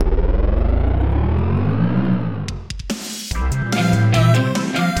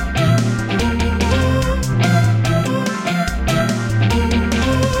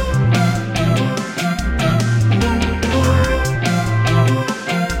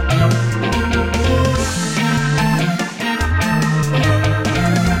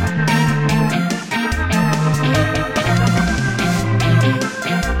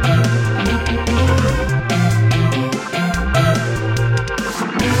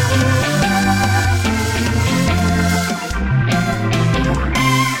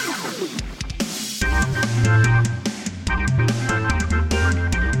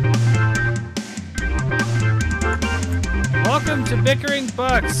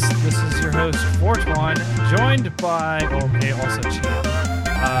Bucks. This is your host, Fortwan, joined by, also Champ,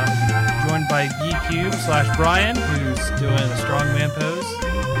 joined by BCube / Brian, who's doing a strongman pose.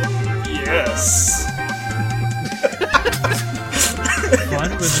 Yes.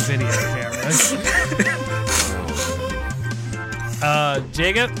 Fun with the video camera.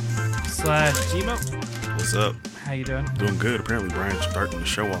 Jacob / Gmo. What's up? How you doing? Doing good. Apparently, Brian's starting the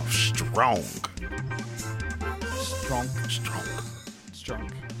show off strong. Strong.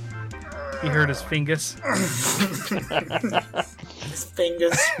 He hurt his fingers. His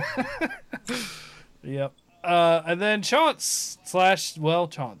fingers. Yep. And then Chance /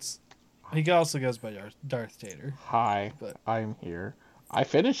 Chance. He also goes by Darth Tater. Hi, I'm here. I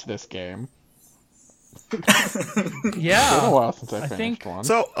finished this game. Yeah. It's been a while since I finished one.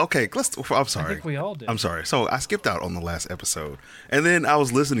 So, okay, I'm sorry. I think we all did. I'm sorry. So, I skipped out on the last episode. And then I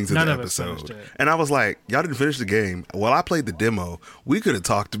was listening to None the of us episode. finished it. And I was like, y'all didn't finish the game. Well, I played the demo. We could have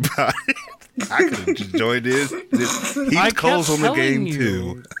talked about it. I could have just joined in. He's Cole's on the game,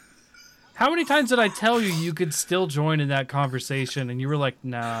 too. How many times did I tell you you could still join in that conversation? And you were like,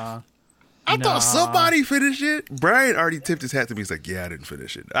 nah. I thought somebody finished it. Brian already tipped his hat to me. He's like, yeah, I didn't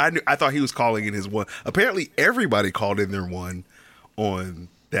finish it. I thought he was calling in his one. Apparently, everybody called in their one on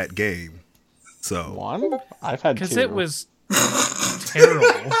that game. So One? I've had two. Because it was terrible.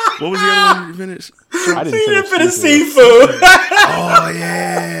 What was the other one you finished? I He didn't finish seafood. seafood. Oh,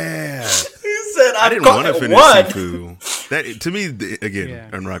 yeah. He said, I didn't want to finish one. Sifu. That, to me, again, Yeah.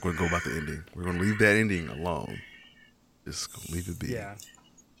 I'm not going to go about the ending. We're going to leave that ending alone. Just going to leave it be. Yeah.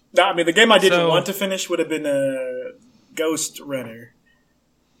 No, I mean, the game I didn't So- want to finish would have been Ghost Runner.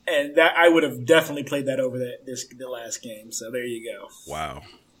 And that I would have definitely played that over the last game. So there you go. Wow.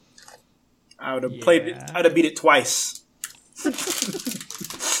 I would have played it. I'd have beat it twice.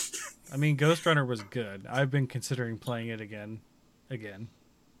 I mean, Ghost Runner was good. I've been considering playing it again.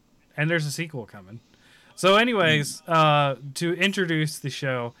 And there's a sequel coming. So anyways, to introduce the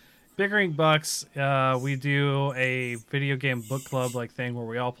show, Bickering Bucks, we do a video game book club like thing where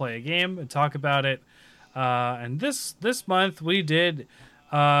we all play a game and talk about it. And this month we did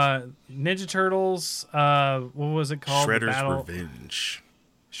Ninja Turtles, what was it called? Shredder's Revenge.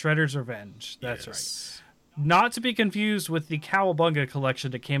 Shredder's Revenge. That's right. Yes. Not to be confused with the Cowabunga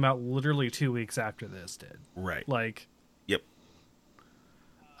collection that came out literally 2 weeks after this did. Right. Like, Yep.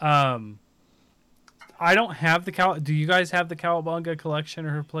 I don't have the Do you guys have the Cowabunga collection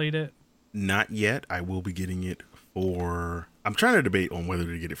or have played it? Not yet. I will be getting it for... I'm trying to debate on whether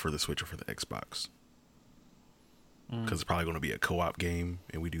to get it for the Switch or for the Xbox. Because it's probably going to be a co-op game,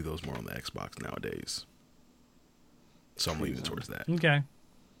 and we do those more on the Xbox nowadays. So I'm leaning towards that. Okay.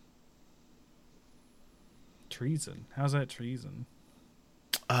 Treason. How's that treason?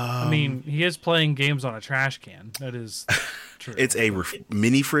 I mean, he is playing games on a trash can. That is true. It's a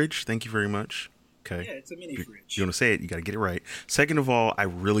mini fridge. Thank you very much. Okay. Yeah, it's a mini fridge. You want to say it, you got to get it right. Second of all, I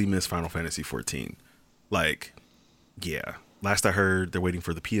really miss Final Fantasy 14. Like, yeah. Last I heard, they're waiting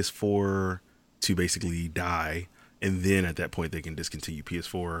for the PS4 to basically die. And then at that point, they can discontinue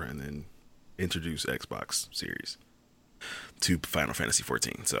PS4 and then introduce Xbox Series to Final Fantasy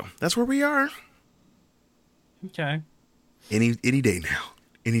 14. So that's where we are. Okay. Any day now.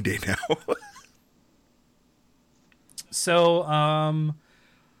 Any day now. So,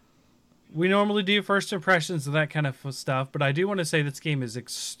 we normally do first impressions of that kind of stuff, but I do want to say this game is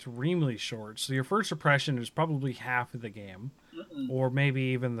extremely short. So your first impression is probably half of the game, or maybe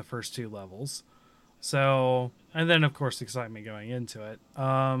even the first 2 levels. So, and then of course excitement going into it.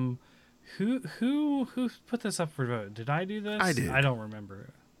 Who put this up for vote? Did I do this? I did. I don't remember.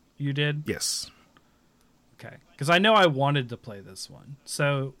 You did? Yes. Okay, because I know I wanted to play this one.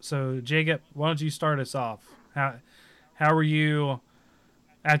 So Jacob, why don't you start us off? How were you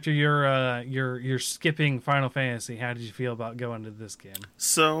after your skipping Final Fantasy? How did you feel about going to this game?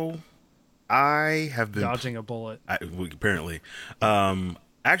 So I have been Dodging a bullet. Apparently.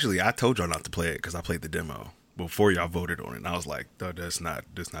 Actually, I told y'all not to play it because I played the demo before y'all voted on it. And I was like, no, that's not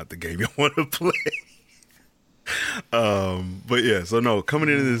the game you want to play. But yeah, so no, coming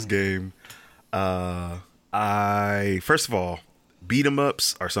into this game, first of all, beat 'em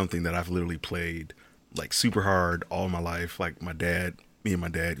ups are something that I've literally played like super hard all my life. Like me and my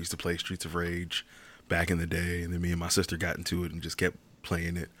dad used to play Streets of Rage back in the day. And then me and my sister got into it and just kept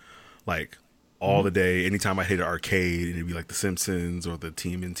playing it like all the day. Anytime I hit an arcade, it'd be like the Simpsons or the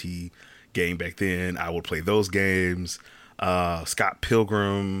TMNT game back then. I would play those games. Scott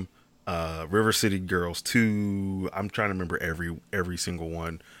Pilgrim, River City Girls 2. I'm trying to remember every single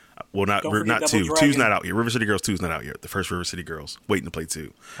one. Well, not 2. Double 2's Dragon. not out yet. River City Girls 2's not out yet. The first River City Girls. Waiting to play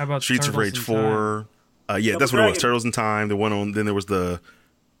 2. How about Streets of Turtles Rage in 4. Yeah, Double that's what it was. Dragon. Turtles in Time. The one on. Then there was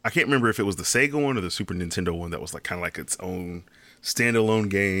I can't remember if it was the Sega one or the Super Nintendo one that was like kind of like its own standalone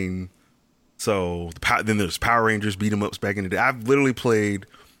game. So then there's Power Rangers beat 'em ups back in the day. I've literally played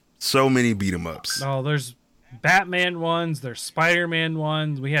so many beat 'em ups. Oh, there's Batman ones. There's Spider-Man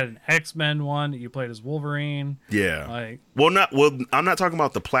ones. We had an X-Men one that you played as Wolverine. Yeah. Like, I'm not talking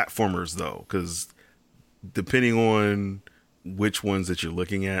about the platformers though, because depending on which ones that you're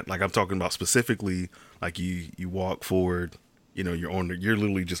looking at, like I'm talking about specifically, like you walk forward, you know, you're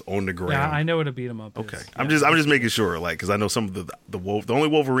literally just on the ground. yeah, I know what a beat 'em up Okay, is. I'm just making sure, like, because I know some of the only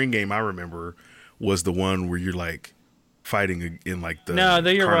Wolverine game I remember was the one where you're like fighting in like the No,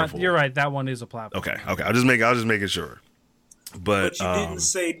 you're right. carnival. You're right. That one is a platform. Okay, I was just making sure. But But you didn't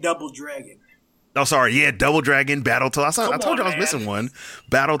say Double Dragon. oh, sorry, yeah, Double Dragon, Battletoads. I told you I was man. missing one.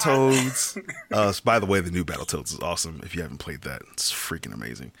 Battletoads. By the way, the new Battletoads is awesome. If you haven't played that, it's freaking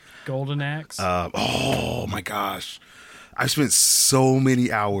amazing. Golden Axe. Oh my gosh. I've spent so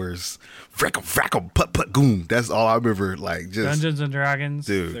many hours. Frackle, putt, goom. That's all I remember. Like, just. Dungeons and Dragons.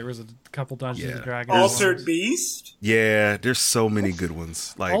 Dude. There was a couple Dungeons Yeah. and Dragons. Altered ones. Beast. Yeah, there's so many good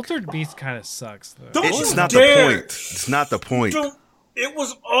ones. Like, Altered Beast kind of sucks though. Don't it's you not dare. the point. It's not the point. It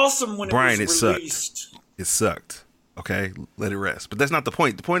was awesome when Brian, it it was sucked. released. It sucked. Okay, let it rest. But that's not the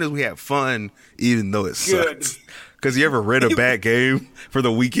point. The point is we had fun, even though it Good. sucked. Because you ever rent a bad game for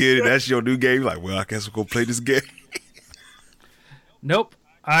the weekend, and that's your new game? Like, well, I guess we'll go play this game. Nope.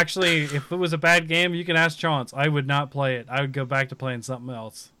 Actually, if it was a bad game, you can ask Chance. I would not play it. I would go back to playing something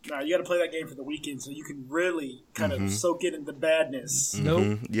else. Nah, you got to play that game for the weekend so you can really kind of soak it in the badness.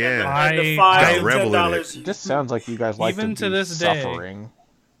 Nope. Yeah. Like the I- $5 Gotta and revel in $10. It just sounds like you guys like Even to to be this day. suffering.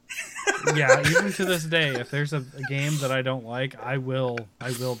 Yeah, even to this day, if there's a game that I don't like, I will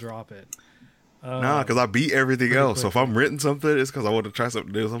drop it. Nah, because I beat everything pretty else. So if quickly. I'm renting something, it's because I want to try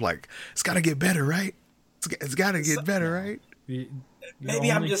something new. So I'm like, it's got to get better, right? It's got to get better, right? You're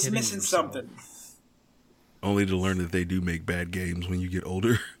Maybe I'm only just kidding missing yourself. something. Only to learn that they do make bad games when you get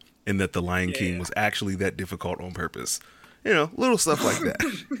older, and that the Lion King Yeah. was actually that difficult on purpose. You know, little stuff like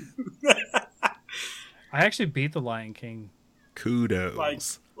that. I actually beat the Lion King.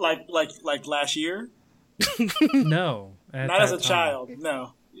 Kudos. Like last year. No, at Not as that a time. child.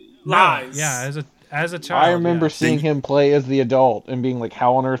 No. No, Lies. yeah, as a child. I remember yeah. seeing him play as the adult and being like,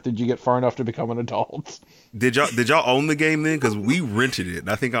 "How on earth did you get far enough to become an adult?" Did y'all own the game then? Because we rented it. And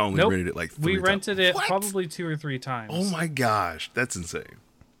I think I only Nope. rented it like We 3 rented times. it What? probably 2 or 3 times. Oh my gosh, that's insane.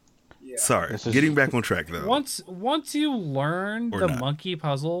 Yeah. Sorry, This is- getting back on track though. Once you learn Or the not. monkey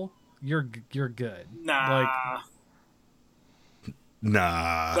puzzle, you're good. Nah.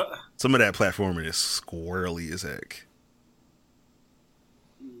 Nah, The- some of that platforming is squirrely as heck.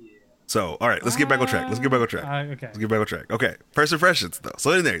 So, all right, let's get back on track. Okay. Let's get back on track. Okay, first impressions though.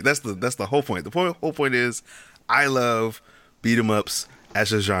 So in there, that's the whole point. The whole point is, I love beat 'em ups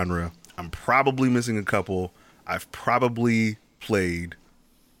as a genre. I'm probably missing a couple. I've probably played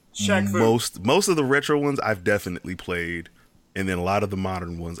Shaq Fu. most of the retro ones. I've definitely played, and then a lot of the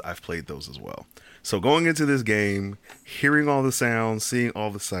modern ones. I've played those as well. So going into this game, hearing all the sounds, seeing all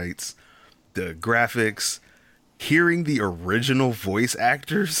the sights, the graphics, hearing the original voice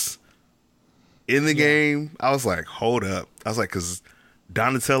actors in the game, I was like, hold up. I was like, because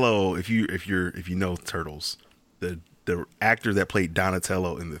Donatello, if you know Turtles, the actor that played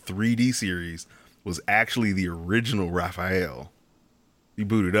Donatello in the 3D series was actually the original Raphael. You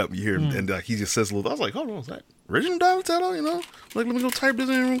boot it up, you hear him, and he just says a little. I was like, hold on, is that original Donatello? You know, like let me go type this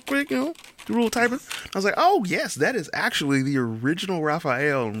in real quick. You know, do a little typing. I was like, oh yes, that is actually the original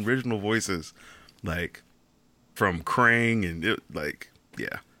Raphael and original voices, like from Krang and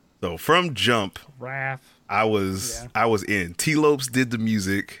yeah. So from jump, Raph. I was in. T-Lopes did the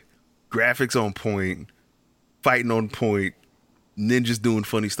music, graphics on point, fighting on point, ninjas doing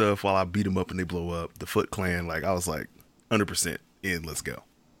funny stuff while I beat them up and they blow up. The Foot Clan, like I was like 100% in. Let's go.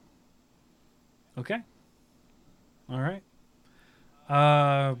 Okay. All right.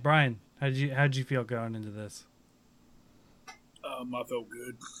 Brian, how'd you feel going into this? I felt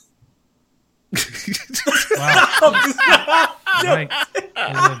good. Wow. Like,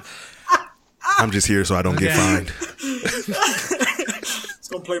 I'm just here so I don't get Okay. fined. It's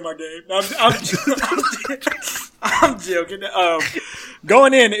gonna play my game. No, I'm joking.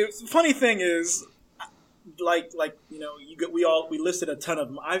 Going in, funny thing is, like you know, we listed a ton of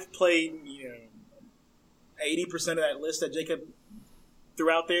them. I've played 80% of that list that Jacob threw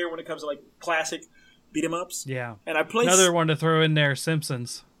out there when it comes to like classic beat 'em ups. yeah. And I played Another one to throw in there,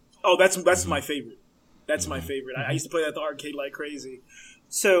 Simpsons. Oh, that's my favorite. That's my favorite. I used to play that at the arcade like crazy.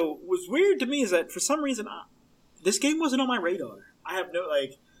 So what's weird to me is that for some reason this game wasn't on my radar. I have no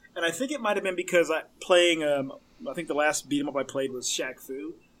and I think it might have been because I think the last beat 'em up I played was Shaq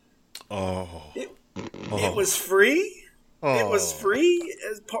Fu. It was free. Oh. It was free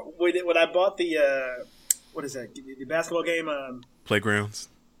as part when I bought the what is that? The basketball game Playgrounds.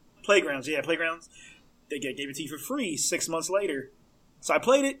 Playgrounds. Yeah, Playgrounds. They gave it to you for free 6 months later. So I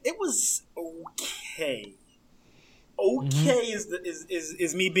played it. It was okay. Okay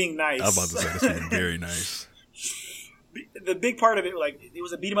is me being nice. I was about to say this was very nice. The big part of it, like, it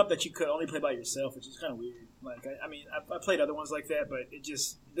was a beat 'em up that you could only play by yourself, which is kind of weird. Like, I mean, I played other ones like that, but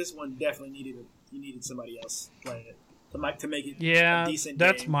this one definitely needed somebody else playing it to make it a decent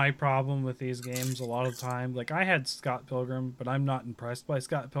that's game. my problem with these games a lot of the time. Like, I had Scott Pilgrim, but I'm not impressed by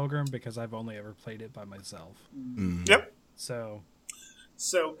Scott Pilgrim because I've only ever played it by myself. Yep. So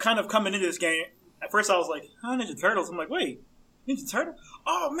kind of coming into this game, at first I was like, oh, Ninja Turtles. I'm like, wait, Ninja Turtle?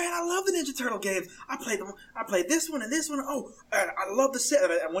 Oh man, I love the Ninja Turtle games. I played this one and this one. Oh, I love the set.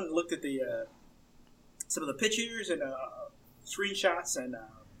 And I went and looked at the some of the pictures and screenshots and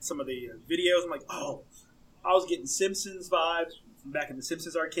some of the videos. I'm like, oh, I was getting Simpsons vibes from back in the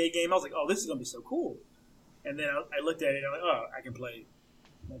Simpsons arcade game. I was like, oh, this is gonna be so cool. And then I looked at it and I'm like, oh, I can play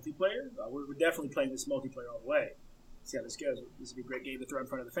multiplayer. We're definitely playing this multiplayer all the way. See how this goes. This would be a great game to throw in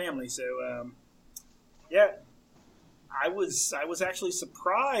front of the family. So, yeah, I was actually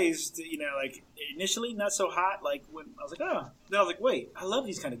surprised. You know, like initially not so hot. Like when I was like, oh, then I was like, wait, I love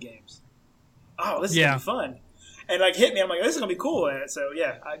these kind of games. Oh, this is gonna be fun. And like hit me. I'm like, this is gonna be cool. And so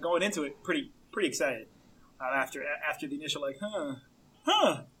yeah, going into it, pretty excited. After the initial like,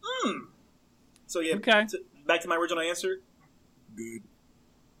 So yeah, okay. Back to my original answer. Good.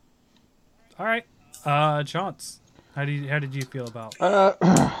 All right, Chance. How did you feel about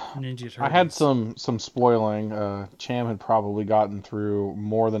Ninja Turtles? I had some spoiling. Cham had probably gotten through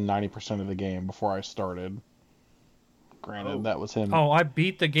more than 90% of the game before I started. Granted, that was him. Oh, I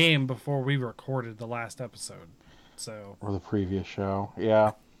beat the game before we recorded the last episode. So or the previous show,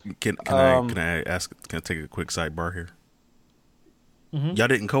 yeah. Can I take a quick sidebar here? Mm-hmm. Y'all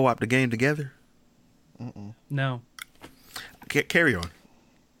didn't co-op the game together? Mm-mm. No. Carry on.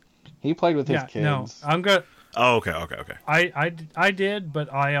 He played with his kids. No, I'm good. Oh, okay. I did,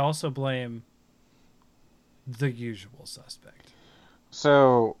 but I also blame the usual suspect.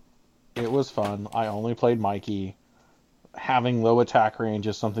 So, it was fun. I only played Mikey. Having low attack range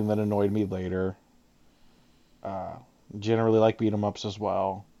is something that annoyed me later. Generally like beat 'em ups as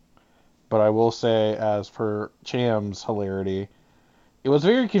well. But I will say, as per Cham's hilarity, it was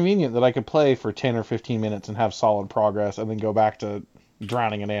very convenient that I could play for 10 or 15 minutes and have solid progress and then go back to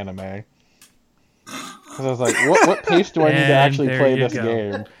drowning in anime. Because I was like, what pace do I need to actually play this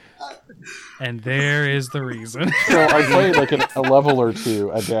game? And there is the reason. So I played like a level or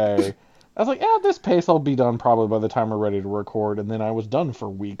two a day. I was like, yeah, this pace I'll be done probably by the time we're ready to record. And then I was done for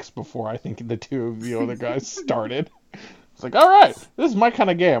weeks before I think the two of the other guys started. It's like, all right, this is my kind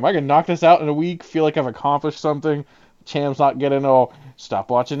of game. I can knock this out in a week, feel like I've accomplished something. Cham's not getting,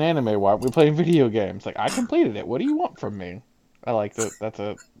 stop watching anime. Why aren't we playing video games? Like, I completed it. What do you want from me? I liked it. That's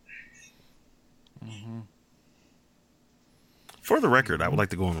it. Mm-hmm. For the record, I would like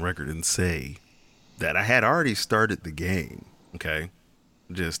to go on record and say that I had already started the game, okay?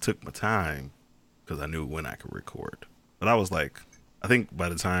 Just took my time because I knew when I could record. But I was like, I think by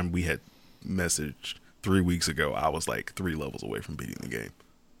the time we had messaged 3 weeks ago, I was like 3 levels away from beating the game.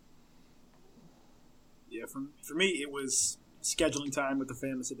 Yeah, for me, it was scheduling time with the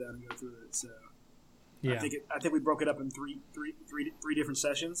family to sit down and go through it. So yeah. I think we broke it up in three different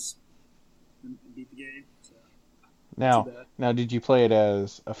sessions and beat the game. So. Now, did you play it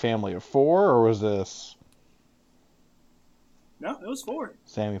as a family of 4, or was this? No, it was 4.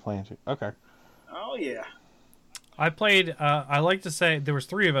 Sammy playing too. Okay. Oh yeah. I played. I like to say there was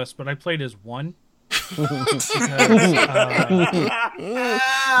 3 of us, but I played as 1. Because, you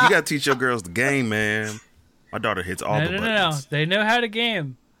gotta teach your girls the game, man. My daughter hits all the buttons. No. They know how to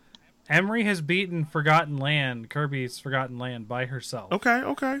game. Emery has beaten Forgotten Land, Kirby's Forgotten Land, by herself. Okay.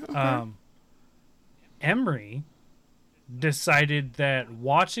 Emery decided that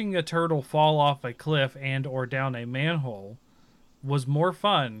watching a turtle fall off a cliff and or down a manhole was more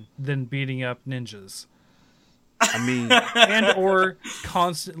fun than beating up ninjas. I mean, and or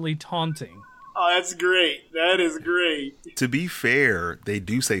constantly taunting. Oh, that's great. That is great. To be fair, they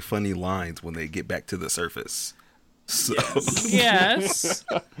do say funny lines when they get back to the surface. So. Yes.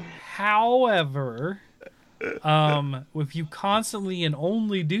 However, if you constantly and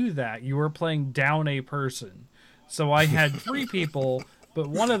only do that, you are playing down a person. So I had 3 people, but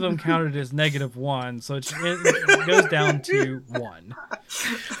one of them counted as -1, so it goes down to 1.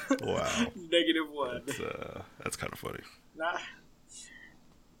 Wow. -1. That's kind of funny. Nah.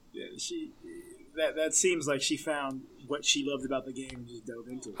 Yeah, that seems like she found what she loved about the game and just dove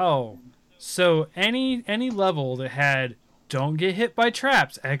into it. Oh, so any level that had don't get hit by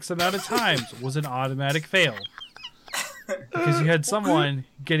traps X amount of times was an automatic fail. Because you had someone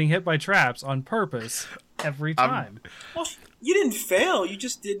getting hit by traps on purpose every time. Well, you didn't fail. You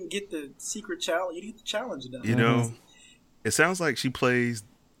just didn't get the secret challenge. You didn't get the challenge done. You know, it sounds like she played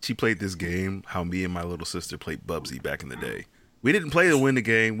this game how me and my little sister played Bubsy back in the day. We didn't play to win the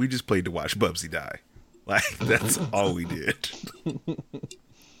game. We just played to watch Bubsy die. Like, that's all we did.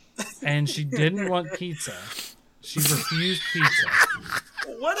 And she didn't want pizza. She refused pizza.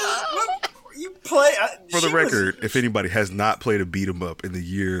 What you play? For the record, if anybody has not played a beat 'em up in the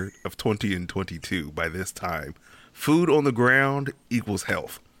year of 2022 by this time, food on the ground equals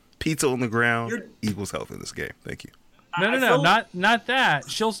health. Pizza on the ground equals health in this game. Thank you. No, not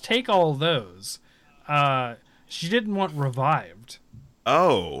that. She'll take all those. She didn't want revived.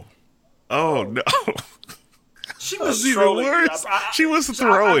 Oh no. She was even trolling. worse. She was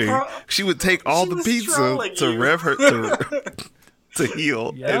throwing. She would take all the pizza to rev her to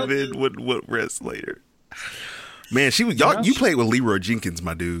heal, Yep. and then would rest later. Man, she was y'all. You played with Leroy Jenkins,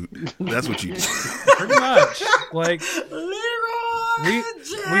 my dude. That's what you did. Pretty much. Like, Leroy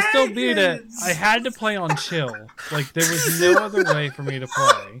we still beat it. I had to play on chill. Like, there was no other way for me to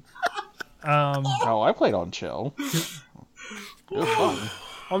play. Oh, I played on chill. It was fun.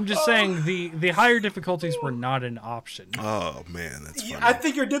 I'm just saying the higher difficulties were not an option. Oh man, that's funny. I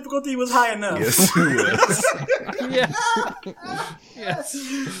think your difficulty was high enough. Yes, it was. Yes. Yes.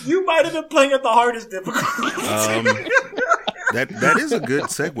 You might have been playing at the hardest difficulty. That is a good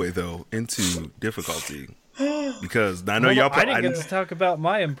segue though into difficulty, because I know Well, y'all. I didn't get to talk about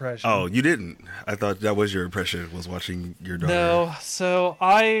my impression. Oh, you didn't. I thought that was your impression. Was watching your daughter. No, so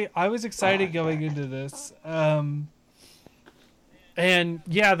I was excited going into this. And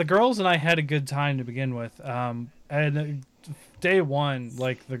yeah, the girls and I had a good time to begin with. And day one,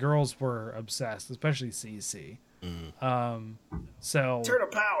 like, the girls were obsessed, especially CC. So Turn of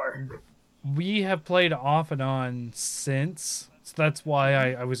power. we have played off and on since. So that's why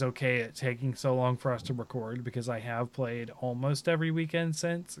I was okay at taking so long for us to record, because I have played almost every weekend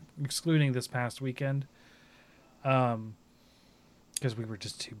since, excluding this past weekend. Because we were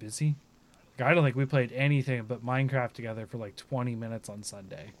just too busy. I don't think we played anything but Minecraft together for like 20 minutes on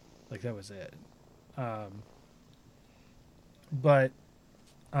Sunday. Like, that was it.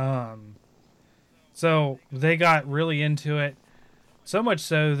 So they got really into it. So much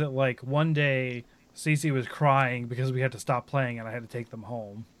so that, like, one day Cece was crying because we had to stop playing and I had to take them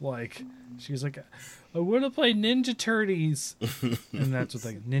home. Like, she was like, I want to play Ninja Turdies. And that's what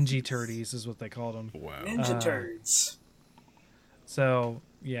Ninja Turdies is what they called them. Wow. Ninja turds. So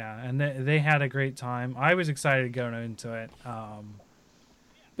yeah, and they had a great time. I was excited going into it.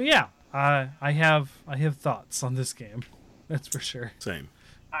 But yeah, I have thoughts on this game. That's for sure. Same.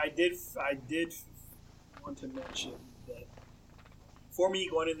 I did want to mention that for me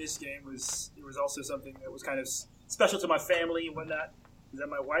going in this game was also something that was kind of special to my family and whatnot. Is that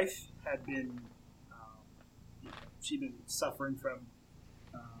my wife had been she'd been suffering from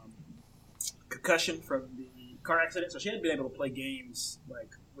concussion from the car accident, so she hadn't been able to play games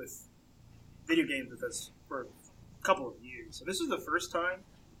like with video games with us for a couple of years. So this is the first time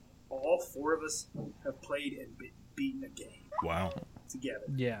all four of us have played and beaten a game Wow. together.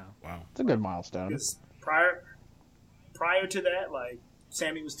 Yeah. Wow. It's a good milestone. Because prior to that, like,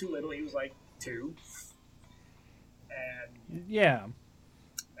 Sammy was too little. He was like 2, and Yeah.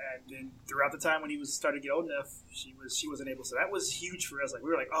 then throughout the time when he was starting to get old enough, she wasn't able. So that was huge for us. Like, we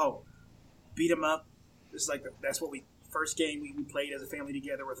were like, oh, beat him up. This is like that's what first game we played as a family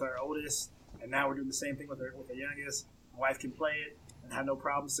together with our oldest, and now we're doing the same thing with our youngest. My wife can play it and had no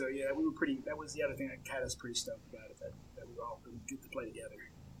problem. So yeah, we were pretty. That was the other thing that had us pretty stoked about it, that we were all going to get to play together.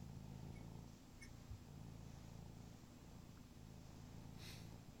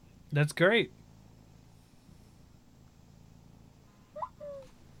 That's great.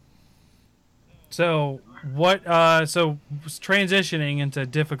 So what? So transitioning into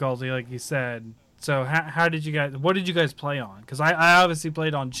difficulty, like you said. So how did you guys? What did you guys play on? Because I obviously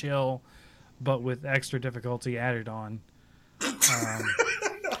played on chill, but with extra difficulty added on. All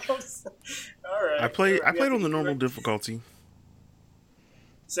right. I played on the normal difficulty.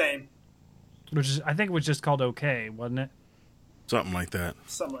 Same. Which is, I think it was just called okay, wasn't it? Something like that.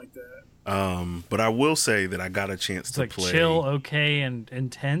 Something like that. But I will say that I got a chance It's to like play. chill, okay, and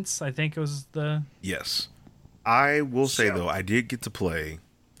intense. I think it was the. Yes. I will say, Chill. though, I did get to play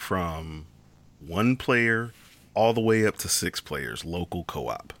from 1 player all the way up to 6 players, local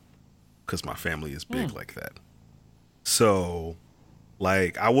co-op, because my family is big like that. So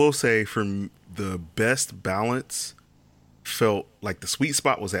Like, I will say, from the best balance, felt like the sweet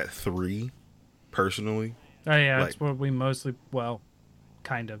spot was at 3, personally. Oh yeah, Like- that's what we mostly, well,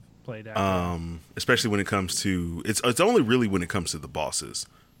 kind of played at. Especially when it comes to it's only really when it comes to the bosses.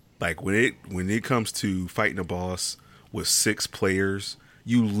 Like when it comes to fighting a boss with 6 players,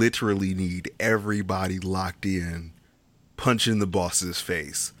 you literally need everybody locked in, punching the boss's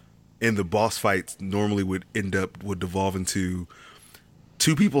face. And the boss fights normally would devolve into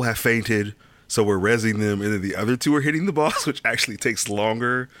 2 people have fainted, so we're rezzing them, and then the other 2 are hitting the boss, which actually takes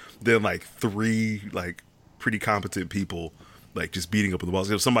longer than like 3 like pretty competent people like just beating up with the boss.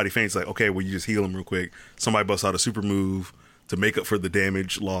 If somebody faints, like, okay, well, you just heal them real quick. Somebody busts out a super move to make up for the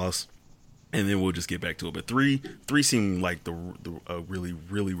damage loss, and then we'll just get back to it. But three seem like a really,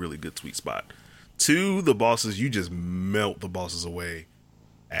 really, really good sweet spot. 2, the bosses, you just melt the bosses away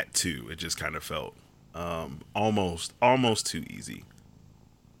at 2. It just kind of felt almost too easy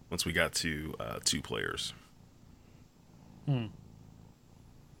once we got to 2 players.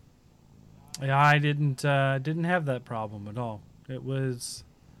 Yeah, I didn't have that problem at all. It was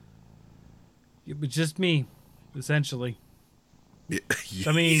just me, essentially. Yeah.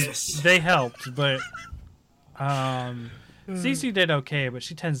 I mean, Yes. they helped, but Cece did okay, but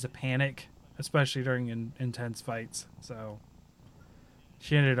she tends to panic, especially during intense fights. So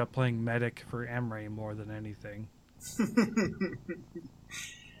she ended up playing medic for Emre more than anything.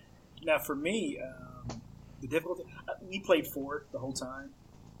 Now, for me, the difficulty, we played 4 the whole time.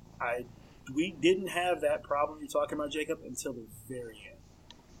 We didn't have that problem you're talking about, Jacob, until the very end.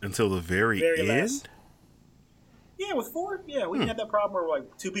 Until the very end? last. Yeah, with 4, we didn't have that problem where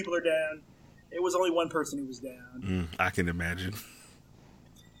like 2 people are down. It was only 1 person who was down. I can imagine.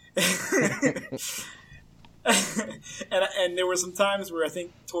 and there were some times where I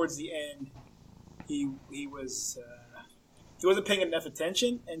think towards the end he wasn't paying enough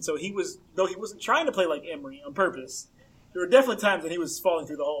attention, and so though he wasn't trying to play like Emery on purpose, there were definitely times when he was falling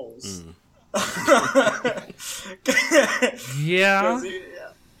through the holes. Yeah.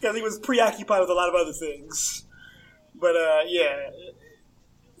 Because he was preoccupied with a lot of other things. But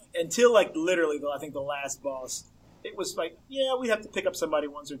until like literally, I think the last boss, it was like, we have to pick up somebody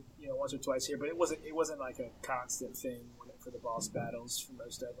once or twice here, but it wasn't like a constant thing for the boss battles for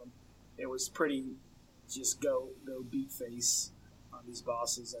most of them. It was pretty just go beat face on these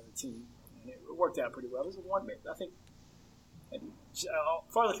bosses and the team, and it worked out pretty well. There's one, I think. And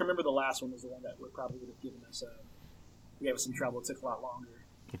far as I can remember, the last one was the one that would have given us we gave us some trouble. It took a lot longer.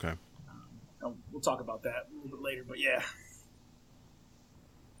 Okay. We'll talk about that a little bit later, but yeah.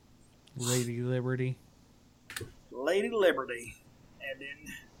 Lady Liberty. Lady Liberty. And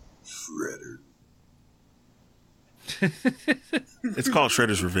then Shredder. It's called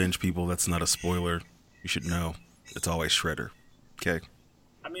Shredder's Revenge, people. That's not a spoiler. You should know. It's always Shredder. Okay?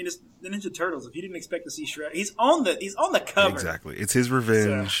 I mean, it's the Ninja Turtles. If you didn't expect to see Shredder, he's on the cover. Exactly. It's his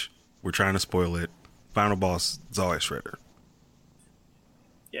revenge. We're trying to spoil it. Final boss, it's always Shredder.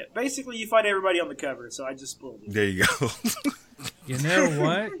 Yeah, basically you fight everybody on the cover, so I just spoiled it. There you go. You know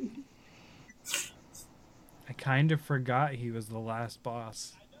what? I kind of forgot he was the last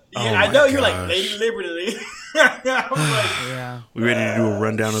boss. Yeah, Oh I my know you're like gosh. Lady Liberty. I was like, Yeah. We ready to do a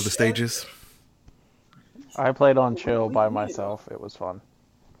rundown of the stages? I played on chill by myself. It was fun.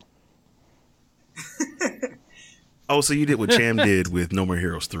 Oh, so you did what Cham did with No More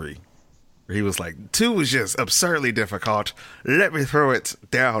Heroes 3. Where he was like, 2 was just absurdly difficult. Let me throw it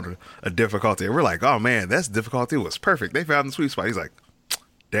down a difficulty. And we're like, oh man, that's difficulty was perfect. They found the sweet spot. He's like,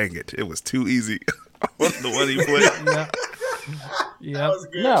 dang it, it was too easy. Wasn't the one he played. Yeah. that Yep. was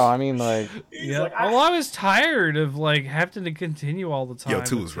good. No, I mean, like, He's Yeah. like, Well, I was tired of like having to continue all the time. Yo,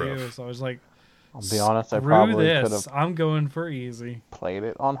 2 with was rough. So I was like, I'll be honest, I screw probably could this. have I'm going for easy. played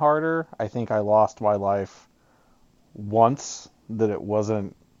it on harder. I think I lost my life once that it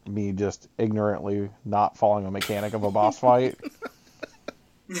wasn't me just ignorantly not following a mechanic of a boss fight.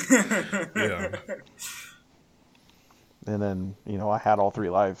 Yeah. And then, I had all 3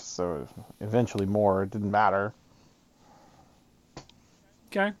 lives, so eventually more. It didn't matter.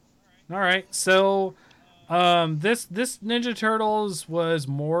 Okay. All right. So, this Ninja Turtles was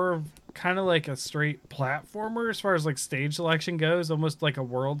more kind of like a straight platformer as far as like stage selection goes, almost like a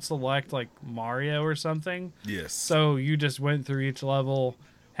world select like Mario or something. Yes. So you just went through each level,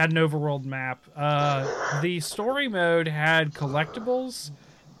 had an overworld map. The story mode had collectibles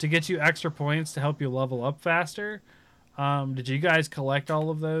to get you extra points to help you level up faster. Did you guys collect all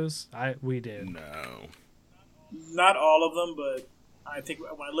of those? We did. No. not all of them, but I think when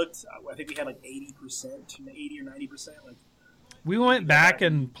I looked, I think we had like 80%, 80 or 90%. Like, We went back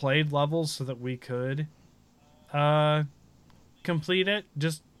and played levels so that we could complete it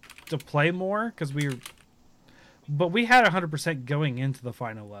just to play more because but we had 100% going into the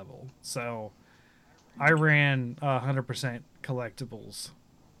final level, so I ran 100% collectibles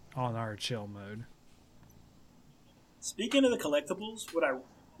on our chill mode. Speaking of the collectibles,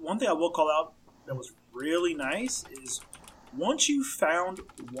 one thing I will call out that was really nice is once you found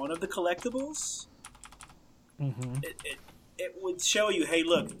one of the collectibles, it would show you, hey,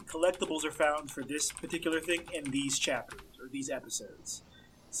 look, collectibles are found for this particular thing in these chapters or these episodes.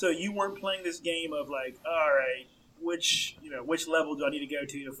 So you weren't playing this game of like, all right, which level do I need to go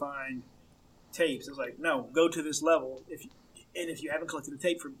to find tapes? It was like, no, go to this level. If you haven't collected the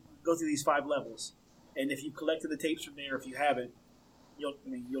tape, go through these 5 levels. And if you collected the tapes from there, if you haven't, you'll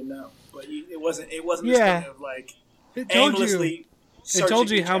know. But it wasn't this thing of like aimlessly. It told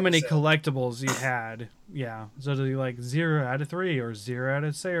you how many collectibles you had. Yeah, so it'd be like 0 out of 3 or 0 out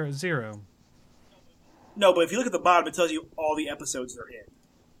of 0. No, but if you look at the bottom, it tells you all the episodes they're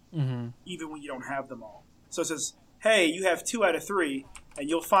in, even when you don't have them all. So it says, hey, you have 2 out of 3, and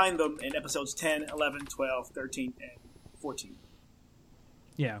you'll find them in episodes 10, 11, 12, 13, and 14.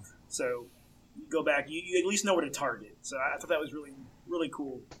 Yeah. So you go back, you at least know where to target. So I thought that was really, really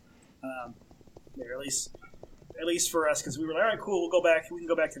cool. There, at least for us, because we were like, all right, cool, we can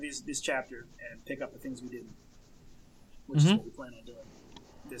go back to this chapter and pick up the things we didn't, which is what we plan on doing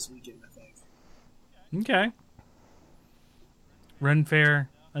this weekend, I think. Okay. Ren fair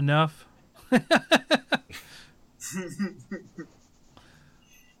enough.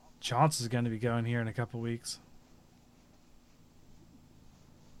 Chance is going to be going here in a couple weeks.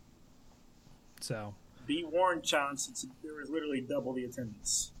 So. Be warned, Chance, there was literally double the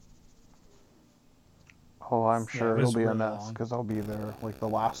attendance. Oh, I'm sure it'll be a really mess long. because I'll be there like the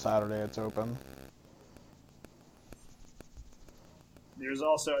last Saturday it's open. There's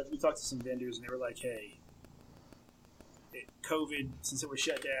also, we talked to some vendors and they were like, hey, COVID, since it was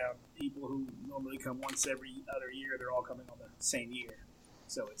shut down, people who normally come once every other year, they're all coming on the same year.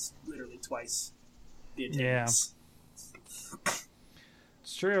 So it's literally twice the attendance. Yeah.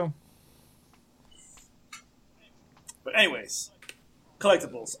 It's true. But anyways,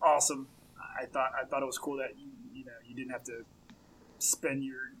 collectibles, awesome. I thought it was cool that you didn't have to spin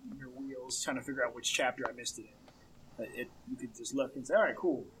your wheels trying to figure out which chapter I missed it in. You could just look and say, all right,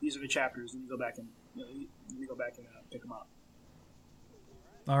 cool, these are the chapters, and you go back and pick them up.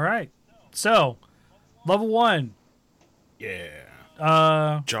 All right. So, level 1.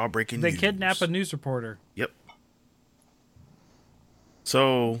 Yeah. Jaw-breaking They news. kidnap a news reporter. Yep.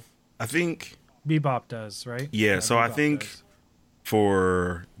 So, I think... Bebop does, right? Yeah, so I Bebop think does.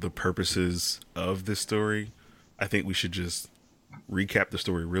 for the purposes of this story, I think we should just recap the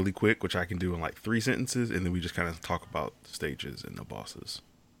story really quick, which I can do in like 3 sentences, and then we just kind of talk about the stages and the bosses.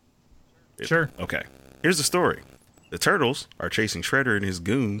 Sure. Okay. Here's the story. The Turtles are chasing Shredder and his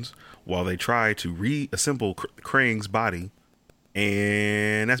goons while they try to reassemble Krang's body,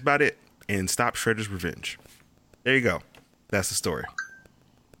 and that's about it. And stop Shredder's revenge. There you go. That's the story.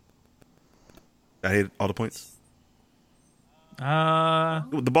 I hit all the points.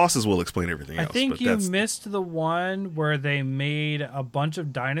 The bosses will explain everything else. I think but you that's... missed the one where they made a bunch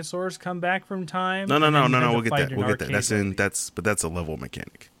of dinosaurs come back from time. No. and then you had to We'll get fight that. an We'll get that. arcade That's a level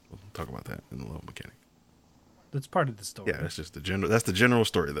mechanic. We'll talk about that in the level mechanic. That's part of the story. Yeah, that's just the general. That's the general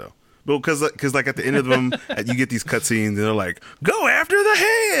story, though. But because like at the end of them, you get these cutscenes, and they're like, "Go after the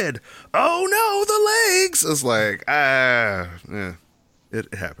head! Oh no, the legs!" It's like,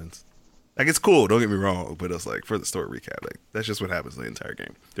 it happens. Like, it's cool. Don't get me wrong, but it's like for the story recap, like that's just what happens in the entire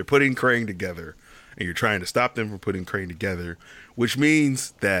game. They're putting Krang together, and you're trying to stop them from putting Krang together, which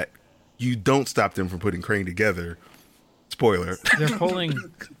means that you don't stop them from putting Krang together. Spoiler.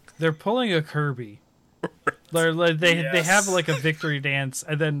 They're pulling a Kirby. They have like a victory dance,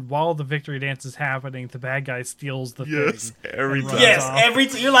 and then while the victory dance is happening, the bad guy steals the thing. Every time. Yes, every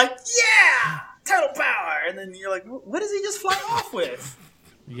time. You're like, yeah, turtle power, and then you're like, what does he just fly off with?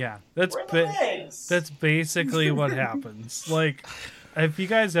 Yeah, that's Where are the legs? that's basically what happens. Like, if you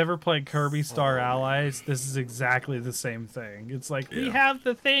guys ever played Kirby Star Allies, this is exactly the same thing. It's like, we have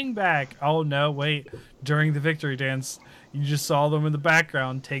the thing back. Oh no, wait! During the victory dance, you just saw them in the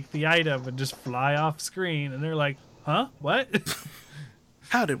background take the item and just fly off screen, and they're like, "Huh? What?"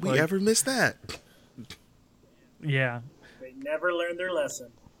 How did we ever miss that? Yeah. They never learned their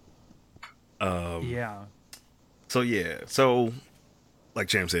lesson. Yeah. So like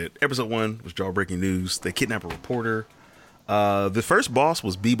Jam said, episode 1 was jaw-breaking news. They kidnap a reporter. The first boss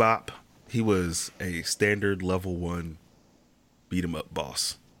was Bebop. He was a standard level 1 beat 'em up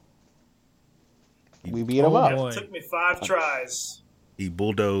boss. We beat him up. boy. It took me 5 tries. He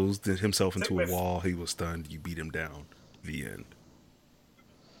bulldozed himself into Took a me- wall. He was stunned. You beat him down. The end.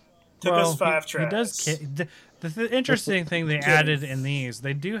 Took us 5 He does. tries. The interesting thing they added in these,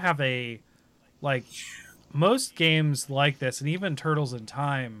 they do have like most games like this, and even Turtles in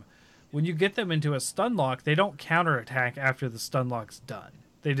Time, when you get them into a stun lock, they don't counterattack after the stun lock's done.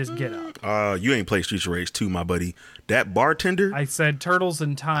 They just get up. You ain't played Streets of Rage 2, my buddy. That bartender. I said Turtles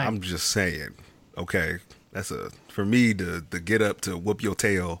in Time. I'm just saying. Okay, for me to get up to whoop your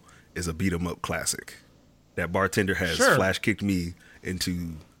tail is a beat 'em up classic. That bartender has flash kicked me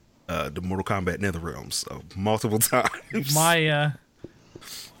into the Mortal Kombat Netherrealms multiple times.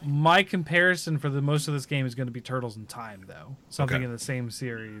 My comparison for the most of this game is going to be Turtles in Time, though. Something Okay. in the same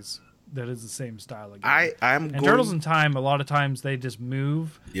series that is the same style of game. And Turtles in Time, a lot of times they just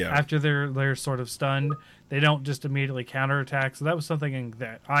move Yeah. after they're sort of stunned. They don't just immediately counterattack. So that was something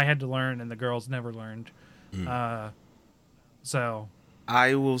that I had to learn and the girls never learned. So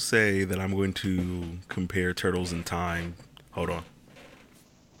I will say that I'm going to compare Turtles in Time. Hold on.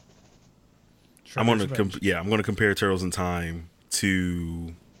 I'm going to compare Turtles in Time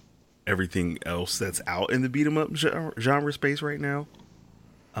to everything else that's out in the beat 'em up genre space right now.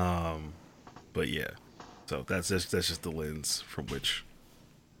 But yeah, so that's just the lens from which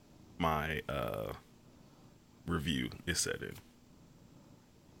my review is set in.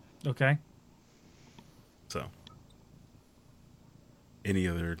 Okay. So, any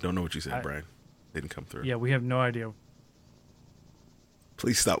other? Don't know what you said, Brian. Didn't come through. Yeah, we have no idea.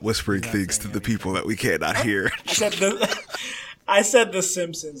 Please stop whispering things to the people that we cannot hear. I said The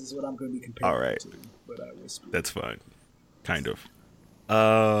Simpsons is what I'm going to be comparing All right. to, but I whispered. That's fine. Kind of.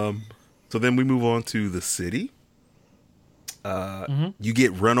 So then we move on to the city. You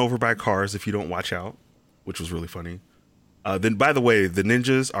get run over by cars if you don't watch out, which was really funny. Then, by the way, the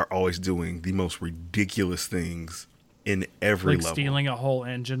ninjas are always doing the most ridiculous things in every Like level. stealing a whole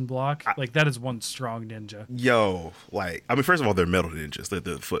engine block. Like, that is one strong ninja. Yo, first of all, they're metal ninjas. They're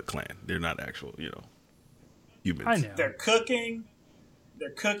the Foot Clan. They're not actual, humans. I know. They're cooking.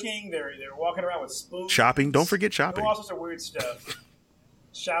 They're walking around with spoons. Shopping. Don't forget shopping. All sorts of weird stuff.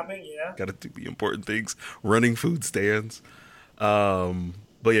 Shopping, yeah. Gotta do the important things. Running food stands.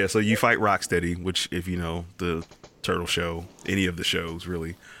 But yeah, so you fight Rocksteady, which if you know the Turtle show, any of the shows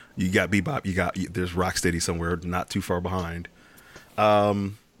really, you got Bebop, there's Rocksteady somewhere not too far behind.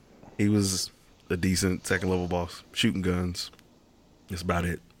 He was a decent second level boss, shooting guns. That's about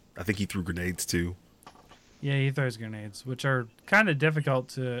it. I think he threw grenades too. Yeah, he throws grenades, which are kind of difficult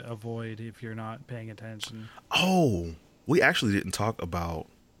to avoid if you're not paying attention. Oh, we actually didn't talk about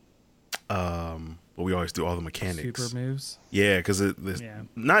what we always do, all the mechanics. Super moves. Yeah, because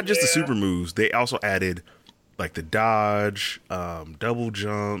not just the super moves. They also added like the dodge, double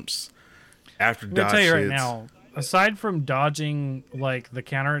jumps, after I'm dodge. gonna tell you right hits. now, aside from dodging like the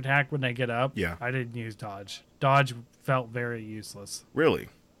counterattack when they get up, Yeah. I didn't use dodge. Dodge felt very useless. Really,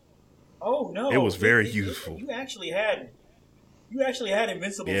 Oh no! it was very useful. You actually had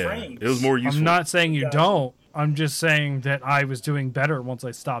invincible Yeah, frames. it was more useful. I'm not saying you Gotcha. don't. I'm just saying that I was doing better once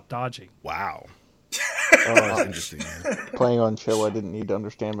I stopped dodging. Wow, that's interesting. Man. Playing on chill, I didn't need to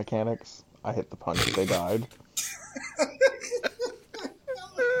understand mechanics. I hit the punch, they died.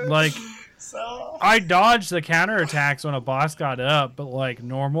 Like, So I dodged the counterattacks when a boss got up, but like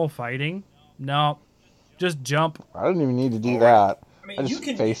normal fighting, no. Just jump. I didn't even need to do that. I mean, I you just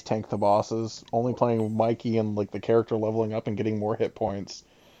can. face tank the bosses, only playing with Mikey and like the character leveling up and getting more hit points.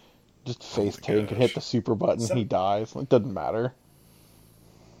 Just face tank and hit the super button, he dies. It doesn't matter.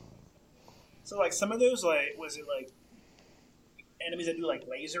 So like some of those, like was it like enemies that do like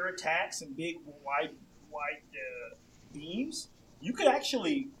laser attacks and big wide beams? You could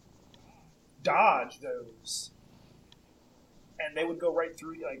actually dodge those, and they would go right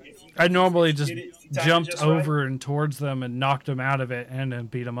through. Like if you, I normally if you just did it- if you timed it jumped just right. over and towards them and knocked them out of it and then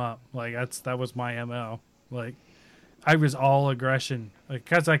beat them up. Like that was my MO. Like I was all aggression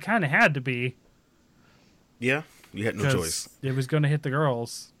because I kind of had to be Yeah, you had no because choice. it was going to hit the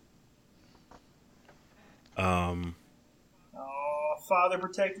girls. Oh, father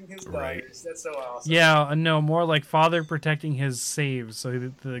protecting his Right. daughters. That's so awesome. Yeah, no, more like father protecting his saves so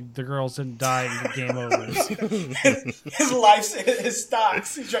that the girls didn't die and get game overs. His life, his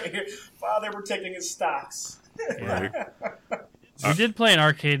stocks. He's right here. Father protecting his stocks. Right. We did play in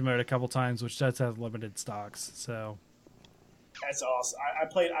arcade mode a couple times, which does have limited stocks. So That's awesome. I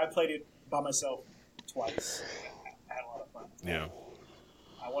played it by myself twice. I had a lot of fun. Yeah.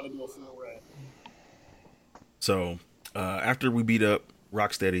 I want to do a full red. So after we beat up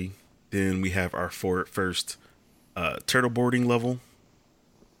Rocksteady, then we have our first turtle boarding level,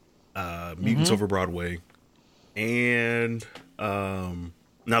 Mutants Over Broadway, and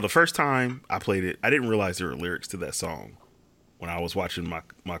now the first time I played it, I didn't realize there were lyrics to that song when I was watching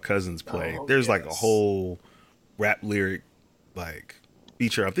my cousins play. Oh, There's like a yes. whole rap lyric like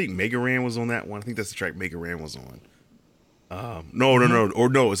feature. I think Mega Ran was on that one. I think that's the track Mega Ran was on. No.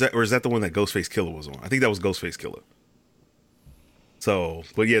 Is that the one that Ghostface Killer was on? I think that was Ghostface Killer. So,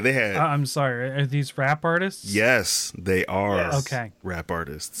 but yeah, they had. I'm sorry. Are these rap artists? Yes, they are. Yes. Okay. Rap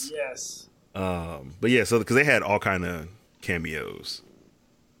artists. Yes. But yeah, so because they had all kind of cameos,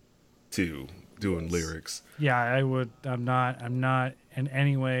 too, doing lyrics. Yeah, I would. I'm not in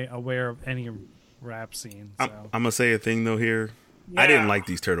any way aware of any rap scene. So. I'm gonna say a thing though here. I didn't Yeah. like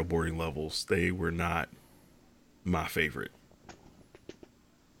these turtle boarding levels. They were not my favorite.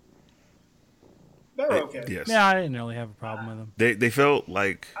 They're okay. Yes. Yeah, I didn't really have a problem with them. They felt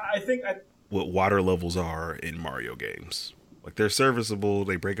like I think what water levels are in Mario games. Like they're serviceable,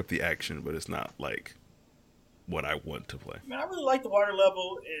 they break up the action, but it's not like what I want to play. I really like the water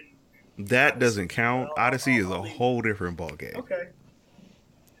level in. That doesn't count. Well, Odyssey is a I'll leave- whole different ball game. Okay.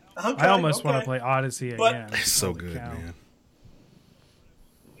 I almost want to play Odyssey But- again. It's so Holy good, cow. man.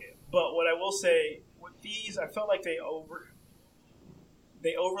 But what I will say with these, I felt like they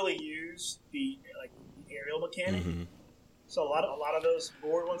overly used the aerial mechanic. Mhm. So a lot of those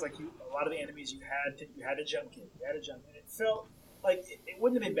board ones, a lot of the enemies you had to jump kick, and it felt like it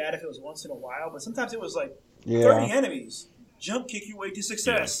wouldn't have been bad if it was once in a while, but sometimes it was like 30 enemies, jump kick your way to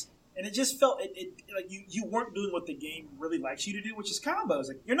success, and it just felt it like you weren't doing what the game really likes you to do, which is combos.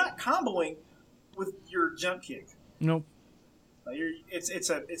 Like you're not comboing with your jump kick. Nope.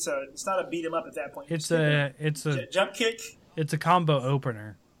 It's not a beat 'em up at that point. You It's just a jump kick. it's a combo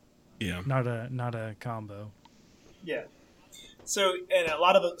opener, Yeah. not a combo. Yeah. So and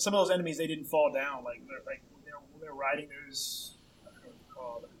some of those enemies they didn't fall down like when they're riding those I don't know what they're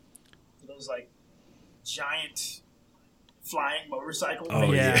called, those like giant flying motorcycles.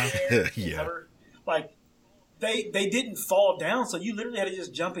 Oh yeah. Yeah. Whatever. Like they didn't fall down, so you literally had to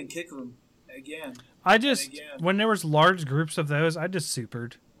just jump and kick them again. I just again. when there was large groups of those, I just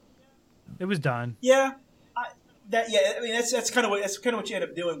supered. It was done. Yeah. I mean that's kind of what you end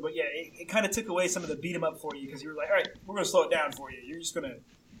up doing, but yeah, it kind of took away some of the beat 'em up for you because you were like, all right, we're going to slow it down for you. You're just going to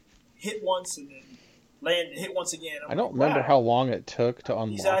hit once and then land and hit once again. I don't remember how long it took to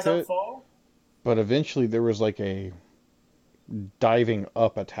these guys unlock don't it, fall. but eventually there was like a diving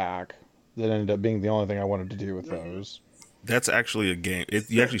up attack that ended up being the only thing I wanted to do with those. That's actually a game.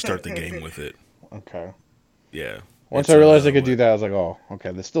 You actually start the game with it. Okay. Yeah. Once It's, I realized I could what- do that, I was like, oh,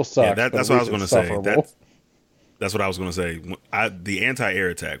 okay, this still sucks. Yeah, but that's at what I was least going it's to say. sufferable. That's what I was going to say. The anti-air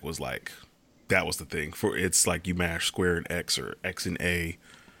attack was like, that was the thing. It's like you mash square and X or X and A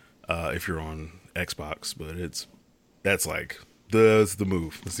if you're on Xbox, but that's like the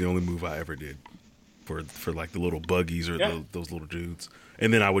move. That's the only move I ever did for like the little buggies or those little dudes.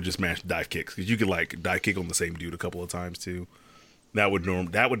 And then I would just mash dive kicks because you could like dive kick on the same dude a couple of times too. That would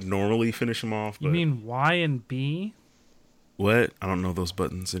normally finish him off. But You mean Y and B? what? I don't know those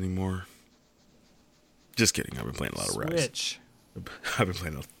buttons anymore. Just kidding. I've been playing a lot of Rise. Switch. I've been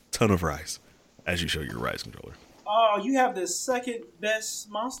playing a ton of Rise, as you show your Rise controller. Oh, you have the second best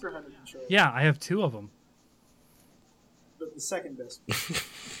Monster Hunter controller. Yeah, I have two of them. The second best.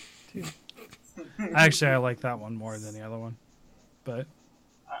 Actually, I like that one more than the other one. But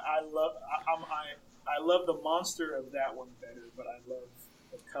I love the monster of that one better, but I love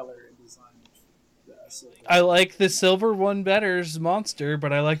the color and design. I like the silver one better's monster,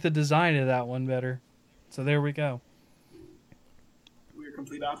 but I like the design of that one better. So there we go. We're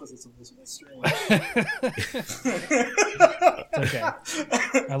complete opposites on this one. That's strange. It's okay.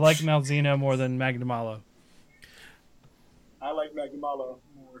 I like Malzeno more than Magnamalo. I like Magnamalo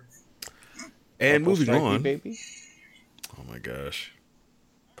more. And Purple moving stripey on. baby. Oh my gosh.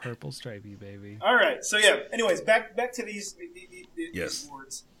 Purple stripey baby. All right, so yeah. Anyways, back to these Yes. these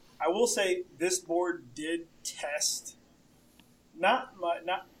boards. I will say this board did test. Not.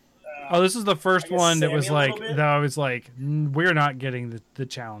 Oh, this is the first I guess one that Sammy was a like little bit? that. I was like, we're not getting the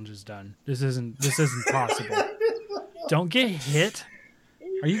challenges done. This isn't possible. Don't get hit.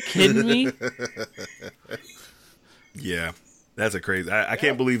 Are you kidding me? Yeah. That's a crazy. I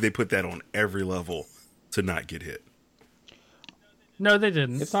can't believe they put that on every level to not get hit. No, they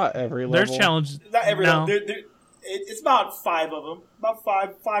didn't. It's not every level. There's challenges. Not every no. level. It's about 5 of them. About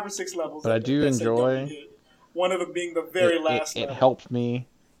five or six levels. But I do that say don't enjoy- hit. One of them being the very last It level. helped me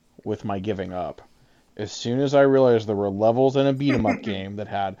with my giving up. As soon as I realized there were levels in a beat 'em up game that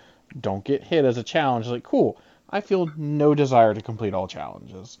had "don't get hit" as a challenge, like cool. I feel no desire to complete all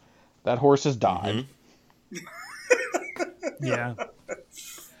challenges. That horse has died. Yeah.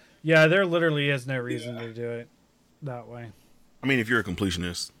 Yeah, there literally is no reason to do it that way. I mean, if you're a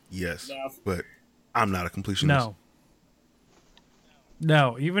completionist, yes. No. But I'm not a completionist. No.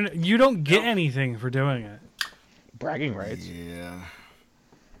 No, even you don't get anything for doing it. Bragging rights. Yeah.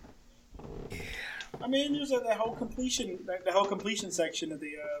 I mean, there's that whole completion section of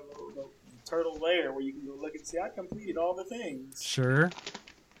the turtle lair where you can go look and see I completed all the things. Sure.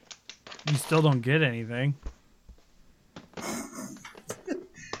 You still don't get anything.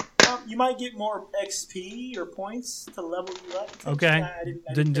 You might get more XP or points to level you up. Okay. I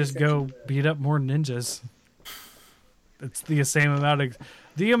Didn't pay just go attention to that. beat up more ninjas. It's the same amount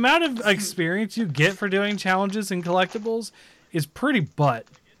of experience you get for doing challenges and collectibles is pretty butt.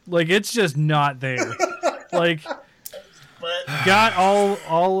 Like it's just not there. Like But got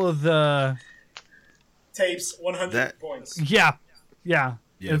all of the tapes 100 That- points. yeah. Yeah.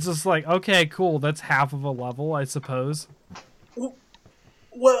 It's just like okay, cool. That's half of a level, I suppose.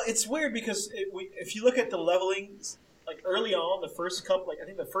 Well, it's weird because if you look at the leveling, like early on, the first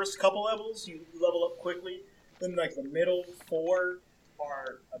couple levels, you level up quickly. Then like the middle 4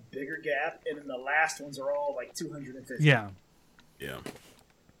 are a bigger gap, and then the last ones are all like 250. Yeah. Yeah.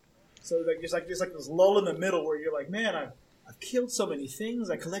 So like there's this lull in the middle where you're like, man, I've killed so many things,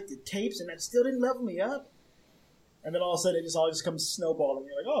 I collected tapes, and that still didn't level me up. And then all of a sudden, it all just comes snowballing.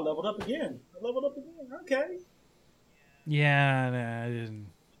 You're like, oh, I leveled up again. Okay. Yeah, nah, I didn't.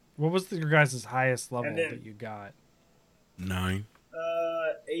 What was your guys' highest level And then- that you got? 9.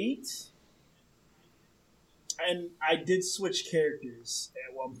 8. And I did switch characters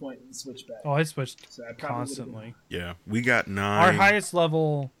at one point and switch back. Oh, I switched So I probably would've constantly. Yeah. We got 9. Our highest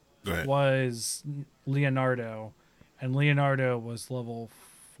level Go ahead. was Leonardo, and Leonardo was level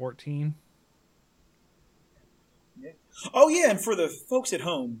 14. Oh yeah, and for the folks at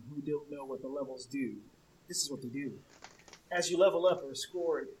home who don't know what the levels do, this is what they do. As you level up or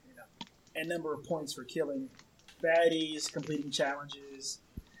score, a number of points for killing baddies, completing challenges,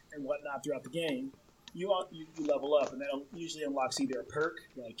 and whatnot throughout the game, you level up, and that usually unlocks either a perk,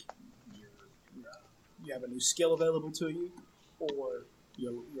 like you have a new skill available to you, or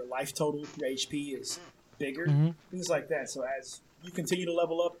your life total, your HP is bigger, things like that. So as you continue to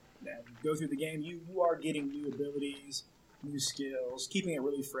level up and go through the game, you are getting new abilities, new skills, keeping it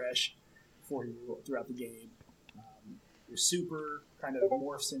really fresh for you throughout the game. Your super kind of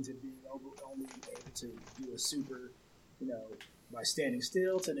morphs into being only able to do a super, by standing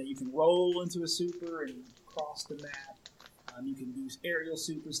still, and then you can roll into a super and cross the map. You can use aerial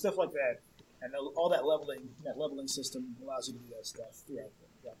super, stuff like that. And all that leveling system allows you to do that stuff throughout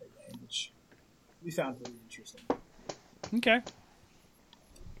the game, which we found really interesting. Okay.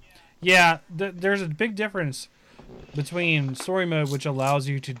 Yeah, there's a big difference between story mode, which allows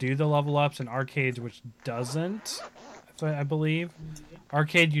you to do the level ups, and arcades, which doesn't. I believe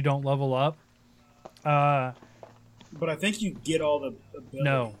arcade you don't level up. But I think you get all the abilities.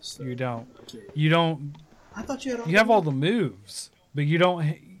 No, so- you don't. Okay. You don't. I thought you had all You have all the moves, but you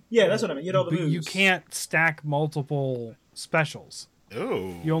don't. Yeah, that's what I mean. You had all the But moves. you can't stack multiple specials.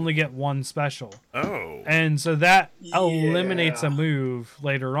 Oh. You only get one special, Oh. and so that Yeah. eliminates a move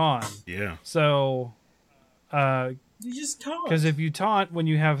later on. Yeah. So, You just taunt. because if you taunt when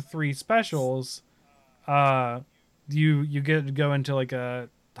you have 3 specials, you get to go into like a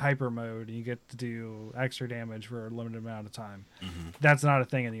hyper mode, and you get to do extra damage for a limited amount of time. That's not a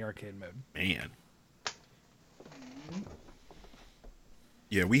thing in the arcade mode. Man.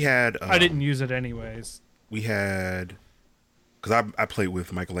 Yeah, we had. I didn't use it anyways. We had. Because I played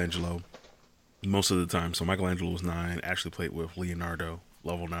with Michelangelo most of the time. So Michelangelo was 9. Actually played with Leonardo,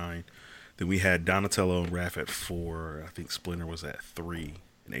 level 9. Then we had Donatello and Raph at 4. I think Splinter was at 3.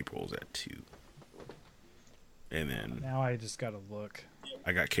 And April was at 2. And then Now I just gotta look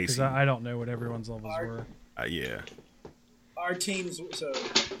I got because Casey. I don't know what everyone's levels were. Yeah. Our teams, so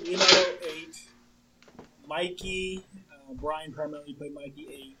Leonardo 8, Mikey, Brian primarily played Mikey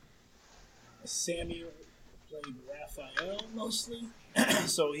 8, Samuel played Raphael mostly,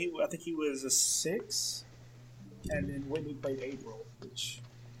 so I think he was a 6, and then Whitney played April, which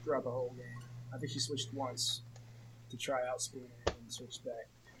throughout the whole game. I think she switched once to try out Splinter and switched back.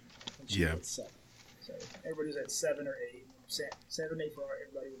 And she Yeah. was at 7. So everybody was at 7 or 8. 7, 8 for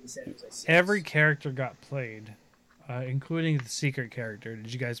everybody, and Sam was at 6. Every character got played, including the secret character.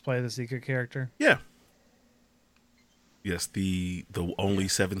 Did you guys play the secret character? Yeah. Yes, the only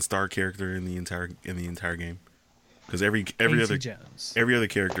 7-star character in the entire game. Because every Casey other Jones. every other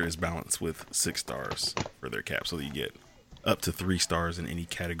character is balanced with 6 stars for their cap, so that you get up to 3 stars in any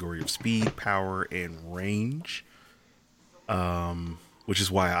category of speed, power, and range. Which is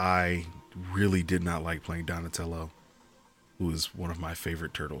why I really did not like playing Donatello, who is one of my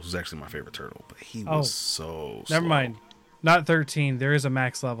favorite turtles. Who's actually my favorite turtle, but he was so Never slow. mind. Not 13. There is a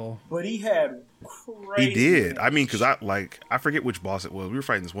max level. But he had crazy. He did. I range. mean, because I forget which boss it was. We were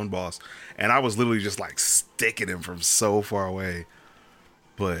fighting this one boss, and I was literally just like sticking him from so far away.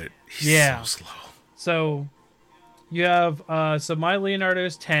 But he's so slow. So you have so my Leonardo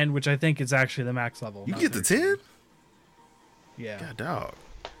is 10, which I think is actually the max level. You not get to 13. 10? Yeah. God, dog.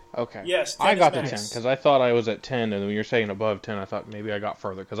 Okay. Yes, 10 I is got to max. 10 because I thought I was at 10, and when you're saying above 10, I thought maybe I got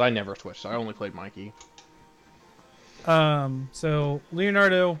further because I never switched. I only played Mikey. So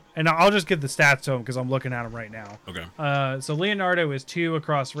Leonardo, and I'll just give the stats to him because I'm looking at him right now. Okay. So Leonardo is 2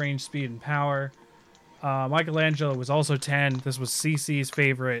 across range, speed, and power. Michelangelo was also 10. This was CC's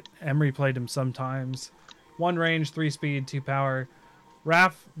favorite. Emery played him sometimes. 1 range, 3 speed, 2 power.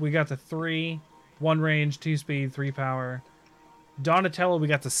 Raph, we got to 3. 1 range, 2 speed, 3 power. Donatello, we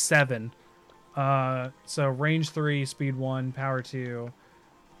got to 7. So range 3, speed 1, power 2.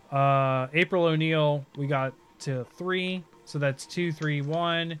 April O'Neil, we got to 3. So that's 2, 3,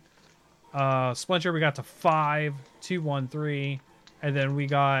 1. Splinter, we got to 5. 2, 1, 3. And then we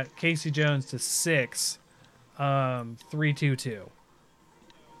got Casey Jones to 6, 3, 2, 2.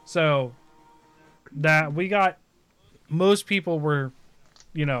 So that we got, most people were,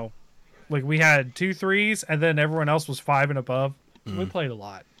 like we had 2 3s, and then everyone else was 5 and above. We played a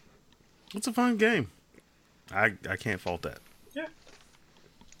lot. It's a fun game. I can't fault that. Yeah.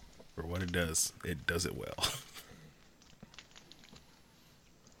 For what it does it well.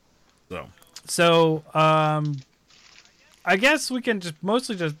 So, I guess we can just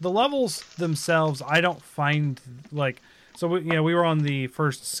mostly just the levels themselves. I don't find like so. We were on the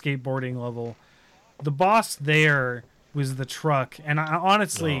first skateboarding level. The boss there was the truck, and I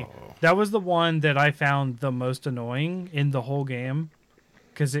honestly that was the one that I found the most annoying in the whole game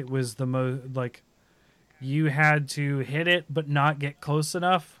because it was the most like you had to hit it but not get close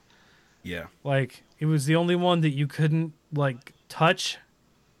enough. Yeah. Like it was the only one that you couldn't like touch.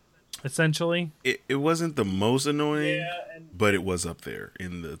 Essentially, it wasn't the most annoying, and but it was up there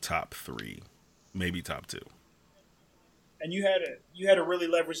in the top 3, maybe top 2. and you had to really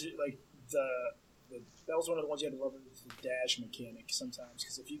leverage it, like the that was one of the ones you had to leverage the dash mechanic sometimes,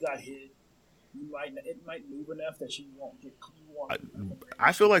 because if you got hit, it might move enough that you won't get.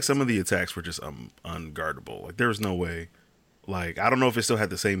 I feel like some of the attacks were just unguardable. Like there was no way. Like I don't know if it still had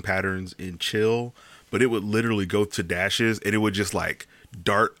the same patterns in Chill, but it would literally go to dashes and it would just like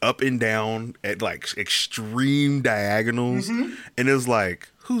dart up and down at like extreme diagonals, and it was like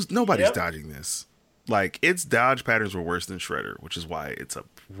nobody's dodging this. Like its dodge patterns were worse than Shredder, which is why it's up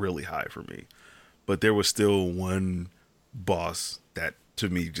really high for me. But there was still one boss that to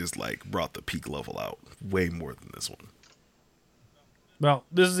me just like brought the peak level out way more than this one. well,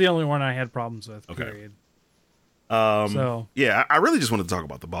 this is the only one I had problems with. Okay. Period. Yeah, I really just wanted to talk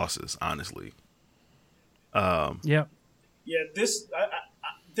about the bosses, honestly. Yep. Yeah, this I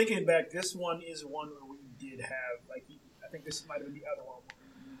thinking back, this one is one where we did have like I think this might have been the other one where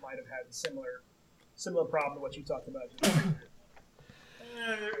we might have had a similar problem to what you talked about.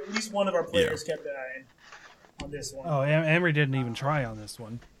 At least one of our players kept an eye on this one. Oh, Emery didn't even try on this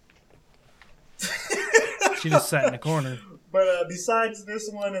one. She just sat in the corner. But besides this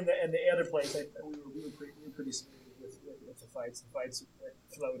one and the other place, we were pretty smooth with the fights. The fights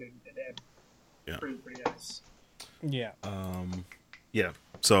flowed and pretty nice. Yeah. Yeah.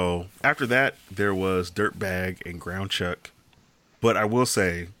 So after that, there was Dirtbag and Ground Chuck. But I will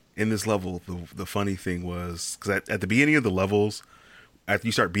say, in this level, the funny thing was because at the beginning of the levels, after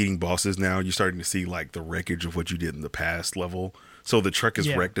you start beating bosses, now you're starting to see like the wreckage of what you did in the past level. So the truck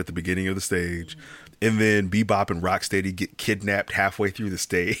is wrecked at the beginning of the stage, and then Bebop and Rocksteady get kidnapped halfway through the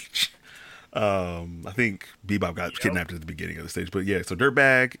stage. I think Bebop got kidnapped at the beginning of the stage, but yeah. So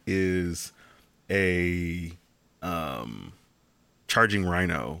Dirtbag is a charging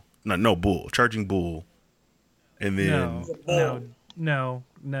rhino, charging bull, and then No.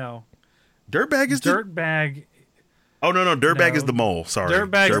 Dirtbag is Dirtbag. Oh no, Dirtbag No. is the mole. Sorry,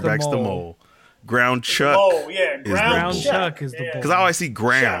 Dirtbag's the mole. Ground Chuck. Oh yeah, Ground bull. Chuck is the bull. Because I always see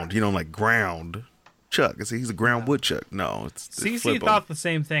ground, like ground Chuck. I see he's a ground woodchuck. No, it's CC flip 'em. thought the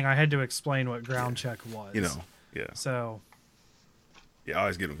same thing. I had to explain what Ground Chuck was. Yeah. So. Yeah, I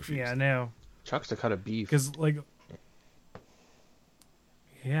always get them confused. Yeah, no. Chuck's the cut of beef. Because like.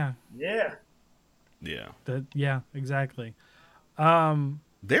 Yeah. Yeah. Yeah. Exactly.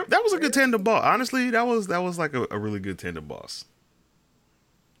 That was a good tandem boss. Honestly, that was like a really good tandem boss.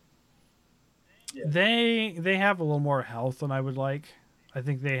 Yeah. They have a little more health than I would like. I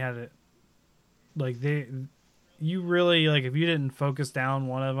think they had it. Like you really like if you didn't focus down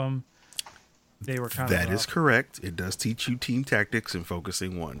one of them, they were kind of. That is correct. It does teach you team tactics and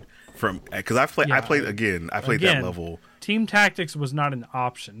focusing one. Because I played that level team tactics was not an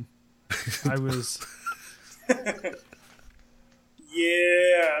option. I was.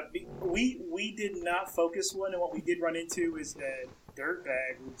 Yeah, we did not focus one, and what we did run into is that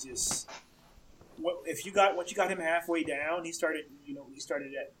Dirtbag would just. Once you got him halfway down, he started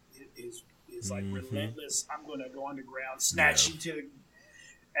at his like relentless. I'm going to go underground, snatch you to,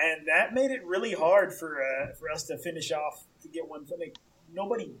 and that made it really hard for us to finish off to get one. Like,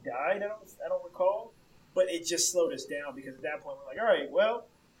 nobody died. I don't recall, but it just slowed us down because at that point we're like, all right, well,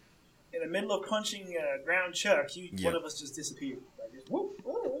 in the middle of punching ground Chuck, one of us just disappeared. Like, just, whoop,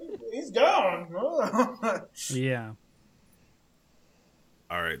 he's gone. Yeah.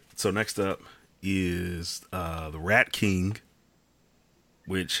 All right. So next up is the Rat King,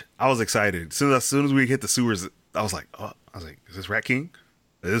 which I was excited. As soon as we hit the sewers, I was like, is this Rat King?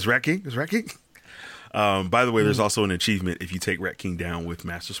 Is this Rat King? Is Rat King? By the way, there's also an achievement if you take Rat King down with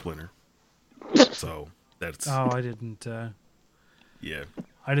Master Splinter. So that's. Oh, I didn't. Yeah.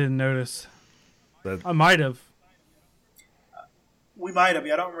 I didn't notice. I might have. We might have.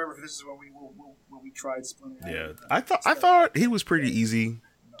 I don't remember if this is when we tried Splinter. Yeah, I thought he was pretty easy.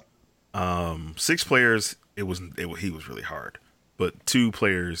 6 players, he was really hard, but 2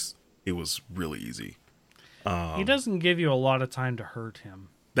 players, it was really easy. He doesn't give you a lot of time to hurt him.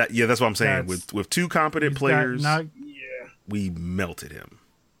 That's what I'm saying. With 2 competent players, we melted him.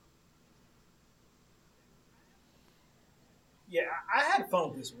 Yeah, I had fun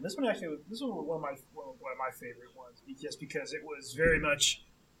with this one. This one was one of my favorite ones, just because it was very much,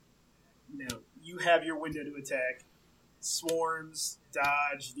 you have your window to attack, swarms,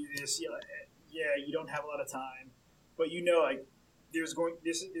 dodge, do this. You don't have a lot of time, but like there's going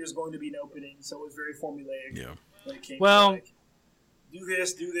to be an opening, so it was very formulaic. Yeah. When it came well, to, do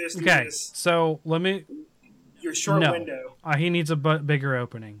this, do this. So let me. Your short window. He needs a bigger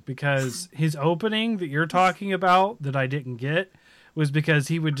opening, because his opening that you're talking about that I didn't get was because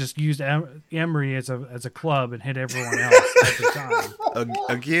he would just use Emery as a club and hit everyone else at the time.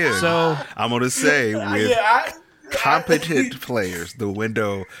 Again, so I'm going to say with competent players, the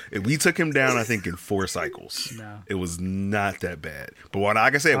window, if we took him down, I think in 4 cycles. No. It was not that bad. But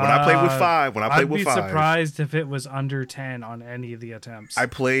like I said, when I played with 5, I'd be surprised if it was under 10 on any of the attempts. I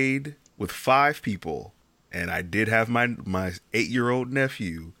played with 5 people. And I did have my 8-year-old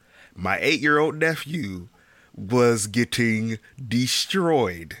nephew. My 8-year-old nephew was getting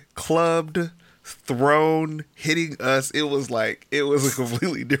destroyed, clubbed, thrown, hitting us. It was a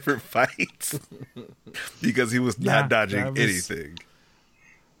completely different fight because he was not dodging anything.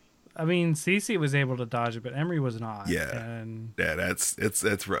 I mean, Cece was able to dodge it, but Emery was not. Yeah, and that's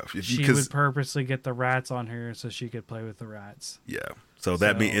rough. She would purposely get the rats on her so she could play with the rats. Yeah. So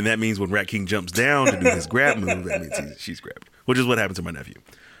that means when Rat King jumps down to do his grab move, that means she's grabbed, which is what happened to my nephew.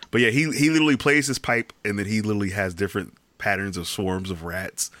 But yeah, he literally plays his pipe, and then he literally has different patterns of swarms of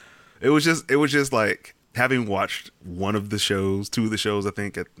rats. It was just like having watched 2 of the shows, I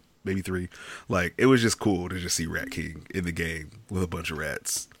think, at maybe 3. Like, it was just cool to just see Rat King in the game with a bunch of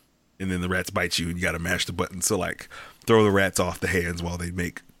rats, and then the rats bite you, and you got to mash the button. So like, throw the rats off the hands while they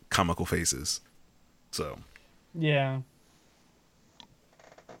make comical faces. So yeah.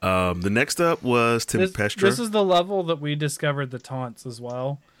 The next up was Tempestra. This is the level that we discovered the taunts as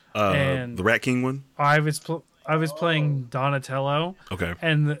well. And the Rat King one. I was playing Donatello. Okay.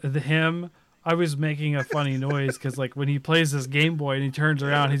 And I was making a funny noise because like when he plays this Game Boy and he turns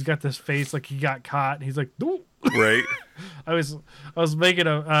around, he's got this face like he got caught. And he's like, "Doo." Right. I was making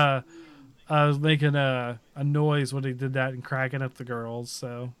a noise when he did that and cracking up the girls.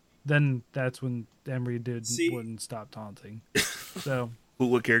 So then that's when Emery wouldn't stop taunting. So.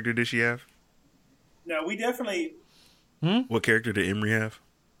 What character did she have? No, we definitely. What character did Emery have?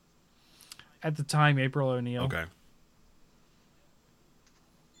 At the time, April O'Neil. Okay.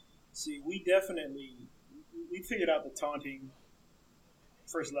 See, we figured out the taunting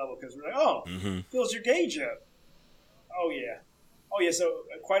first level because we're like, fills your gauge up. Oh yeah. So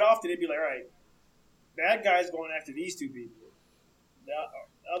quite often it'd be like, all right, bad guy's going after these 2 people. The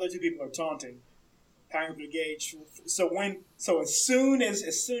other 2 people are taunting. Powering up the gauge. So as soon as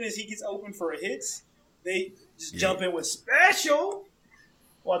he gets open for a hits, they just jump in with special,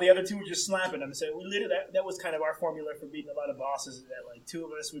 while the other 2 were just slapping them. So we literally that was kind of our formula for beating a lot of bosses. Is that like 2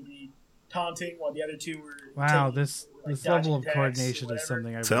 of us would be taunting while the other 2 were. Wow, this level of coordination is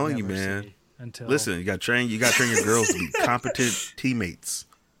something I telling you, man. Listen, you got to train your girls to be competent teammates.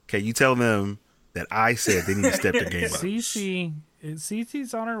 Okay, you tell them that I said they need to step their game up.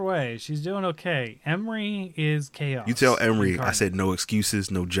 Cece's on her way. She's doing okay. Emery is chaos. You tell Emery I said no excuses,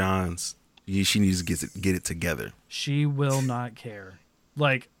 no Johns. She needs to get it together. She will not care.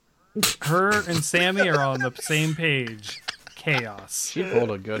 Like, Her and Sammy are on the same page. Chaos. She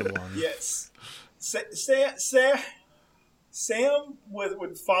pulled a good one. Yes. Sam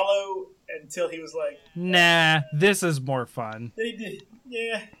would follow until he was like, Nah, this is more fun. he did,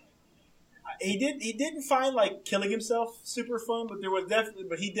 yeah. He didn't find like killing himself super fun, but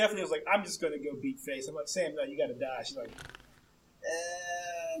he definitely was like, I'm just gonna go beat face. I'm like, Sam, no, you gotta die. She's like,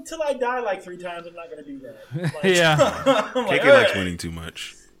 until I die like 3 times, I'm not gonna do that. Like, Yeah. I'm like, KK likes "Alright." winning too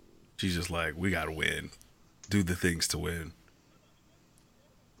much. She's just like, we gotta win. Do the things to win.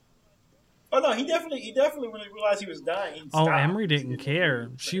 Oh no, he definitely when he realized he was dying. He Oh, stopped. Emery didn't He care.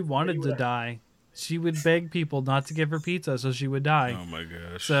 move. She Like, wanted he to would've- die. She would beg people not to give her pizza so she would die. Oh my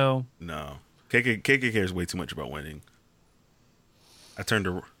gosh. So, No. KK cares way too much about winning. I turned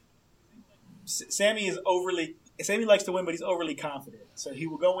to Sammy likes to win, but he's overly confident. So he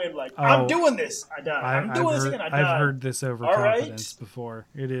will go in like, I'm Oh, doing this, I die. I'm doing this again, I die. I've heard this overconfidence before.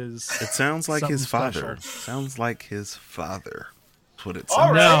 It is. It sounds like his Something father. special. Sounds like his father. That's what it All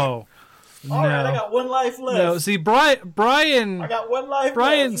sounds right. No. All right, I No. got one life left. No, see, Brian. I got one life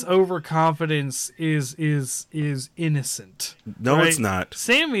Brian's left. overconfidence is innocent. No, right? it's not.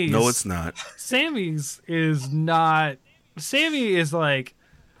 Sammy's No, it's not. Sammy's is not. Sammy is like,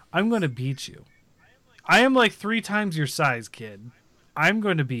 I'm going to beat you. I am like 3 times your size, kid. I'm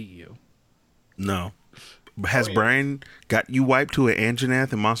going to beat you. No. Has Brian got you wiped to an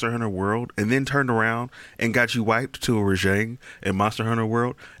Anjanath in Monster Hunter World and then turned around and got you wiped to a Rajang in Monster Hunter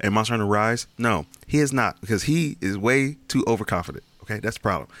World and Monster Hunter Rise? No, he is not, because he is way too overconfident. Okay, that's the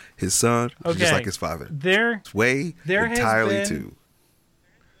problem. His son is just Okay. like his father. There Way There has entirely been- too.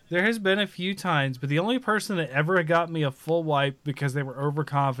 There has been a few times, but the only person that ever got me a full wipe because they were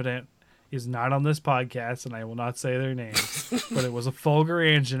overconfident is not on this podcast, and I will not say their names, but it was a Fulgur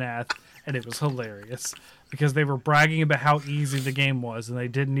Anjanath, and it was hilarious because they were bragging about how easy the game was, and they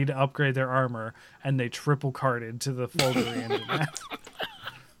didn't need to upgrade their armor, and they triple carded to the Fulgur Anjanath.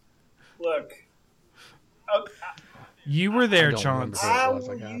 Look, You were there, don't remember Chance. who it I was,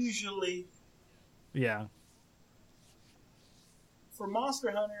 I will guess. usually, Yeah. for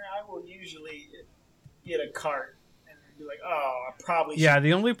Monster Hunter, I will usually get a cart and be like, oh, I probably should. Yeah,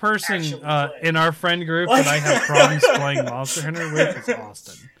 the only person Actually play. in our friend group What? that I have problems playing Monster Hunter with is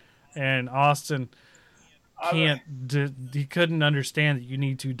Austin. And Austin can't. He couldn't understand that you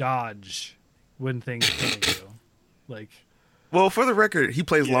need to dodge when things come at you. Like, Well, for the record, he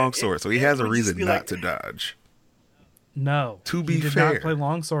plays longsword, so he has a would just reason be not like- to dodge. no. To be he did fair. not play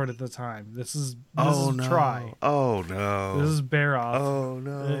longsword at the time. This is Oh no! try. Oh no! This is Baroth. Oh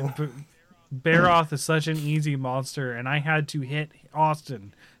no! Baroth is such an easy monster, and I had to hit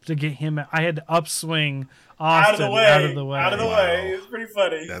Austin to get him. I had to upswing Austin out of the way. Wow. It's pretty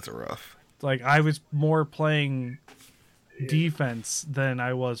funny. That's rough. Like, I was more playing defense than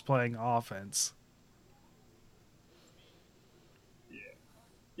I was playing offense.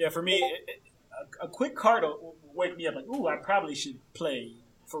 Yeah, for me, a quick card will wake me up like, ooh, I probably should play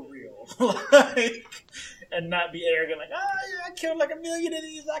for real. And not be arrogant like, yeah, I killed like 1 million of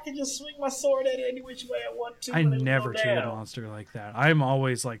these. I can just swing my sword at it any which way I want to. I and it'll never go treat a down. monster like that. I'm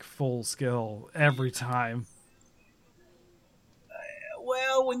always like full skill every time.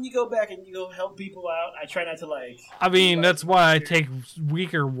 Well, when you go back and you go help people out, I try not to like. I mean, that's why I take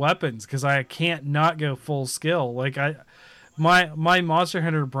weaker weapons, because I can't not go full skill. Like, my Monster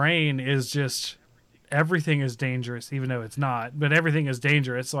Hunter brain is just everything is dangerous, even though it's not. But everything is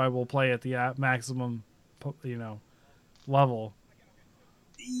dangerous, so I will play at the maximum, level.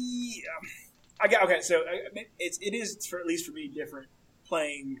 Yeah. Okay. So it is for at least for me different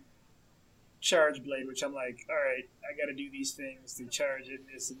playing Charge Blade, which I'm like, all right, I got to do these things to charge it,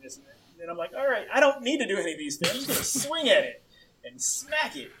 this and this and that. And then I'm like, all right, I don't need to do any of these things. I'm just gonna swing at it and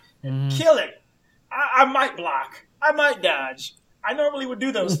smack it and kill it. I might block, I might dodge. I normally would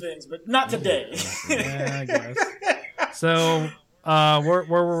do those things, but not today. Yeah, I guess. So, where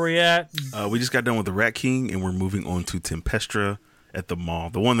were we at? We just got done with the Rat King, and we're moving on to Tempestra at the mall.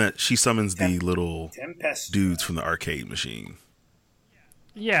 The one that she summons the little Tempest. dudes from the arcade machine.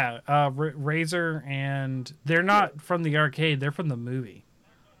 Yeah, Razor, and they're not from the arcade. They're from the movie.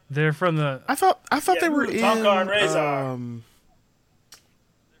 They're from the. I thought they were in. Tonka and Razor.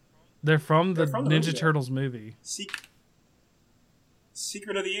 They're from the from the Ninja movie. Turtles movie.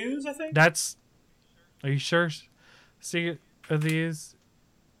 Secret of the Ooze, I think. That's. Are you sure? Secret of the Ooze?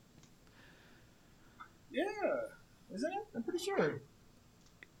 Yeah, isn't it? I'm pretty sure.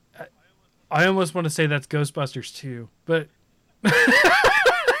 I almost want to say that's Ghostbusters 2, but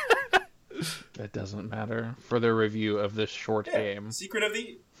That doesn't matter for the review of this short Yeah. game. Secret of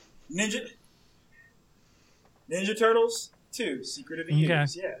the Ninja Turtles 2. Secret of the Okay.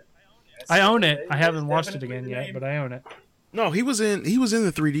 Ooze. Yeah. I own it. I haven't watched it again yet, but I own it. No, he was in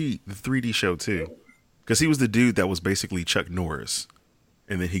the 3D show too, because he was the dude that was basically Chuck Norris,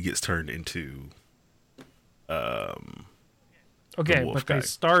 and then he gets turned into. Okay, wolf but guy. they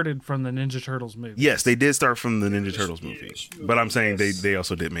started from the Ninja Turtles movie. Yes, they did start from the Ninja Turtles movie, Yes. but I'm saying they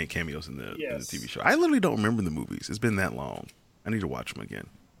also did make cameos in the Yes. TV show. I literally don't remember the movies. It's been that long. I need to watch them again.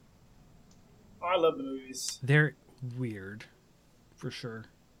 Oh, I love the movies. They're weird, for sure.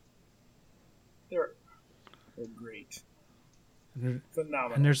 They're great. And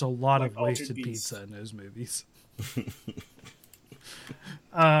Phenomenal. there's a lot Like of wasted Altered Beast. pizza in those movies.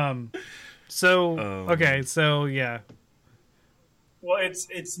 Okay, so yeah, Well,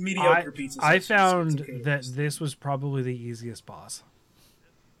 it's mediocre pizza. I so found it's okay. that this was probably the easiest boss.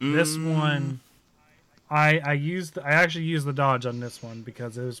 This one, I actually used the dodge on this one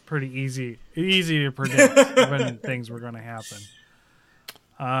because it was pretty easy to predict when things were going to happen.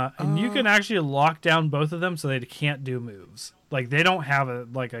 And you can actually lock down both of them so they can't do moves. Like they don't have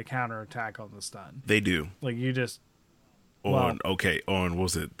a counter attack on the stun. They do. Like you just On what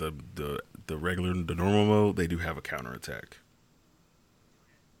was it the normal mode? They do have a counterattack.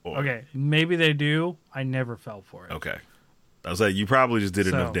 okay, maybe they do. I never fell for it. Okay. I was like, you probably just did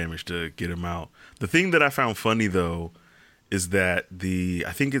enough damage to get him out. The thing that I found funny though is that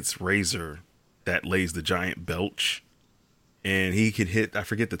I think it's Razor that lays the giant belch, and he can hit. I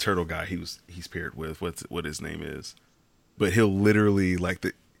forget the turtle guy he's paired with. What his name is, but he'll literally you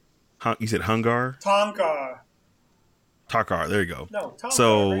said Hungar. Takar, there you go. No, Tongar,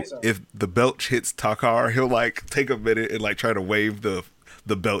 so Razor. if the belch hits Takar, he'll take a minute and try to wave the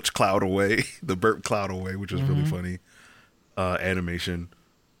belch cloud away, the burp cloud away, which was really funny. Animation.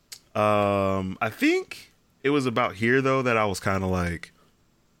 I think it was about here though that I was kind of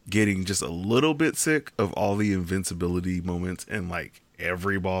getting just a little bit sick of all the invincibility moments in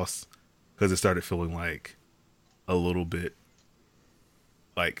every boss, because it started feeling a little bit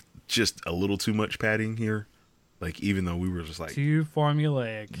just a little too much padding here. Even though we were just Too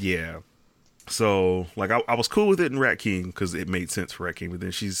formulaic. yeah. So I was cool with it in Rat King because it made sense for Rat King, but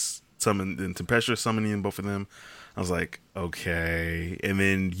then she's summoned, then Tempestra summoning both of them. I was like, okay. And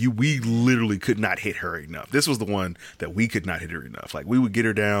then we literally could not hit her enough. This was the one that we could not hit her enough. We would get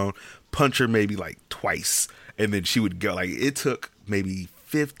her down, punch her maybe twice, and then she would go. It took maybe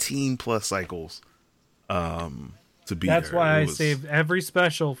 15 plus cycles to beat her. That's why I saved every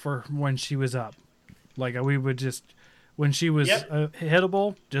special for when she was up. We would just, when she was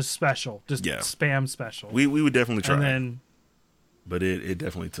hittable, just special, just spam special. We would definitely try. And then, but it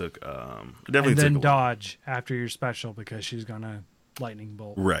definitely took. and then dodge after your special because she's gonna lightning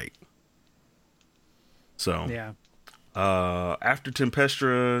bolt. Right. So Yeah. After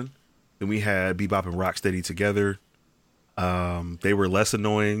Tempestra, then we had Bebop and Rocksteady together. They were less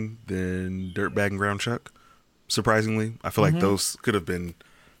annoying than Dirtbag and Ground Chuck. Surprisingly, I feel like those could have been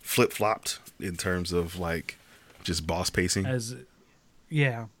flip-flopped in terms of just boss pacing.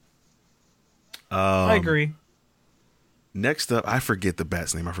 Yeah. I agree. Next up, I forget the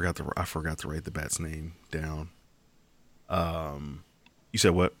bat's name. I forgot to write the bat's name down. You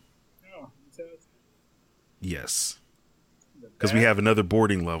said what? Oh, so Yes. Because we have another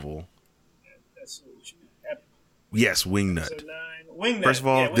boarding level. that's Yes, Wingnut. episode 9. Wingnut. First of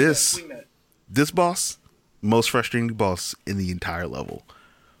all, Wingnut. this boss, most frustrating boss in the entire level.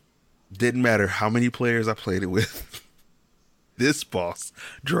 Didn't matter how many players I played it with. This boss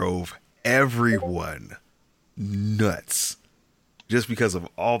drove everyone nuts. Just because of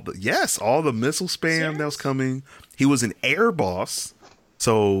all the missile spam that was coming. He was an air boss,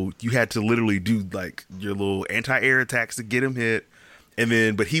 so you had to literally do your little anti-air attacks to get him hit,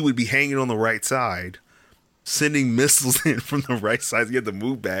 but he would be hanging on the right side, sending missiles in from the right side. You had to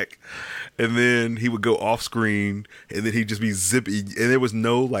move back, and then he would go off screen, and then he'd just be zipping, and there was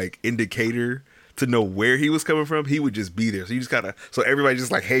no indicator to know where he was coming from. He would just be there, so you just so everybody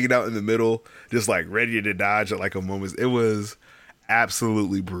just hanging out in the middle, just ready to dodge at a moment. It was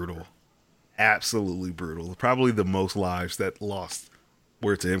absolutely brutal. Probably the most lives that lost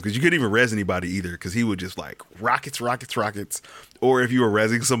were to him, because you couldn't even res anybody either, because he would just rockets, or if you were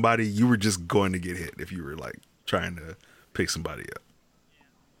resing somebody, you were just going to get hit if you were trying to pick somebody up.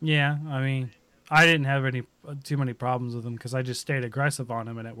 Yeah, I mean, I didn't have too many problems with him because I just stayed aggressive on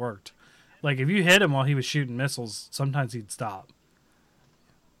him and it worked. If you hit him while he was shooting missiles, sometimes he'd stop.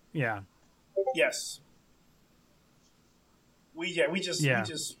 Yeah. Yes. We just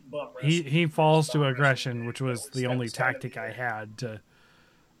bump rest. He falls to Stop aggression, resting. which was That the only was gotta tactic be I it. had to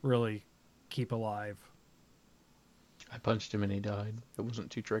really keep alive. I punched him and he died. It wasn't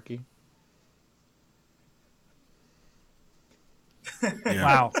too tricky. Yeah.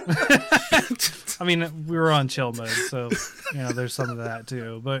 Wow. I mean, we were on chill mode, so there's some of that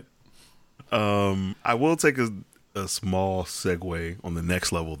too. But I will take a small segue on the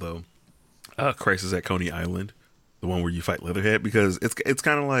next level though. Crisis at Coney Island, the one where you fight Leatherhead, because it's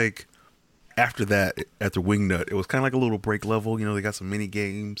kind of like after that, after Wingnut, it was kind of like a little break level. They got some mini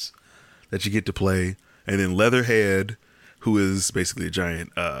games that you get to play, and then Leatherhead, who is basically a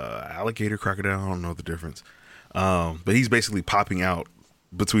giant alligator, crocodile. I don't know the difference, but he's basically popping out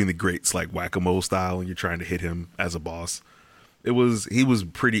between the grates like whack-a-mole style, and you're trying to hit him as a boss. He was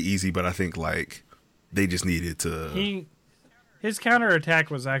pretty easy, but I think like they just needed to. His counterattack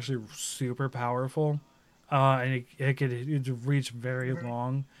was actually super powerful, and it could reach very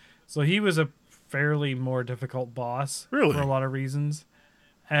long. So he was a fairly more difficult boss for a lot of reasons.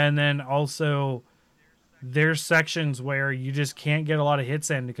 And then also, there's sections where you just can't get a lot of hits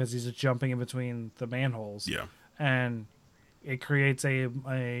in because he's just jumping in between the manholes. Yeah. And it creates a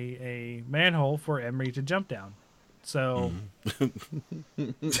manhole for Emery to jump down. So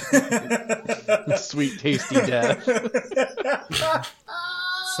Sweet, tasty death.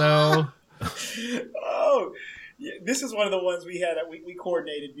 So Oh, yeah, this is one of the ones we had. We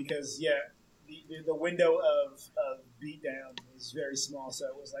coordinated because the window of beatdown was very small. So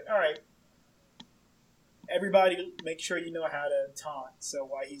it was like, all right, everybody, make sure you know how to taunt. So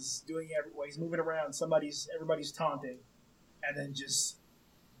while he's while he's moving around, everybody's taunting, and then just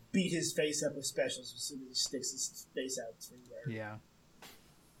beat his face up with specials as soon as he sticks his face out through there. yeah.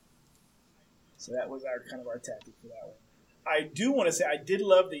 So that was our tactic for that one. I do want to say I did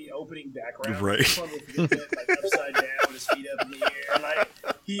love the opening background. Right. This one with him, like upside down with his feet up in the air. Like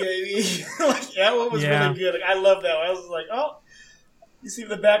that one was really good. Like, I love that one. I was like, oh, you see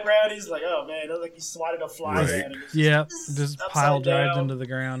the background? He's like, oh man, it looked like he swatted a fly Right. down. And Just pile drives down. into the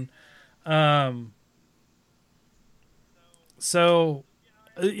ground. So,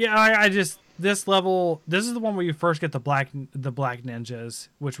 I just this level. This is the one where you first get the black ninjas,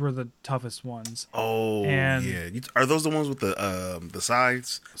 which were the toughest ones. Oh, And- yeah. Are those the ones with the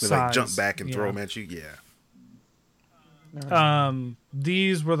sides? They like jump Sides, back and throw yeah. them at you? Yeah.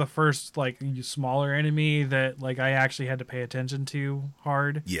 These were the first like smaller enemy that like I actually had to pay attention to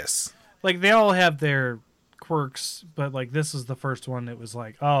hard. Yes. Like they all have their quirks, but like this is the first one that was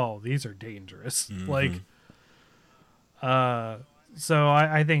like, oh, these are dangerous. Like, so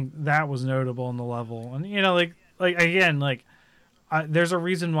I think that was notable in the level, and like again, like there's a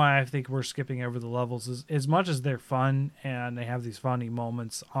reason why I think we're skipping over the levels. Is as much as they're fun and they have these funny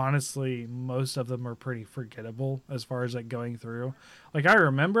moments, honestly, most of them are pretty forgettable as far as like going through. Like I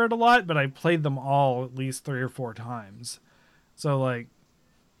remember it a lot, but I played them all at least 3 or 4 times. So like,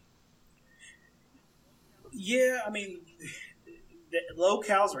 Yeah, I mean, the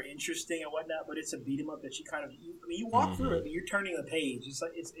locales are interesting and whatnot, but it's a beat 'em up that you walk through it, but you're turning the page. It's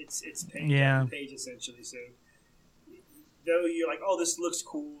like it's page, Yeah. the page essentially. So though you're like, oh, this looks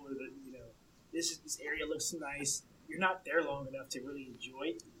cool, or this area looks nice, you're not there long enough to really enjoy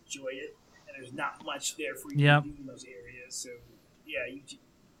it, and there's not much there for you Yep. to do in those areas. So yeah, you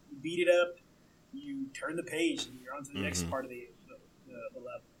beat it up, you turn the page, and you're on to the next part of the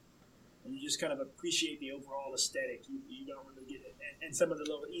level. And you just kind of appreciate the overall aesthetic. You don't really get it. And some of the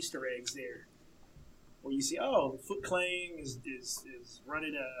little Easter eggs there where you see, oh, Foot Clan is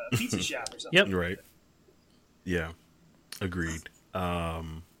running a pizza shop or something. Yep. Right. Yeah. Agreed.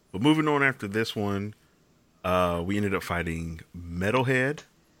 But moving on after this one, we ended up fighting Metalhead.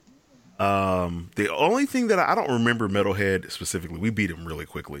 The only thing that I don't remember Metalhead specifically, we beat him really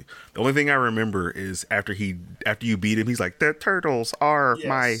quickly. The only thing I remember is after you beat him, he's like, the turtles are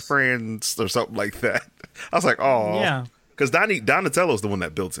my friends, or something like that. I was like, oh. Yeah. Because Donatello's the one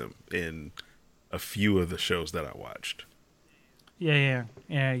that built him in a few of the shows that I watched. yeah.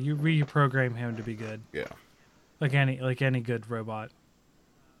 You reprogram him to be good, Yeah. like any good robot.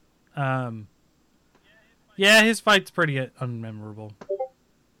 Yeah, his fight's pretty unmemorable.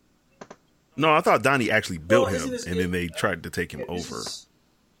 No, I thought Donnie actually built Well, him, isn't this- and then they tried to take him over.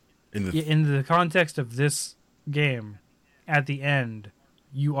 In the In the context of this game, at the end,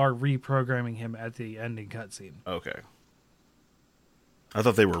 you are reprogramming him at the ending cutscene. Okay. I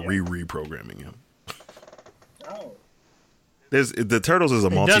thought they were reprogramming him. Oh. The Turtles is a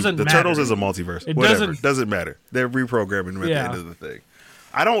doesn't the matter. Turtles is a multiverse. It Whatever. Doesn't matter. They're reprogramming him at the Yeah. end of the thing.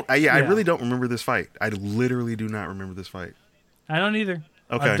 I really don't remember this fight. I literally do not remember this fight. I don't either.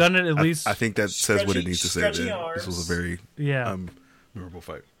 Okay. I've done it at least. I think that says what it needs to say. Stretchy Then. arms. This was a very Yeah. memorable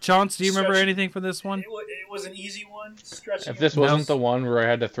fight. Chance, do you remember Stretchy- anything from this one? It was an easy one. Stretching If this No. wasn't the one where I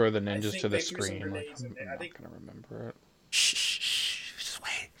had to throw the I ninjas think to the they threw some screen, like, grenades I'm in there. I not think- gonna remember it. Shh. Just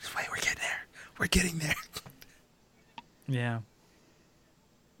wait. We're getting there. We're getting there. Yeah.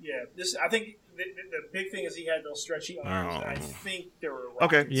 Yeah, this I think the big thing is he had those stretchy arms, and I think there were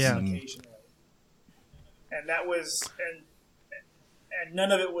Okay. rockets Yeah. occasionally, and that was and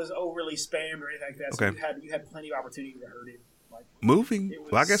none of it was overly spammed or anything like that. So Okay. you had plenty of opportunity to hurt him. Like Moving.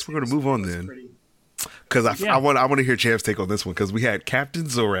 Well, I guess we're going to move on then. Because Yeah. I want to hear Champ's take on this one, because we had Captain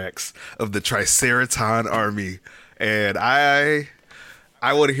Zorax of the Triceraton Army, and I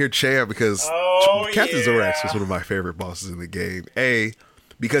want to hear Champ because Captain Zorax was one of my favorite bosses in the game.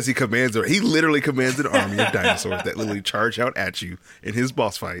 Because he literally commands an army of dinosaurs that literally charge out at you in his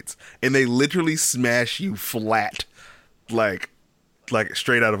boss fights, and they literally smash you flat, like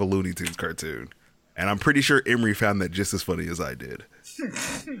straight out of a Looney Tunes cartoon. And I'm pretty sure Emery found that just as funny as I did.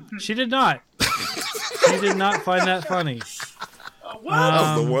 She did not. She did not find that funny.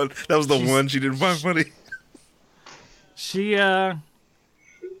 That was the one she didn't find funny. She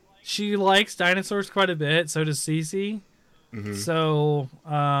likes dinosaurs quite a bit. So does Cece. Mm-hmm. So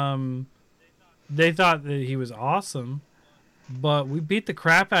they thought that he was awesome, but we beat the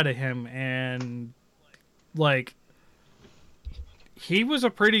crap out of him, and like he was a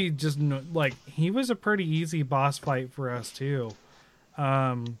pretty easy boss fight for us too.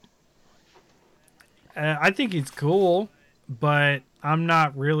 I think he's cool, but I'm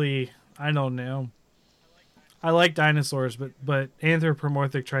not really. I don't know. I like dinosaurs, but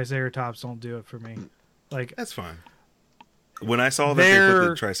anthropomorphic triceratops don't do it for me. Like, That's fine. When I saw that they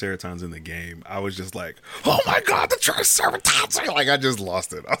put the Triceratons in the game, I was just like, "Oh my god, the Triceratons!" Like, I just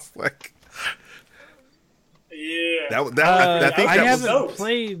lost it. I was like, yeah, I haven't dope.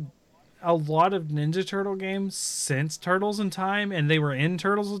 played a lot of Ninja Turtle games since Turtles in Time, and they were in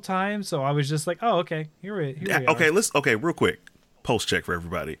Turtles in Time, so I was just like, "Oh, okay, here we are." Okay, real quick, post check for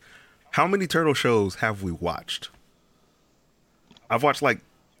everybody. How many Turtle shows have we watched? I've watched like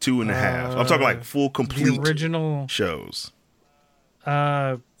 2.5. I'm talking like full, complete the original shows.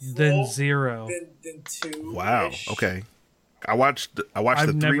 Then 0. Then 2. Wow. Okay. I watched the I've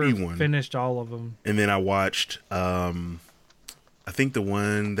 3D never one, finished all of them. and then I watched I think the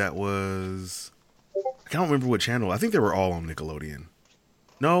one that was, I can't remember what channel. I think they were all on Nickelodeon.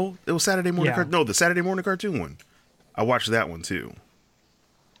 No, it was Saturday morning. Yeah. No, the Saturday morning cartoon one. I watched that one too.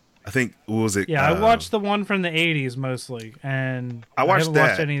 I think, what was it? Yeah, I watched the one from the 80s mostly, and I watched haven't that,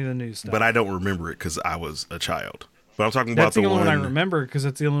 watched any of the new stuff. but I don't remember it because I was a child. But I'm talking That's about the the only one. one I remember because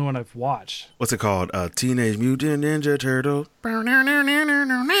it's the only one I've watched. What's it called? Teenage Mutant Ninja Turtle.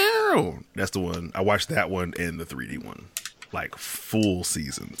 That's the one. I watched that one and the 3D one, like full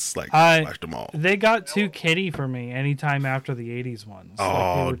seasons. Like, I watched them all. They got too kiddie for me anytime after the 80s ones.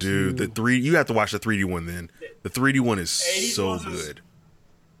 Oh, dude, you have to watch the 3D one then. The 3D one is so ones is- good.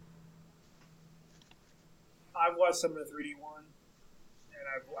 I watched some of the 3D one,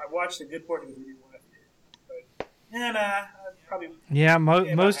 and I watched a good part of the 3D one. But I probably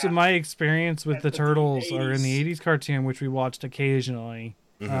most of half. my experience with At the the Turtles are in the 80s. 80s cartoon, which we watched occasionally.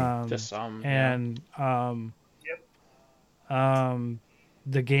 Just some. And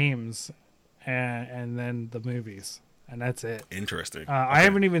the games, and then the movies, and that's it. Interesting. I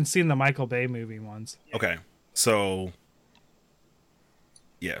haven't even seen the Michael Bay movie ones. Okay, so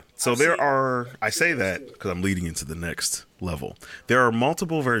yeah, so I say that because I'm leading into the next level. There are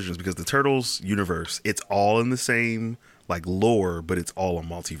multiple versions because the Turtles universe, it's all in the same like lore, but it's all a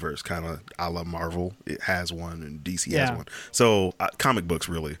multiverse, kind of a la Marvel. It has one, and DC has one. So comic books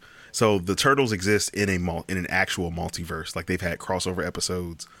really. So the Turtles exist in an actual multiverse. Like they've had crossover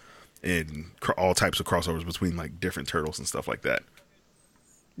episodes and all types of crossovers between like different turtles and stuff like that.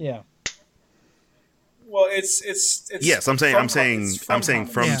 Yeah. Well, it's yes. I'm saying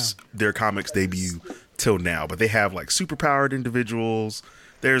from Yeah. their comics debut till now, but they have like superpowered individuals.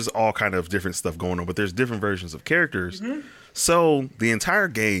 There's all kind of different stuff going on, but there's different versions of characters. Mm-hmm. So the entire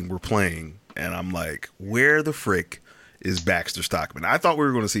game we're playing, and I'm like, where the frick is Baxter Stockman? I thought we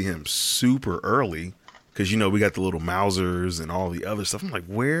were going to see him super early because we got the little Mousers and all the other stuff. I'm like,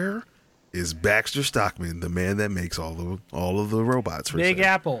 where is Baxter Stockman, the man that makes all of the robots for Big sale?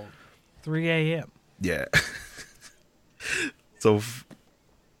 Apple, 3 a.m. Yeah. So.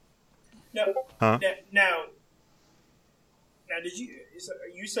 No. Huh? Now, are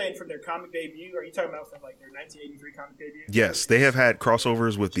you saying from their comic debut? Are you talking about from like their 1983 comic debut? Yes, they have had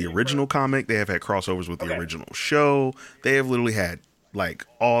crossovers with the original comic. They have had crossovers with the original show. They have literally had like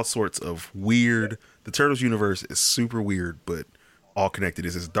all sorts of weird. The Turtles universe is super weird, but all connected.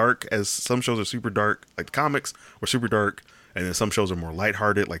 It's as dark as some shows are super dark, like the comics were super dark, and then some shows are more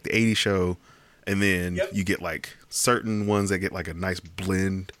lighthearted, like the 80s show. And then you get like certain ones that get like a nice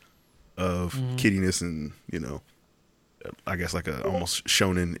blend of kiddiness and, I guess like a almost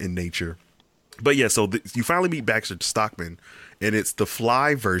shonen in nature. But yeah, so you finally meet Baxter Stockman, and it's the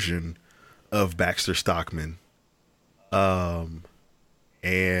fly version of Baxter Stockman. And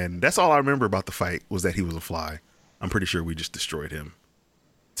that's all I remember about the fight was that he was a fly. I'm pretty sure we just destroyed him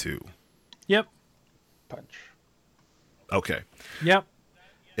too. Yep. Punch. Okay. Yep.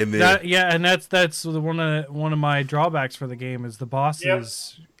 And then and that's one of my drawbacks for the game is the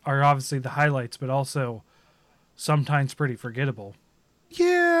bosses are obviously the highlights, but also sometimes pretty forgettable.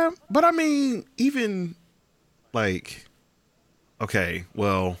 yeah, but I mean, even like, okay,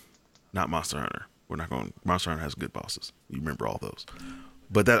 well, not Monster Hunter. We're not going. Monster Hunter has good bosses. You remember all those,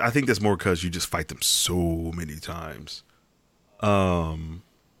 but I think that's more because you just fight them so many times. Well,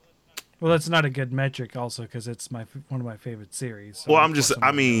 that's not a good metric, also, because it's one of my favorite series. So Well,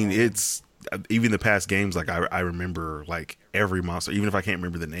 I mean, it's even the past games. Like I remember like every monster, even if I can't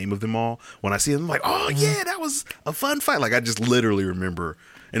remember the name of them all. When I see them, I'm like, oh yeah, that was a fun fight. Like I just literally remember,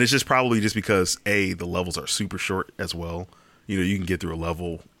 and it's just probably just because the levels are super short as well. You know, you can get through a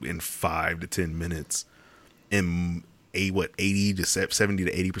level in 5 to 10 minutes, and 80 to 70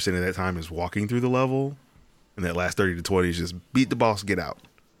 to 80% of that time is walking through the level, and that last 30 to 20 is just beat the boss, get out.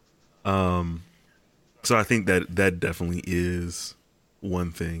 So I think that definitely is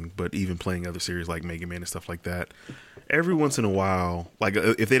one thing, but even playing other series like Mega Man and stuff like that, every once in a while, like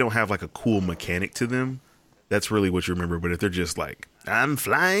if they don't have like a cool mechanic to them, that's really what you remember. But if they're just like, I'm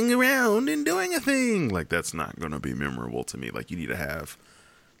flying around and doing a thing, like that's not going to be memorable to me. Like you need to have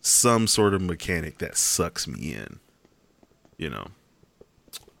some sort of mechanic that sucks me in, you know?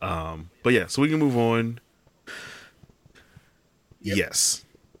 But yeah, so we can move on. Yep. Yes.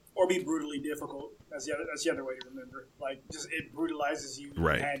 Or be brutally difficult. That's the other way to remember. Like, just it brutalizes you.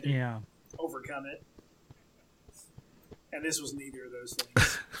 Right. You had to overcome it. And this was neither of those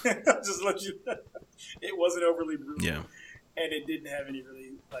things. Just let you know. It wasn't overly brutal. Yeah. And it didn't have any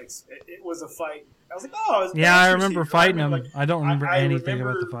really, like, it was a fight. I was like, oh, it's Yeah, I Baxter remember series. fighting him. Like, I don't remember I anything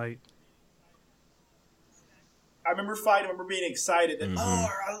remember, about the fight. I remember fighting. I remember being excited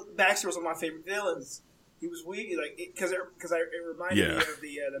that, Baxter was one of my favorite villains. He was weird, like, because it reminded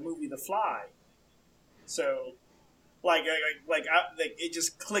me of the movie The Fly. So, it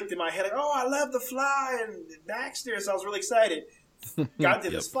just clicked in my head. Like, oh, I love The Fly and Baxter. So I was really excited. Got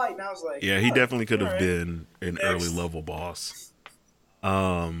to this fight, and I was like, yeah, he definitely could have right. been an early level boss.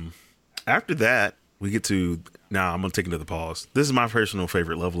 After that, we get to now. I'm gonna take another pause. This is my personal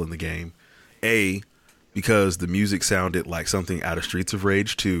favorite level in the game. Because the music sounded like something out of Streets of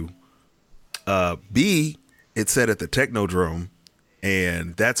Rage 2. B, it's set at the Technodrome,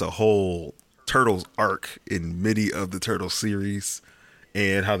 and that's a whole Turtles arc in many of the Turtles series,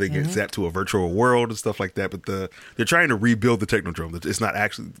 and how they get zapped to a virtual world and stuff like that. But they're trying to rebuild the Technodrome. It's not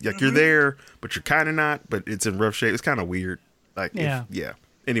actually like you're there, but you're kind of not. But it's in rough shape. It's kind of weird. Like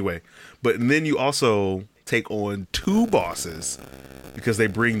Anyway, but then you also take on 2 bosses because they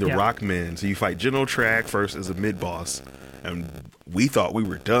bring the Rockmen. So you fight General Track first as a mid boss. And we thought we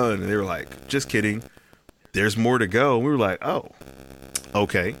were done, and they were like, just kidding. There's more to go. And we were like, oh,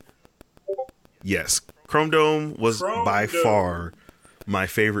 okay. Yes. Chrome Dome was by far my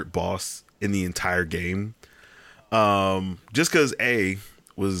favorite boss in the entire game. Just because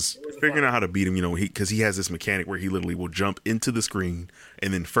was figuring out how to beat him, you know, because he has this mechanic where he literally will jump into the screen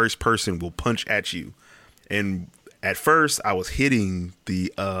and then first person will punch at you. And at first, I was hitting they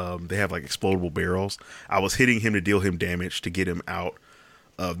have like explodable barrels. I was hitting him to deal him damage to get him out.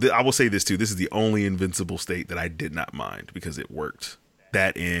 I will say this too. This is the only invincible state that I did not mind because it worked.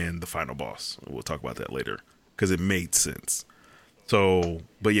 That and the final boss. We'll talk about that later because it made sense. So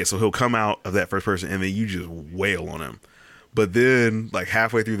he'll come out of that first person and then you just wail on him. But then like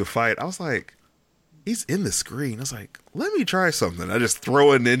halfway through the fight, I was like, he's in the screen. I was like, let me try something. I just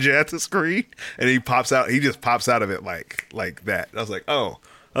throw a ninja at the screen and he pops out. He just pops out of it like that. I was like, oh.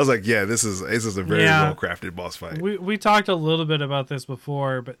 I was like, yeah, this is a very well crafted boss fight. We talked a little bit about this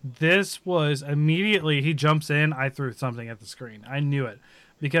before, but this was immediately he jumps in, I threw something at the screen. I knew it.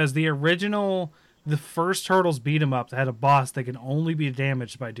 Because the first Turtles beat 'em up that had a boss that can only be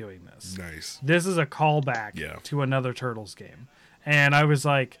damaged by doing this. Nice. This is a callback to another Turtles game. And I was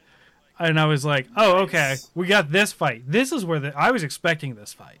like, oh, okay, we got this fight. This is where I was expecting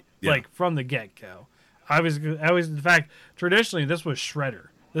this fight, like from the get go. I was in fact, traditionally this was Shredder.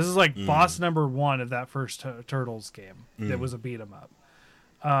 This is like boss number 1 of that first Turtles game that was a beat 'em up.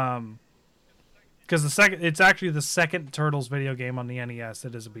 Because it's actually the second Turtles video game on the NES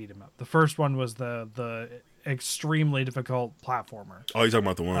that is a beat 'em up. The first one was the extremely difficult platformer. Oh, you're talking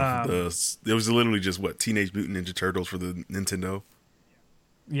about the one it was literally just Teenage Mutant Ninja Turtles for the Nintendo.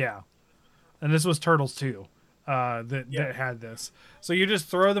 Yeah. And this was Turtles 2. that had this. So you just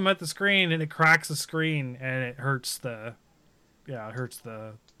throw them at the screen and it cracks the screen and it hurts the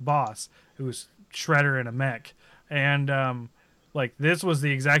boss, who's Shredder in a mech. And like this was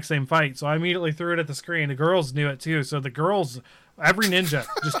the exact same fight, so I immediately threw it at the screen. The girls knew it too, so the girls, every ninja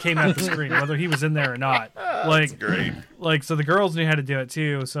just came at the screen, whether he was in there or not. Like, That's great. Like, so the girls knew how to do it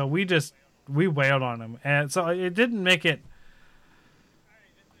too. So we wailed on him, and so it didn't make it.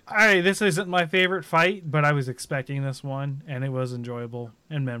 This isn't my favorite fight, but I was expecting this one, and it was enjoyable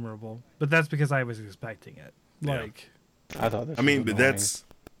and memorable. But that's because I was expecting it. Like, I thought this I mean, was but annoying. that's.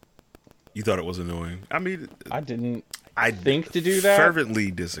 You thought it was annoying. I mean, I didn't I think to do that.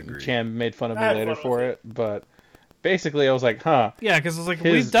 fervently disagree. Cam made fun of me I had later fun for with it, but basically I was like, huh. yeah, because it's like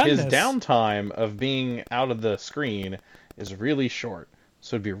His we've done this. downtime of being out of the screen is really short.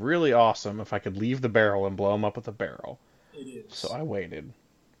 So it'd be really awesome if I could leave the barrel and blow him up with a barrel. It is. So I waited.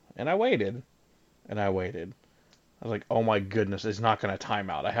 And I waited. And I waited. I was like, oh my goodness, it's not going to time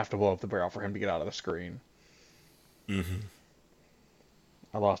out. I have to blow up the barrel for him to get out of the screen. Mm-hmm.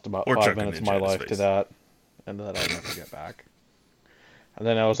 I lost about Or 5 chuck a minutes of ninja my in his life to face. that. And that I'll never get back. And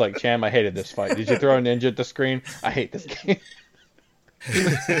then I was like, Cham, I hated this fight. Did you throw a ninja at the screen? I hate this game.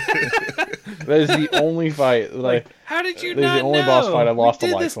 That is the only fight that Like, how did you that is not the only know? boss fight I lost we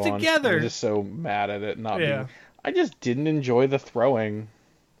a did life this on. together. I'm just so mad at it not Yeah. being. I just didn't enjoy the throwing.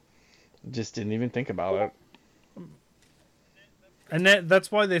 Just didn't even think about it. And that's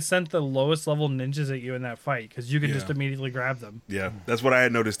why they sent the lowest level ninjas at you in that fight, because you could just Yeah. immediately grab them. Yeah, that's what I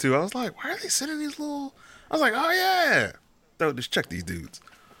had noticed too. I was like, why are they sending these little? I was like, oh yeah, so just check these dudes.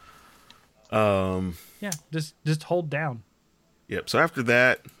 Yeah, just hold down. Yep. So after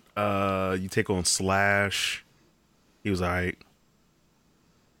that, you take on Slash. He was alright.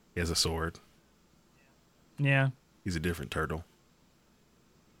 He has a sword. Yeah. He's a different turtle.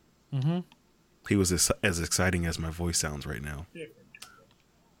 Mm-hmm. He was as exciting as my voice sounds right now.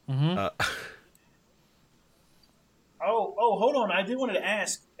 Mm-hmm. Oh, hold on. I did want to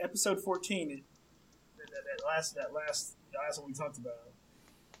ask episode 14. That last one we talked about.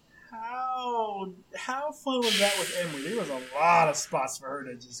 How fun was that with Emery? There was a lot of spots for her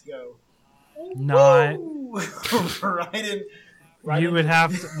to just go. Not. Woo! right You in would the-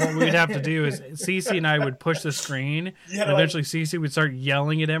 have to, what we'd have to do is Cece and I would push the screen, You had and to, eventually Cece would start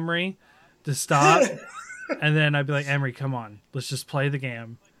yelling at Emery to stop, and then I'd be like, Emery, come on, let's just play the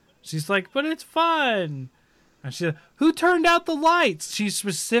game. She's like, but it's fun. And she, who turned out the lights? She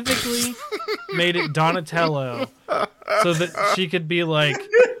specifically made it Donatello so that she could be like,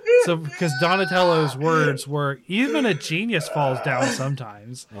 so because Donatello's words were, even a genius falls down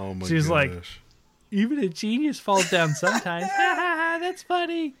sometimes. Oh my She's gosh. like, even a genius falls down sometimes. Ha ha ha, that's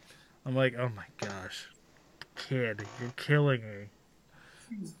funny. I'm like, oh my gosh. Kid, you're killing me.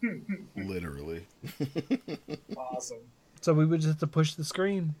 Literally. Awesome. So we would just have to push the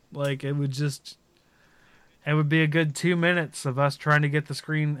screen. Like, it would be a good 2 minutes of us trying to get the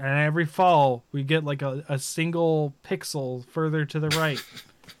screen, and every fall we get like a single pixel further to the right.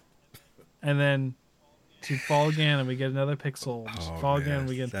 And then she'd fall again, and we get another pixel. She'd fall man, again, and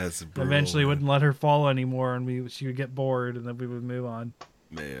we get. that's brutal, Eventually, man. wouldn't let her fall anymore, and she would get bored, and then we would move on.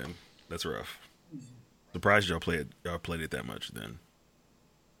 Man, that's rough. Surprised y'all played it that much then.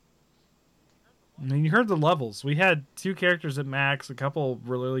 I mean, you heard the levels. We had 2 characters at max, a couple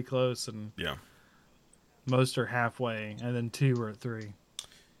were really close, and Yeah. most are halfway, and then 2 were at 3.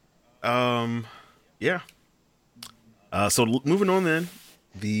 Yeah. So moving on then,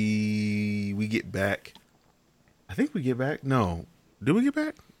 we get back. I think we get back. No, did we get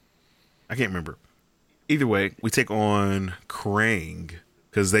back? I can't remember. Either way, we take on Krang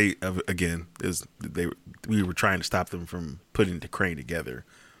because we were trying to stop them from putting the Krang together.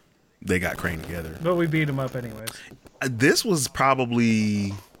 They got Krang together. But we beat him up anyways. This was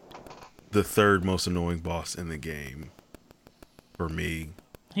probably the third most annoying boss in the game for me.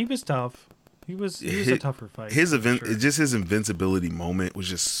 He was tough. He was a tougher fight. His for sure. just his invincibility moment was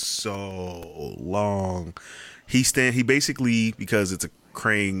just so long. He basically, because it's a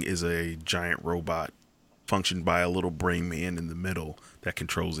Krang is a giant robot functioned by a little brain man in the middle that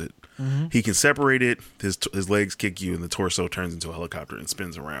controls it. Mm-hmm. He can separate it. His legs kick you, and the torso turns into a helicopter and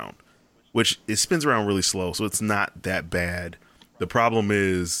spins around. Which it spins around really slow, so it's not that bad. The problem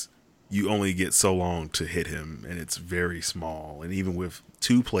is you only get so long to hit him, and it's very small. And even with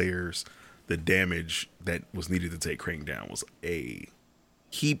 2 players, the damage that was needed to take Krang down was a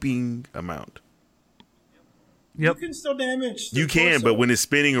heaping amount. Yep. You can still damage. the You can, torso. but when it's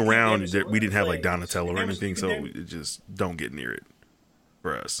spinning around, damage the we didn't have like legs. Donatello or You can anything, damage- so you can it just don't get near it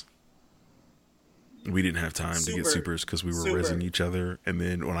for us. We didn't have time to get Super. supers because we were Super. rezzing each other. And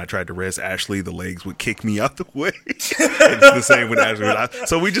then when I tried to res Ashley, the legs would kick me out the way. It's the same with Ashley.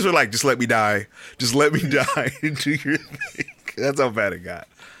 So we just were like, just let me die. Just let me die and do your thing. That's how bad it got.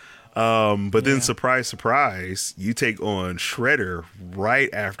 But then surprise, surprise, you take on Shredder right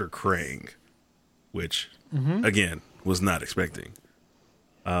after Krang, which again was not expecting.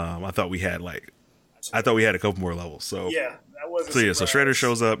 I thought we had a couple more levels. So Yeah, that was. so Shredder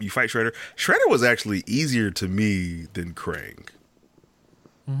shows up. You fight Shredder. Shredder was actually easier to me than Krang.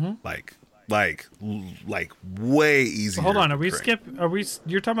 Like way easier. Hold on, than are we Krang.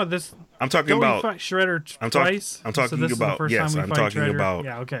 you're talking about this? I'm talking Don't about. we fight Shredder I'm twice? I'm So talking this is the about. first Yes, time we I'm fight talking Shredder? about.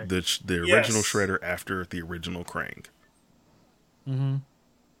 Yeah, okay. The original Yes. Shredder after the original Krang.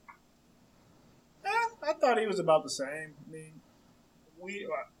 I thought he was about the same. I mean, we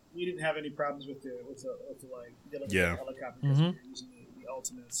didn't have any problems with the like dealing with Yeah. the helicopter because we were using the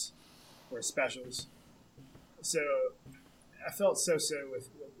ultimates or specials. So I felt so with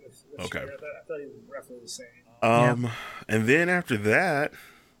Okay. Shredder. I thought he was roughly the same. And then after that,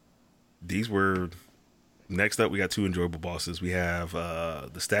 these were next up. We got two enjoyable bosses. We have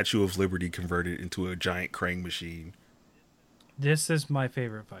the Statue of Liberty converted into a giant Krang machine. This is my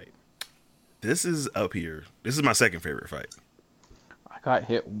favorite fight. This is up here. This is my second favorite fight. I got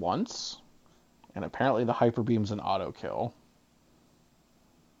hit once, and apparently the hyper beam's an auto kill.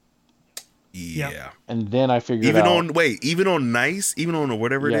 Yeah. And then I figured Even out. even on nice, even on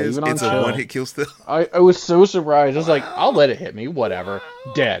whatever Yeah, it is, even on it's a chill. one hit kill still. I was so surprised. I was like, I'll let it hit me. Whatever.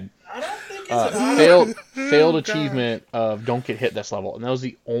 Dead. I don't think it's an auto. Failed achievement of don't get hit this level, and that was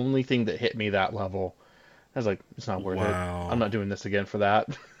the only thing that hit me that level. I was like, it's not worth Wow. it. I'm not doing this again for that.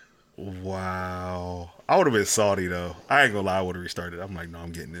 Wow. I would have been salty though. I ain't gonna lie, I would have restarted. I'm like, no,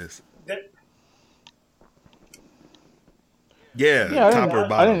 I'm getting this. Yeah, Yeah, top or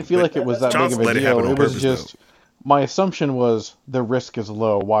bottom. I didn't feel But like it was that Johnson big of let a it happen deal. on It was purpose, just my assumption was the risk is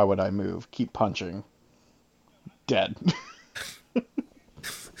low. Why would I move? Keep punching. Dead.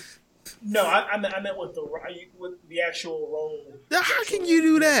 No, I meant with the actual roll. Now, how can you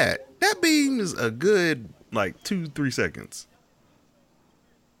do that? That beam is a good like 2-3 seconds.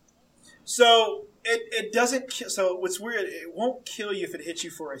 So it doesn't. So what's weird? It won't kill you if it hits you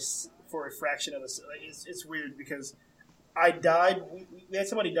for a fraction of a. It's weird because I died. We had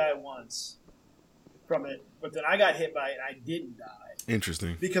somebody die once from it, but then I got hit by it. and I didn't die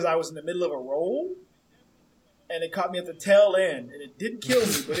Interesting. because I was in the middle of a roll, and it caught me at the tail end, and it didn't kill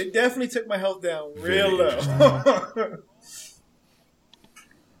me, but it definitely took my health down real low.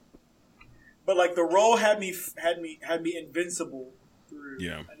 But like the roll had me invincible through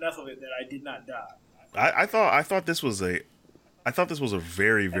enough of it that I did not die. I thought this was a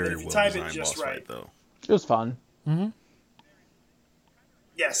very very well designed boss fight though. It was fun.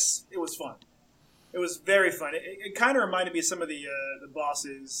 Yes, it was fun. It was very fun. It kind of reminded me of some of the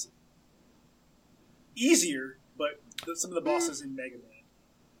bosses. Easier, but some of the bosses in Mega Man.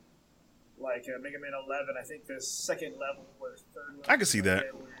 Like Mega Man 11, I think the second level or third level. I can see that.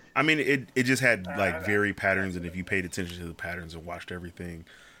 I mean, it just had like varied patterns, and if you paid attention to the patterns and watched everything,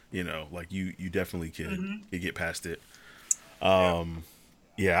 you know, like you definitely could get past it.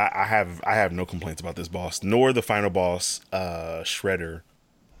 Yeah, I have no complaints about this boss, nor the final boss, Shredder,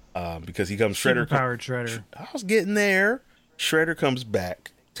 because he comes Powered Shredder. I was getting there. Shredder comes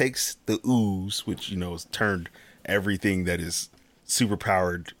back, takes the ooze, which you know has turned everything that is super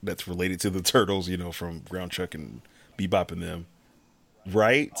powered that's related to the turtles, you know, from Ground Chuck and Bebop and them.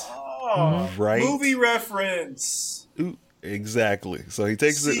 Right? Oh, right. Movie reference. Ooh, exactly. So he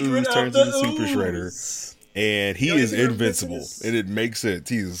takes the Secret ooze, of turns the into Super Ooze. Shredder, and he Yo, is your invincible. business. And it makes sense.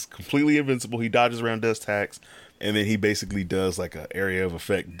 He is completely invincible. He dodges around dust attacks, and then he basically does like an area of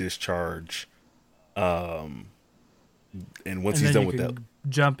effect discharge. And once he's done with that,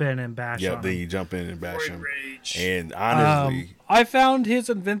 jump in and bash. yeah, on then him. you jump in and bash Void him. Rage. And honestly, I found his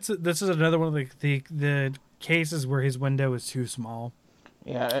This is another one of the cases where his window is too small.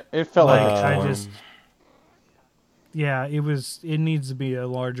 Yeah, it felt Like like I just, yeah, it needs to be a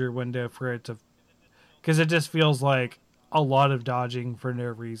larger window for it to, because it just feels like a lot of dodging for no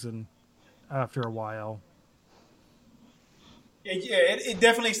reason after a while. Yeah, it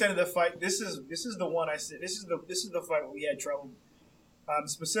definitely extended the fight. This is the one I said. This is the fight where we had trouble.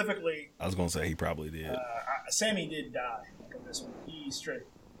 Specifically, I was gonna say he probably did. Sammy did die on this one.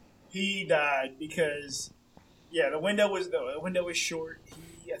 He died because the window was short.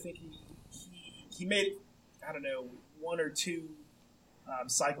 I think he made, I don't know, one or two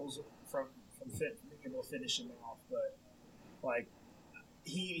cycles from being able to finish him off, but like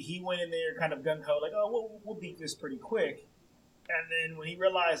he went in there kind of gung ho, like, oh, we'll beat this pretty quick, And then when he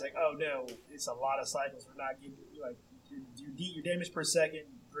realized, like, oh no, it's a lot of cycles. We're not getting like your damage per second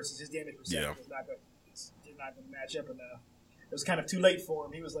versus his damage per second is not going. It's not going to match up enough. It was kind of too late for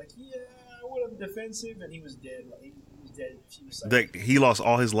him. He was like, yeah, I would have defensive, and he was dead. Like, he was dead. He lost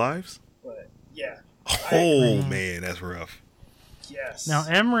all his lives. But yeah. Oh man, that's rough. Yes. Now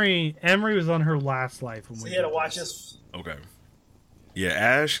Emery was on her last life when so we he had to did watch this. this. Okay. Yeah,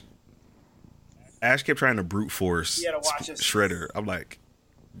 Ash kept trying to brute force He had to watch us. Shredder. I'm like,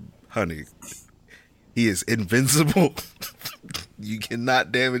 honey, he is invincible. You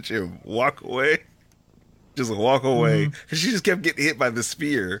cannot damage him. Walk away. Just walk away. Because she just kept getting hit by the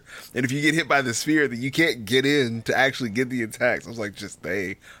spear. And if you get hit by the spear, then you can't get in to actually get the attacks. I was like, just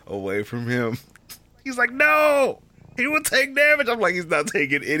stay away from him. He's like, no! He will take damage. I'm like, he's not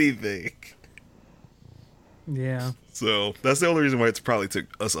taking anything. Yeah. So that's the only reason why it's probably took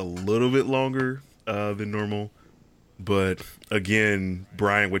us a little bit longer than normal. But again,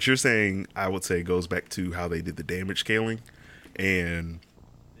 Brian, what you're saying, I would say goes back to how they did the damage scaling. And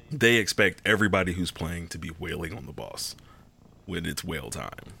they expect everybody who's playing to be wailing on the boss when it's wail time.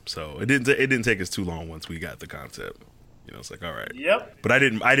 So it didn't take us too long once we got the concept. You know, it's like, all right. Yep. But I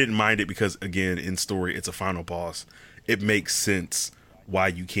didn't mind it because, again, in story, it's a final boss. It makes sense why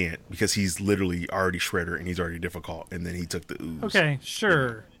you can't, because he's literally already Shredder and he's already difficult, and then he took the ooze. Okay,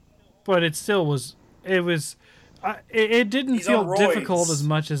 sure, but it still was. It didn't He's feel on roids. difficult as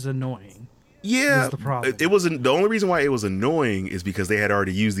much as annoying. Yeah, the problem. It wasn't. The only reason why it was annoying is because they had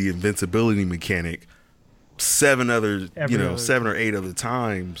already used the invincibility mechanic 7 or 8 other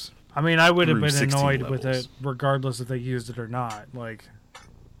times. I mean, I would have Through been 16 annoyed with levels. it regardless if they used it or not. Like,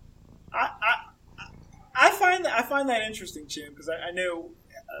 I find that interesting, Jim, because I know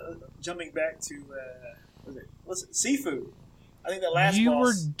jumping back to what's it, Sifu. I think that last you boss,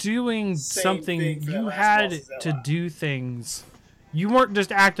 were doing same something. thing for that You last had boss as that to last. do things. You weren't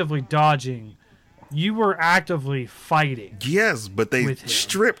just actively dodging. You were actively fighting. Yes, but they With him.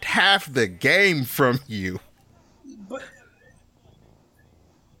 stripped half the game from you. But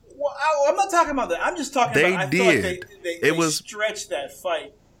well, I'm not talking about that. I'm just talking They about. I feel like did. they was stretched that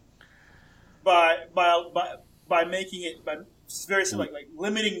fight by making it very simple, like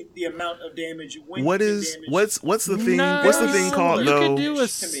limiting the amount of damage. When What you can is damage. what's the thing? No, What's the thing called you though? could do a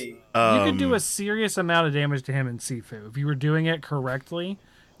to me? you could do a serious amount of damage to him in Sifu if you were doing it correctly.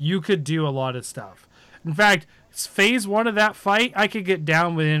 You could do a lot of stuff. In fact, phase 1 of that fight, I could get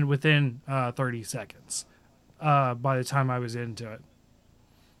down within 30 seconds. By the time I was into it.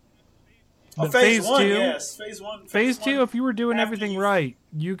 Oh, But phase one, 2, yes, phase one. Phase 2, if you were doing after everything you- right,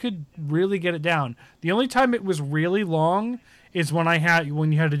 you could really get it down. The only time it was really long is when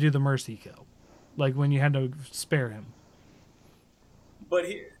you had to do the mercy kill, like when you had to spare him. But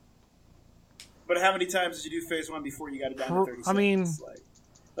how many times did you do phase 1 before you got it down to 30 seconds? I mean-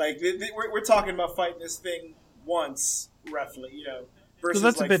 we're talking about fighting this thing once, roughly, you know. Versus So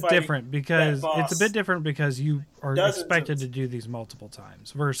that's a bit fighting different because that it's a boss bit different because you are dozens of expected to times. do these multiple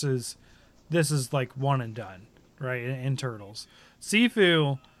times versus this is like one and done, right? In Turtles,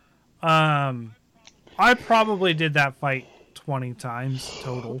 Sifu, I probably did that fight 20 times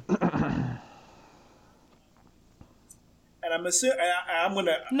total. And I'm assuming I'm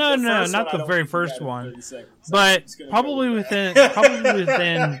gonna. No, the no, first not one, I the don't very think you first got it in one, 30 seconds. So I'm but just gonna go probably with that.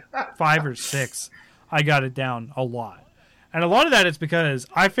 within 5 or 6, I got it down a lot. And a lot of that is because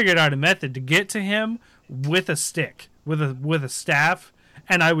I figured out a method to get to him with a stick, with a staff,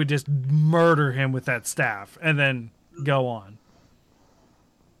 and I would just murder him with that staff and then go on.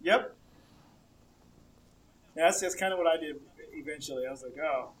 Yep. Yeah, that's kind of what I did eventually. I was like,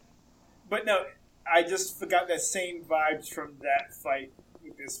 oh. But no, I just forgot that same vibes from that fight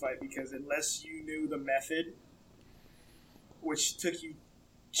with this fight because unless you knew the method, which took you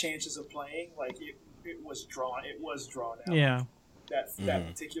chances of playing, like it was drawn out. Yeah. That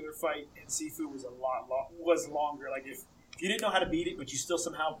particular fight in Sifu was was longer. Like if you didn't know how to beat it, but you still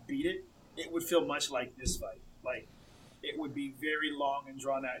somehow beat it, it would feel much like this fight. Like it would be very long and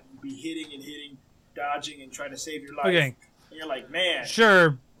drawn out. You'd be hitting and hitting, dodging and trying to save your life. Okay. And you're like, man,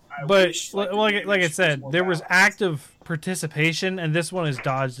 Sure, I but wish, like the I damage said, was there more was balanced. active participation, and this one is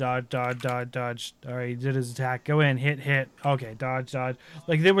dodge, dodge, dodge, dodge, dodge. All right, he did his attack. Go in, hit. Okay, dodge, dodge.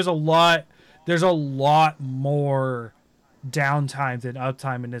 Like there was a lot. There's a lot more downtime than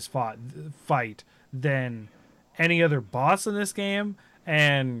uptime in this fight than any other boss in this game,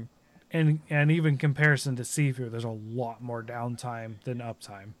 and even comparison to Sifu, there's a lot more downtime than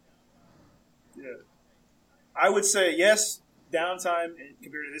uptime. Yeah. I would say yes, downtime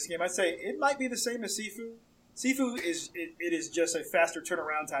compared to this game. I'd say it might be the same as Sifu, Sifu it is just a faster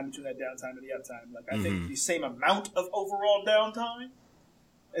turnaround time between that downtime and the uptime. Like I think the same amount of overall downtime,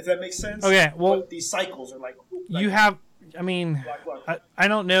 if that makes sense. Okay, well, but these cycles are like you have. I mean, block. I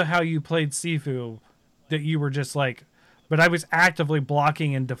don't know how you played Sifu, that you were just like, but I was actively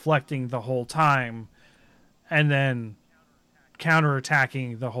blocking and deflecting the whole time, and then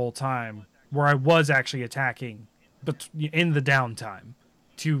counterattacking the whole time, where I was actually attacking, but in the downtime,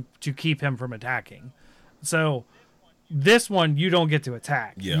 to keep him from attacking. So this one you don't get to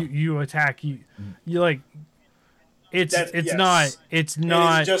attack. Yeah. You attack. You like. It's Yes.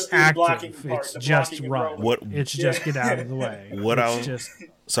 not just the active. blocking part, It's the just blocking and run. rolling. What- It's just get out of the way. What It's I'll- just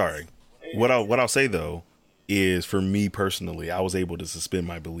Sorry. What I'll say though is, for me personally, I was able to suspend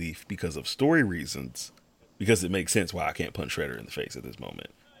my belief because of story reasons, because it makes sense why I can't punch Shredder in the face at this moment.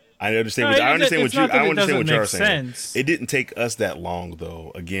 I understand. No, I understand it's what you. not that I it understand what doesn't you're make saying. sense. It didn't take us that long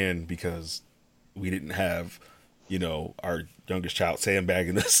though. Again, because we didn't have, our youngest child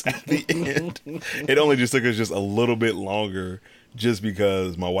sandbagging us at the end. It only just took us just a little bit longer, just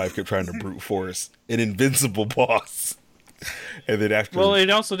because my wife kept trying to brute force an invincible boss. And then after, well, it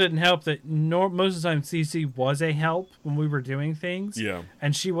also didn't help that most of the time CC was a help when we were doing things. Yeah.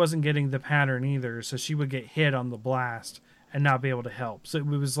 And she wasn't getting the pattern either, so she would get hit on the blast and not be able to help. So it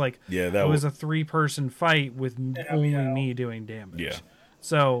was like it was a 3-person fight with only me doing damage. Yeah.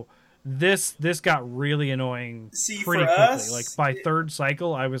 So this got really annoying See, pretty for quickly. us, Like by third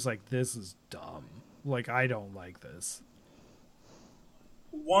cycle, I was like, "This is dumb. Like I don't like this."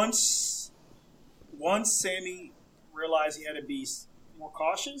 Once Sammy realized he had to be more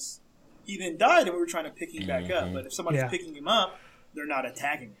cautious, he then died, and we were trying to pick him back up. But if somebody's picking him up, they're not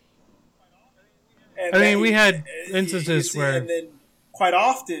attacking him. And I mean, we had instances where, and then quite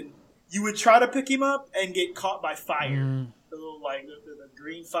often you would try to pick him up and get caught by fire, the little the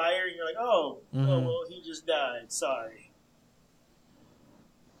green fire, and you're like, oh well, he just died. Sorry.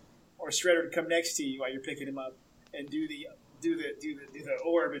 Or Shredder would come next to you while you're picking him up and do the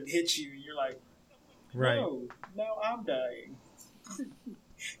orb and hit you, and you're like, right? no, now I'm dying.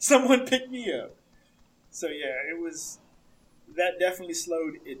 Someone pick me up. So yeah, that definitely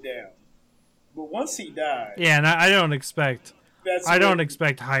slowed it down. But once he died, Yeah, and I don't expect I don't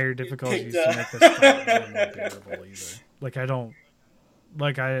expect higher difficulties to picked make this fight more bearable either.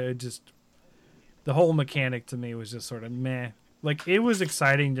 Like I just the whole mechanic to me was just sort of meh. Like it was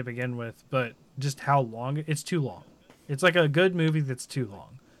exciting to begin with, but just how long it's too long. It's like a good movie that's too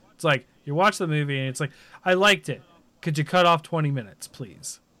long. It's like you watch the movie and it's like, I liked it. Could you cut off 20 minutes,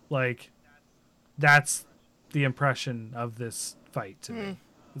 please? Like that's the impression of this fight to me.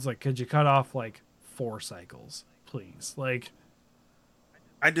 It's like, could you cut off like 4 cycles, please? Like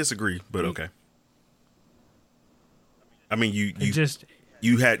I disagree, but okay. I mean, you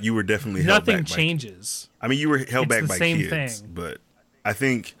were definitely held nothing back changes. I mean, you were held back the by same kids, thing. but I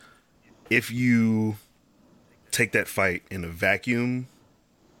think if you take that fight in a vacuum,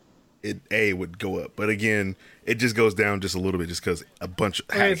 it would go up. But again, it just goes down just a little bit, just because a bunch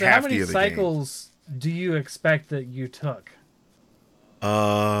Okay, so half how many the other cycles do you expect that you took?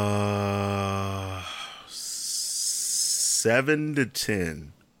 7 to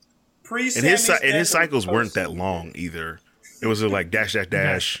 10. And his cycles weren't that long either. It was like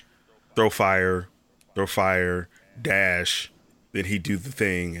dash, throw fire, dash. Then he'd do the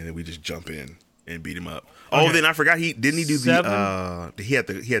thing, and then we just jump in and beat him up. Okay. Oh, then I forgot he do 7? he had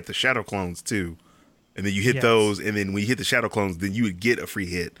the shadow clones too, and then you hit Yes. those, and then when you hit the shadow clones, then you would get a free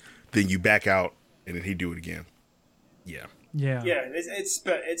hit. Then you back out, and then he'd do it again. Yeah. Yeah. Yeah, it's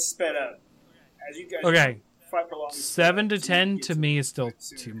sped up. As you guys Okay. fight prolonged. 7 to 10 to me is still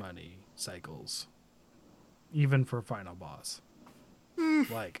too many cycles, even for final boss.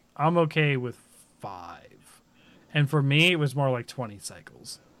 Like I'm okay with 5, and for me it was more like 20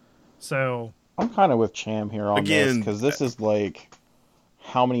 cycles. So I'm kind of with Cham here on this, Again, because this is like,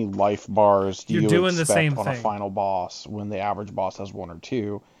 how many life bars do You're you doing the expect same on a thing. final boss when the average boss has 1 or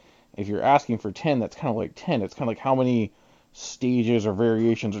 2? If you're asking for 10, that's kind of like 10. It's kind of like, how many stages or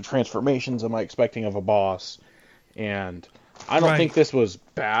variations or transformations am I expecting of a boss? And I don't Right. think this was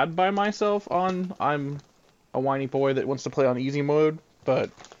bad by myself on I'm a whiny boy that wants to play on easy mode, but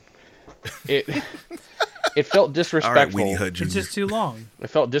it it felt All right, disrespectful. Weenie Hut Jr. it's just too long. It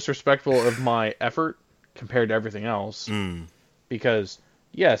felt disrespectful of my effort compared to everything else. Because,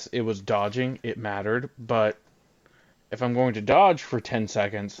 yes, it was dodging, it mattered, but if I'm going to dodge for 10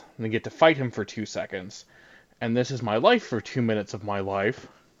 seconds and then get to fight him for 2 seconds, and this is my life for 2 minutes of my life,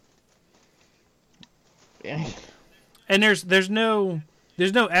 And there's no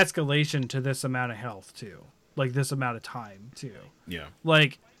escalation to this amount of health too. Like this amount of time too. Yeah.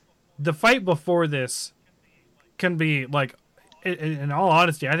 Like the fight before this can be like, in all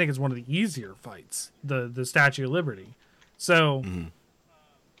honesty, I think it's one of the easier fights, the Statue of Liberty. So,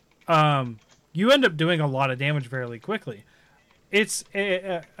 you end up doing a lot of damage fairly quickly. It's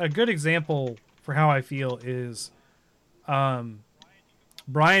a good example for how I feel is,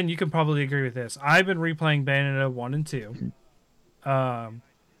 Brian, you can probably agree with this. I've been replaying Bayonetta 1 and 2.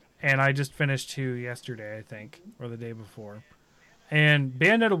 And I just finished 2 yesterday, I think, or the day before. And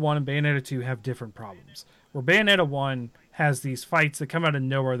Bayonetta 1 and Bayonetta 2 have different problems. Where Bayonetta 1 has these fights that come out of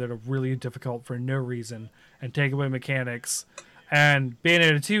nowhere that are really difficult for no reason and take away mechanics. And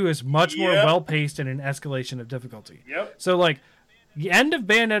Bayonetta 2 is much more well-paced and an escalation of difficulty. Yep. So, like, the end of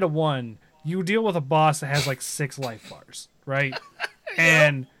Bayonetta 1, you deal with a boss that has, like, 6 life bars, right?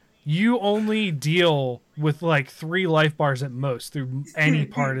 And you only deal with, like, 3 life bars at most through any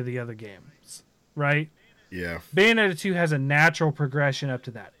part of the other games, right? Yeah. Bayonetta 2 has a natural progression up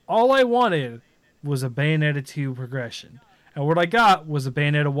to that. All I wanted was a Bayonetta 2 progression. And what I got was a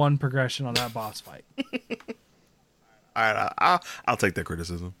Bayonetta 1 progression on that boss fight. All right, I'll take that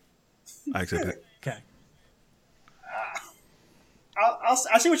criticism. I accept it. Okay.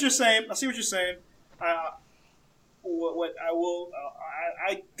 I see what you're saying. What I will,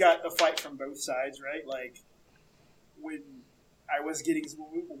 I got a fight from both sides, right? Like when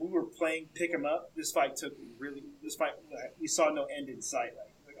we were playing Pick 'em Up. This fight we saw no end in sight.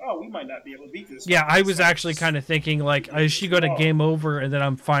 Like, oh, we might not be able to beat this. Yeah, I was actually kind of thinking, like, is she going to game over and then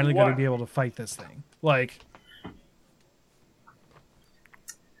I'm finally going to be able to fight this thing? Like,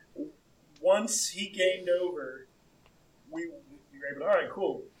 once he gamed over, we were able to, all right,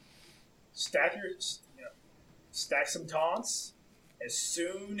 cool. Stack some taunts. As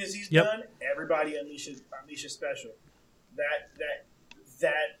soon as he's done, everybody unleashes special. That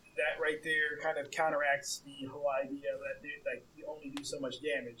right there kind of counteracts the whole idea that you only do so much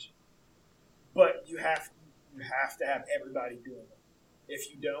damage. But you have to have everybody doing it.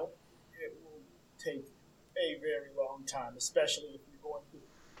 If you don't, it will take a very long time, especially if you're going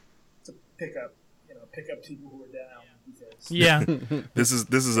to pick up people who are down. Because yeah. This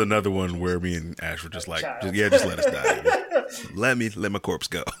is another one where me and Ash were just like, just let us die. let my corpse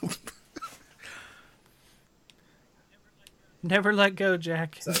go. Never let go,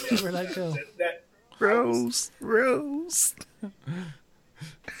 Jack. Never let go. Rose.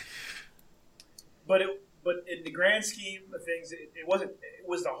 But in the grand scheme of things, it was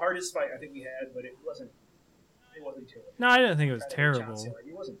the hardest fight I think we had, but it wasn't terrible. No, I didn't think it was terrible.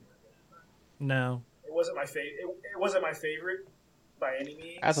 It wasn't terrible. No. It wasn't my favorite. It wasn't my favorite by any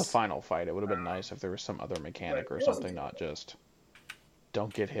means. As a final fight, it would have been nice if there was some other mechanic or something, not just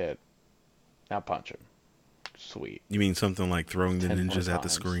don't get hit, now punch him. Sweet. You mean something like throwing the 10 more ninjas at the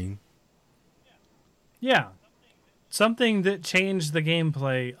times. screen? Yeah. Something that changed the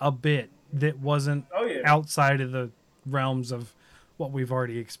gameplay a bit that wasn't outside of the realms of what we've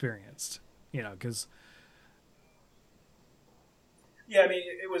already experienced. You know, because... Yeah, I mean,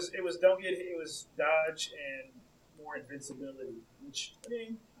 it was don't get hit, it was dodge and more invincibility, which, I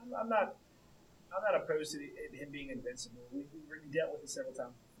mean, I'm not opposed to him being invincible. We dealt with it several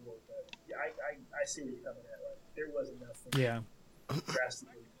times before, but yeah, I see where you're coming at. Like, there wasn't nothing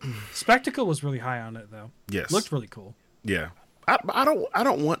drastically. Spectacle was really high on it, though. Yes. Looked really cool. Yeah. I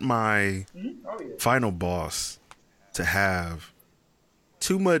don't want my final boss to have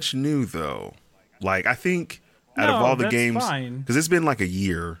too much new, though. Like, I think out of all the games, because it's been like a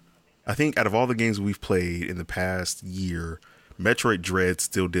year, I think out of all the games we've played in the past year, Metroid Dread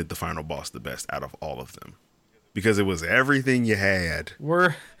still did the final boss the best out of all of them, because it was everything you had.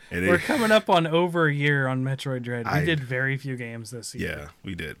 We're coming up on over a year on Metroid Dread. We did very few games this year. Yeah,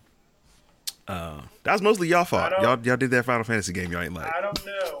 we did. That was mostly y'all fault. Y'all did that Final Fantasy game y'all ain't like. I don't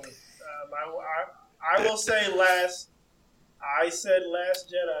know. I will say I said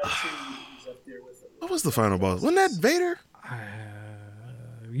Last Jedi 2 was up there with it. What was the final boss? Wasn't that Vader?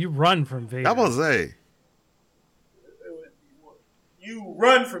 You run from Vader. I was gonna say. You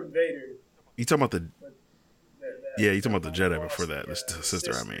run from Vader. You talking about the? Yeah, you talking about the Jedi before that? The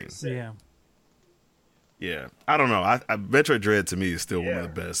sister, I mean. Yeah. Yeah, I don't know. I Metroid Dread to me is still one of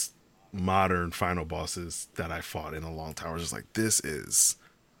the best modern final bosses that I fought in a long time. I was just like, this is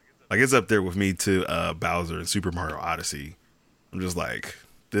like, it's up there with me to Bowser and Super Mario Odyssey. I'm just like,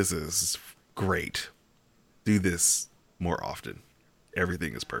 this is great. Do this more often.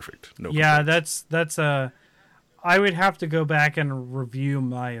 Everything is perfect. No. Yeah, complaints. that's I would have to go back and review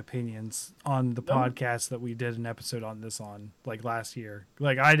my opinions on the podcast that we did an episode on this on like last year.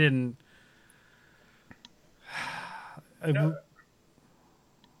 Like I didn't.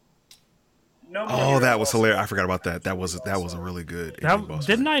 No more Oh, hero that was boss hilarious. fight. I forgot about that. That was a really good That, ending boss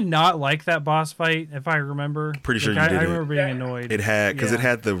didn't fight. I not like that boss fight? If I remember, Pretty sure Like, you I didn't. remember being Yeah. annoyed. It had because it Yeah.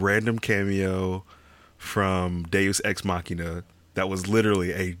 had the random cameo from Deus Ex Machina that was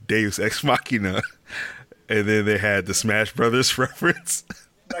literally a Deus Ex Machina, and then they had the Smash Brothers reference,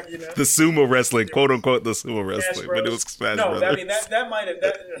 Like, you know, the sumo wrestling, quote unquote, the sumo Smash wrestling, but it Bros. was Smash No, Brothers. I mean that might have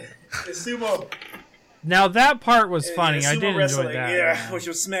the sumo. Now that part was funny. the I sumo did wrestling, enjoy that. yeah, which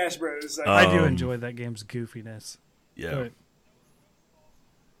was Smash Bros. Like, I do Um, enjoy that game's goofiness. Yeah, But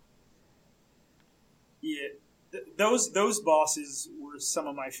yeah, those bosses were some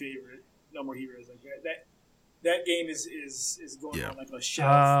of my favorite No More Heroes. Like that game is going Yeah. on like a shelf.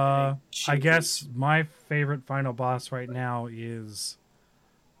 and a I showcase. guess my favorite final boss right now is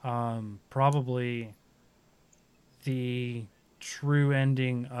probably the true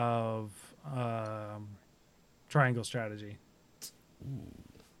ending of Triangle Strategy.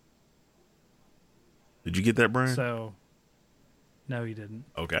 did you get that, Brian? So, no, he didn't.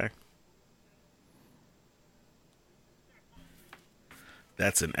 Okay,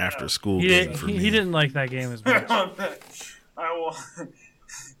 that's an after-school He game didn't. for He, me. he didn't like that game as much. I will.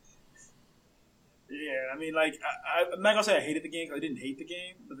 Yeah, I mean, like, I'm not gonna say I hated the game 'cause I didn't hate the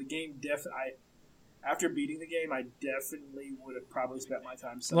game, but the game definitely. After beating the game, I definitely would have probably spent my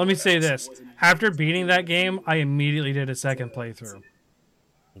time. Let me somewhere say else. It this: wasn't- after beating that game, I immediately did a second playthrough.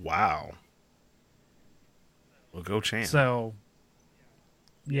 Wow. Well, go Chan. So,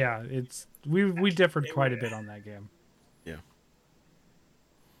 yeah, it's we differed quite a bit on that game.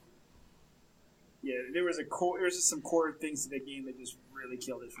 Yeah, there was just some core things to the game that just really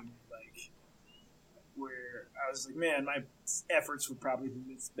killed it for me. Like, where I was like, man, my efforts would probably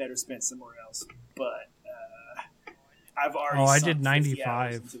be better spent somewhere else. But I've already. Oh, I sunk did 50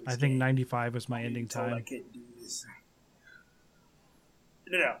 hours 95. into this I think game. 95 was my I'm ending told I time. couldn't do this.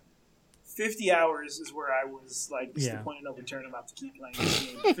 No. 50 hours is where I was like, this is Yeah. the point of no return. I'm about to keep playing this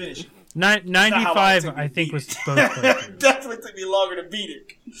game and finish it. 95, took me I to think, beat was it. both playthroughs. Definitely took me longer to beat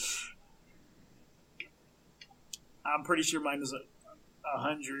it. I'm pretty sure mine was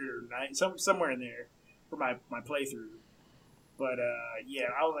 100 or 90, somewhere in there for my playthrough. But yeah,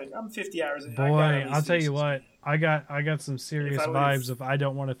 I was like, I'm 50 hours in. I Boy, gotta at least I'll tell finish you this what, game. I got some serious If I would've- vibes if I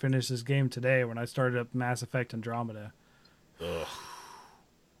don't want to finish this game today when I started up Mass Effect Andromeda. Ugh.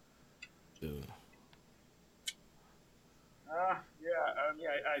 Ew.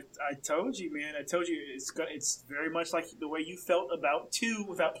 I told you, man. I told you it's very much like the way you felt about 2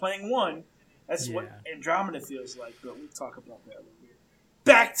 without playing 1. That's what Yeah. Andromeda feels like. But we'll talk about that later.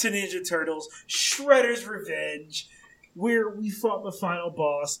 Back to Ninja Turtles: Shredder's Revenge, where we fought the final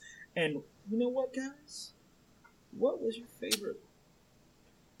boss. And you know what, guys? What was your favorite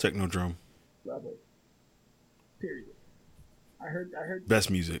Technodrome. level? Period. I heard. Best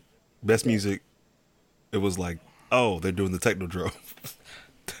music. Best music. It was like, oh, they're doing the Technodrome.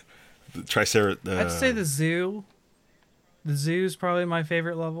 The Tricerat. I'd say the zoo. The zoo's probably my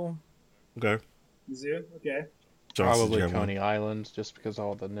favorite level. Okay. Zoo. Okay. Johnson, Probably do you have one? Coney Island, just because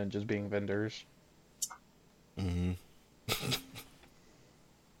all the ninjas being vendors. Mhm.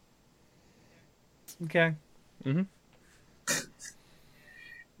 Okay. Mm-hmm.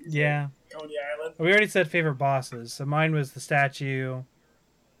 Yeah. Coney Island. We already said favorite bosses. So mine was the statue.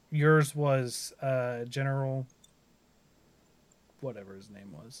 Yours was General. Whatever his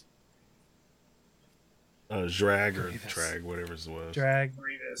name was. Drag or Grievous. Trag, whatever it was. Drag.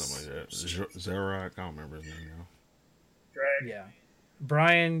 Grievous. Something like that. Zarok, I don't remember his name now. Drag. Yeah.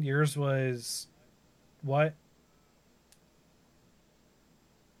 Brian, yours was what?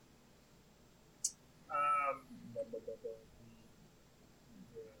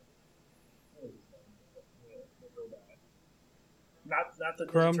 Not the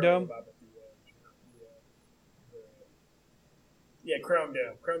Chrome Ninja Dome? Turtle, but yeah, Chrome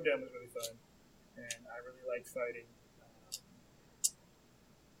Dome. Chrome Dome was really fun, and I really liked fighting.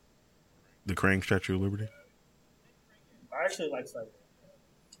 The Krang Statue of Liberty. I actually liked fighting.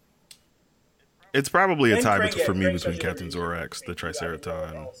 It's probably a And tie Krang- for me Krang between Statue of Captain Liberty. Zorax, the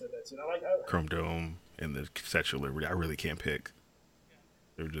Triceratops, I said that too. And I like Chrome Dome, and the Statue of Liberty. I really can't pick.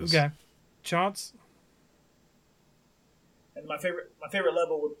 They're just Okay. Chance? and my favorite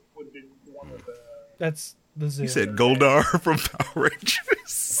level would be the one with the. That's the zoo. You said Goldar from Power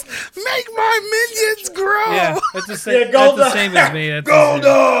Rangers. Make my minions grow. Yeah, that's the same. Yeah, That's the Goldar. same as me. That's the zoo.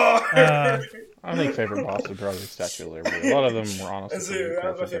 Goldar. I think favorite boss would probably Statue of Liberty. A lot of them were honestly That's pretty it.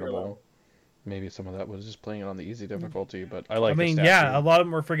 That was my favorite forgettable. level. Maybe some of that was just playing it on the easy difficulty, but I like. I mean, the yeah, statue. a lot of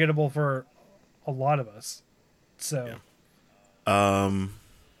them were forgettable for a lot of us. So, Do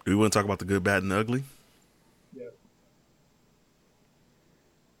we want to talk about the good, bad, and the ugly? Yeah.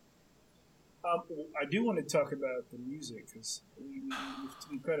 I do want to talk about the music because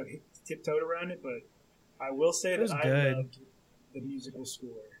we kind of tiptoed around it, but I will say that I loved the musical score.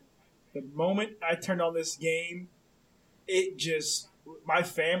 The moment I turned on this game, my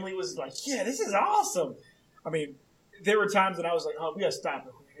family was like, "Yeah, this is awesome." I mean, there were times when I was like, "Oh, we gotta stop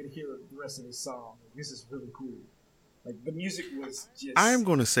and hear the rest of this song. This is really cool." Like the music was just. I'm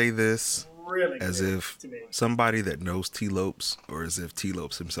going to say this really as if somebody that knows T Lopes, or as if T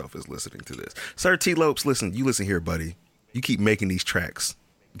Lopes himself is listening to this. Sir T Lopes, listen, you listen here, buddy. You keep making these tracks.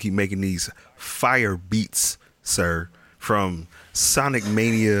 You keep making these fire beats, sir, from Sonic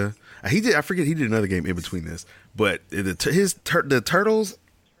Mania. I forget he did another game in between this, but the Turtles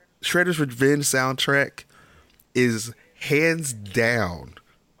Shredder's Revenge soundtrack is hands down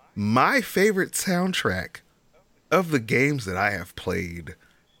my favorite soundtrack of the games that I have played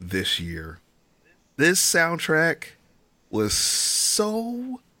this year. This soundtrack was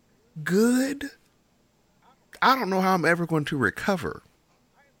so good. I don't know how I'm ever going to recover.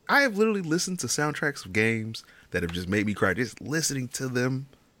 I have literally listened to soundtracks of games that have just made me cry just listening to them.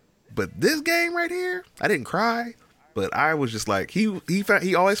 But this game right here, I didn't cry, but I was just like, he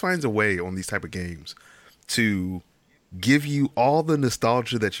always finds a way on these type of games to give you all the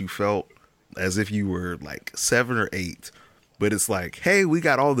nostalgia that you felt as if you were like 7 or 8. But it's like, hey, we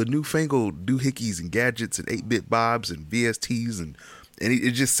got all the newfangled doohickeys and gadgets and 8-bit bobs and VSTs and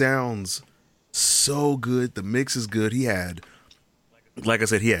it just sounds so good. The mix is good. He had, like I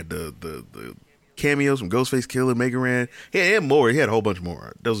said, he had the cameos from Ghostface Killer, Mega Ran. He had more. He had a whole bunch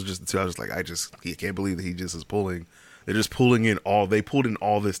more. Those are just the two. I was just like, he can't believe that he just is pulling. They're just pulling in they pulled in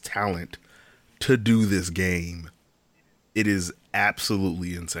all this talent to do this game. It is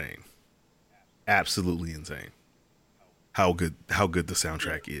absolutely insane. Absolutely insane. How good the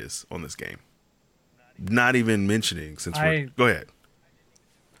soundtrack is on this game. Not even mentioning go ahead.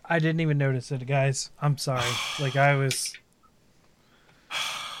 I didn't even notice it, guys. I'm sorry. Like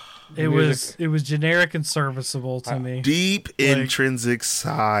it was generic and serviceable to me. Deep intrinsic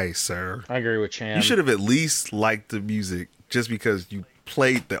sigh, sir. I agree with Chan. You should have at least liked the music just because you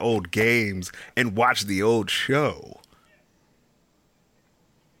played the old games and watched the old show.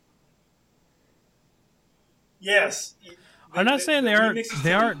 Yes. I'm not saying they aren't.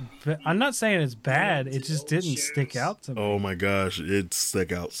 I'm not saying it's bad. It just didn't stick out to me. Oh my gosh, it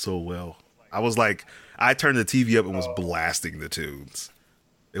stuck out so well. I was like, I turned the TV up and was blasting the tunes.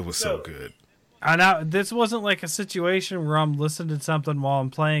 It was so good. This wasn't like a situation where I'm listening to something while I'm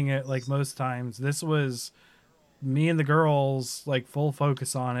playing it like most times. This was me and the girls like full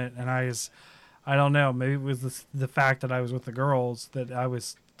focus on it, and I don't know, maybe it was the fact that I was with the girls that I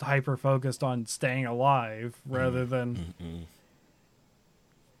was hyper focused on staying alive rather than.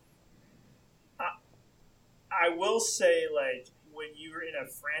 I will say, like, when you're in a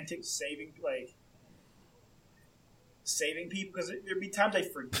frantic saving people, because there'd be times I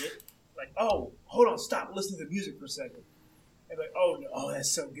forget, like, oh, hold on, stop, listen to the music for a second, and like, oh no, oh that's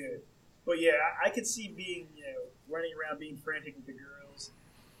so good. But yeah, I could see being, running around being frantic with the girls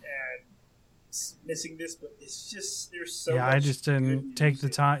and missing this, but it's just there's so much. I just didn't take the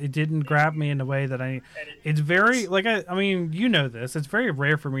time. It didn't grab me in a way that it's very like I mean, you know this. It's very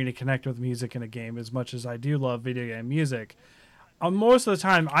rare for me to connect with music in a game as much as I do love video game music. Most of the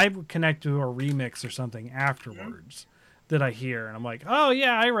time, I would connect to a remix or something afterwards that I hear, and I'm like, oh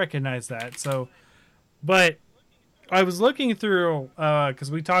yeah, I recognize that. So, but I was looking through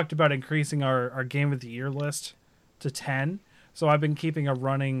because we talked about increasing our game of the year list to 10. So I've been keeping a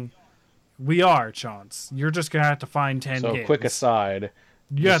running. We are, Chance. You're just going to have to find 10 games. So, quick aside,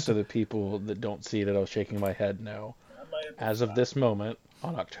 just so the people that don't see that I was shaking my head, no. As of this moment,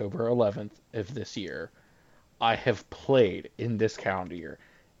 on October 11th of this year, I have played, in this calendar year,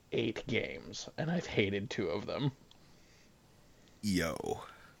 8 games, and I've hated 2 of them. Yo.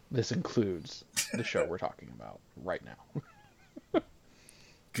 This includes the show we're talking about right now.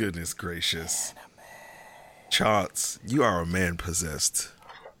 Goodness gracious. Chance, you are a man possessed.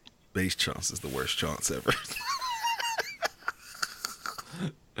 Base Chance is the worst Chance ever.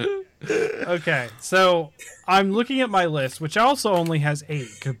 Okay, so I'm looking at my list, which also only has 8,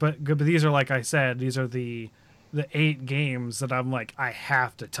 but these are, like I said, these are the 8 games that I'm like, I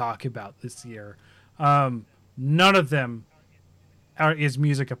have to talk about this year. None of them is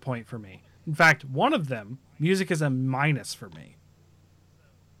music a point for me. In fact, one of them, music is a minus for me.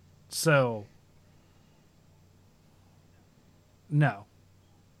 So, no.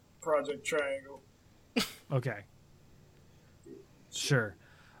 Project Triangle. Okay. Sure.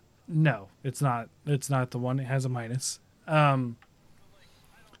 No, it's not. It's not the one. It has a minus. So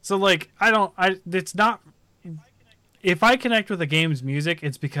like, it's not. If I connect with a game's music,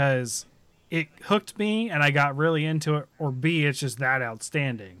 it's because it hooked me and I got really into it, or B, it's just that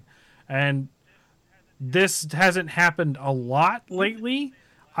outstanding. And this hasn't happened a lot lately.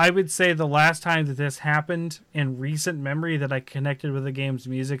 I would say the last time that this happened in recent memory that I connected with the game's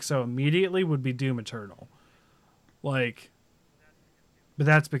music so immediately would be Doom Eternal. Like, but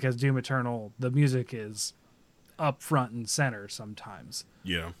that's because Doom Eternal, the music is up front and center sometimes.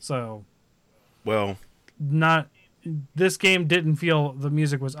 Yeah. So, Well, not this game didn't feel the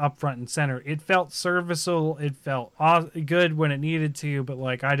music was up front and center. It felt serviceable. It felt good when it needed to, but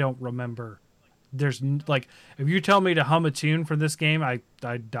like I don't remember. There's like if you tell me to hum a tune for this game, I'd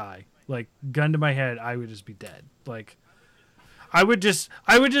die. Like gun to my head, I would just be dead. Like I would just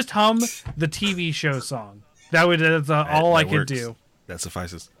hum the TV show song. That's all I could works. do. That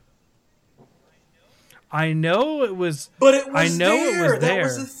suffices. I know it was, But it was I know there. it was there. That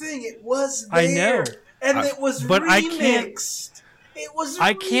was the thing. It was there. I know. And it was but remixed. It was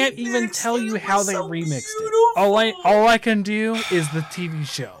I can't even remixed, tell and you it how was they so remixed beautiful. it. All I can do is the TV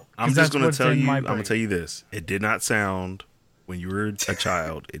show. I'm 'Cause just that's going to what's tell in you. my I'm going brain. to tell you this. It did not sound when you were a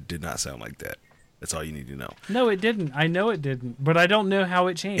child. It did not sound like that. That's all you need to know. No, it didn't. I know it didn't, but I don't know how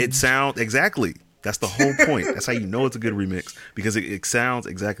it changed. It sounds exactly. That's the whole point. That's how you know it's a good remix because it sounds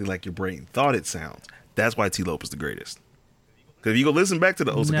exactly like your brain thought it sounds. That's why T-Lope is the greatest. Because if you go listen back to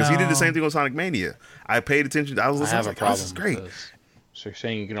the old, because he did the same thing on Sonic Mania. I paid attention. I was I listening. have I a was like, oh, this is problem great. with this. So you're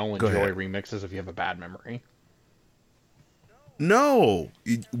saying you can only Go enjoy ahead. remixes if you have a bad memory? No,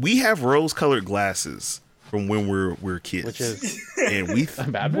 we have rose-colored glasses from when we're kids, Which is and we a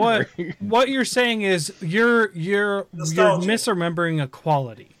bad what memory. what you're saying is you're Nostalgia. misremembering a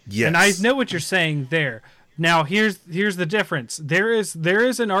quality. Yes. And I know what you're saying there. Now here's the difference. There is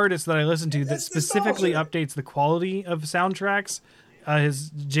an artist that I listen to that That's specifically nostalgia. updates the quality of soundtracks. His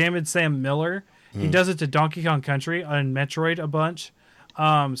Jamid Sam Miller. He does it to Donkey Kong Country and Metroid a bunch.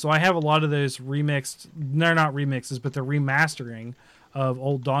 So I have a lot of those remixed. They're not remixes, but they're remastering of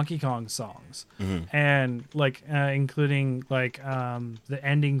old Donkey Kong songs, and like including like the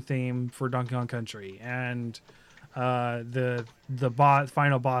ending theme for Donkey Kong Country and the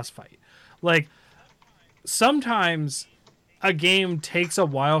final boss fight. Like sometimes a game takes a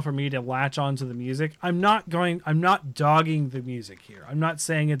while for me to latch onto the music. I'm not dogging the music here. I'm not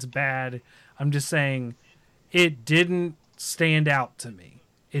saying it's bad. I'm just saying it didn't stand out to me.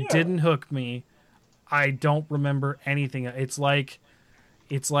 It didn't hook me. I don't remember anything. It's like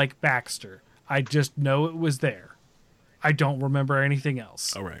Baxter. I just know it was there. I don't remember anything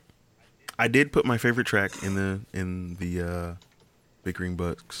else. all right. I did put my favorite track in the Bickering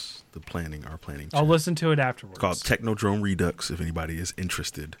Bucks, our planning. I'll listen to it afterwards. It's called Technodrome Redux. If anybody is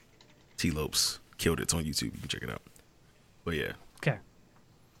interested, T-Lopes killed it. It's on YouTube. You can check it out. But yeah, Okay.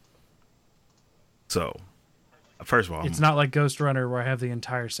 so first of all, It's not like Ghost Runner where I have the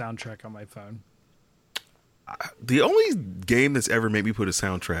entire soundtrack on my phone. the only game that's ever made me put a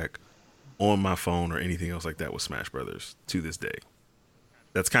soundtrack on my phone or anything else like that was Smash Brothers to this day.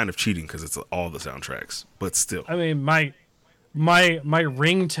 That's kind of cheating because it's all the soundtracks, but still. I mean, my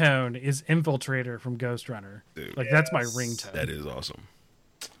ringtone is Infiltrator from Ghost Runner. Dude. Like that's my ringtone. That is awesome.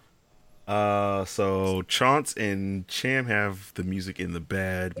 So Chance and Cham have the music in the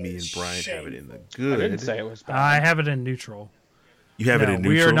bad. Me and Brian have it in the I good. didn't say it was bad. I have it in neutral. You have it No, in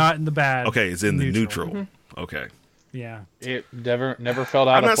neutral. we are not in the bad. Okay, it's in the neutral. Mm-hmm. Okay. Yeah. It never felt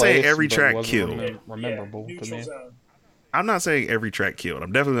out I'm of not saying place, every but track wasn't killed. Rememberable to neutral me. zone. I'm not saying every track killed.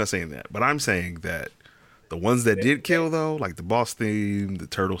 I'm definitely not saying that. But I'm saying that the ones that did kill, though, like the Boss theme, the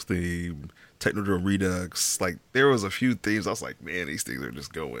Turtles theme, Technodrome Redux, like there was a few themes. I was like, man, these things are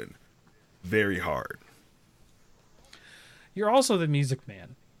just going very hard. You're also the music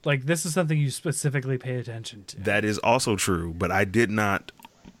man. Like this is something you specifically pay attention to. That is also true, but I did not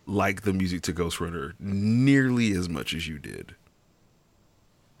like the music to Ghost Runner nearly as much as you did.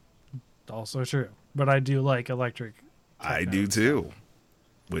 Also true. But I do like electric. I do too,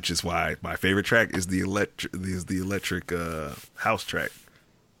 which is why my favorite track is the electric house track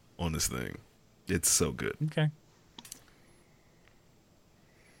on this thing. It's so good. Okay.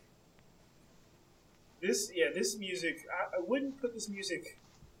 This music. I wouldn't put this music.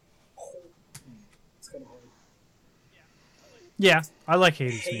 It's kind of hard. Yeah, I like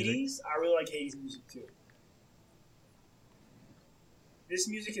Hades music. Hades. I really like Hades music too. This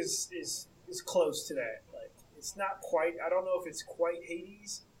music is close to that. Like it's not quite. I don't know if it's quite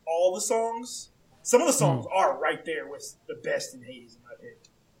Hades. All the songs. Some of the songs are right there with the best in Hades, in my opinion.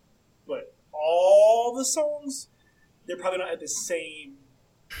 But all the songs, they're probably not at the same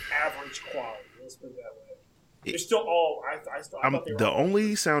average quality. Let's put it that way. They're still all. I thought they were The all-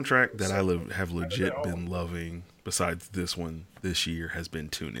 only soundtrack that have legit all. been loving, besides this one this year, has been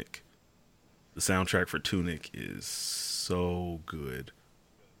Tunic. the soundtrack for Tunic is so good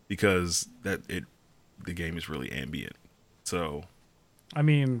because the game is really ambient. So, I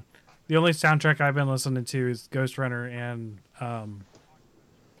mean, the only soundtrack I've been listening to is Ghost Runner and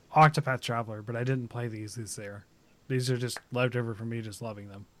Octopath Traveler, but I didn't play these there. These are just left over from me just loving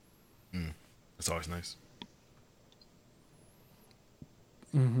them. it's always nice.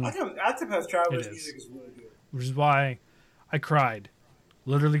 Octopath Traveler's It is. music is really good. Which is why I cried,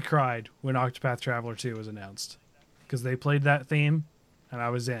 literally cried, when Octopath Traveler 2 was announced. Because they played that theme, and I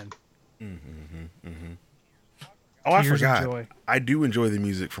was in. Oh, I Tears of forgot. joy. I do enjoy the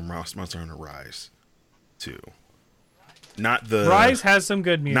music from Monster Hunter Rise, too. Not the Rise has some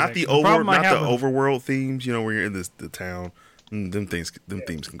good music. not the problem I have with- overworld themes. You know, where you're in the town. Them themes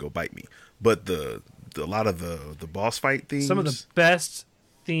can go bite me. But a lot of the boss fight themes. some of the best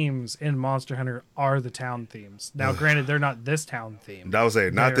themes in Monster Hunter are the town themes. Now, granted, they're not this town theme. I would say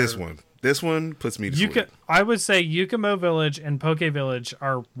not this They're- one. This one puts me to sleep. I would say Yukumo Village and Poke Village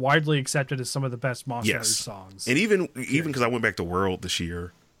are widely accepted as some of the best Monster Hunter Yes, songs. and even because I went back to World this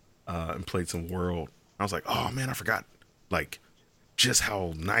year and played some World, I was like, oh man, I forgot like just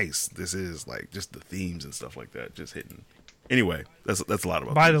how nice this is. Like just the themes and stuff like that, just hitting. Anyway, that's a lot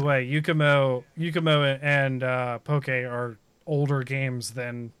about. By music. the way, Yukumo and Poke are older games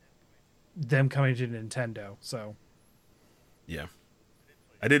than them coming to Nintendo. So Yeah,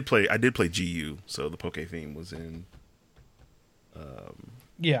 I did play GU, so the Poke theme was in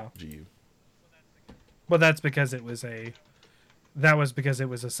yeah, GU. but that's because it was a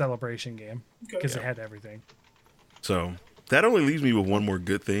celebration game because it had everything. So that only leaves me with one more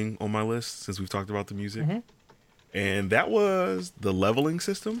good thing on my list since we've talked about the music, and that was the leveling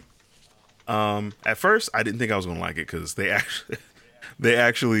system. At first, I didn't think I was going to like it because they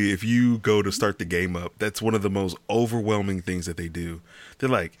actually, if you go to start the game up, that's one of the most overwhelming things that they do. They're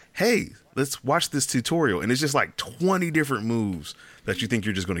like, "Hey, let's watch this tutorial," and it's just like 20 different moves that you think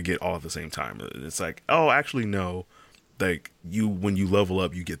you're just going to get all at the same time. And it's like, oh, actually, no. Like when you level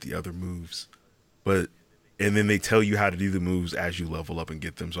up, you get the other moves, and then they tell you how to do the moves as you level up and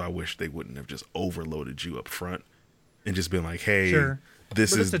get them. So I wish they wouldn't have just overloaded you up front and just been like, "Hey, Sure.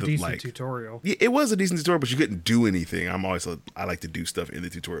 this But is it's a the decent like." tutorial. Yeah, it was a decent tutorial, but you couldn't do anything. I like to do stuff in the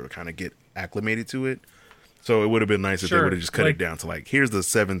tutorial to kind of get acclimated to it. So it would have been nice if they Sure, would have just cut like- it down to like, here's the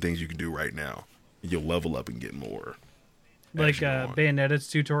 7 things you can do right now. You'll level up and get more. Like as you go on. Bayonetta's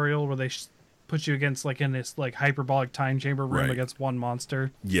tutorial where they put you against like in this like hyperbolic time chamber room Right. against one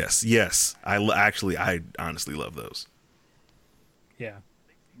monster. Yes. I honestly love those. Yeah,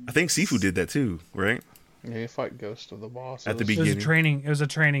 I think Sifu did that too, right? Yeah, you fight Ghost of the Boss. At the it was beginning. a training. It was a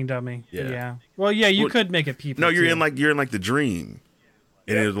training dummy. Yeah. Yeah. Well, yeah, you Well, could make it people. No, you're too. in like the dream,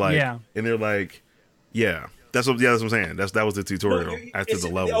 and it's like, Yeah. and they're like, yeah, that's what I'm saying. That was the tutorial after It's the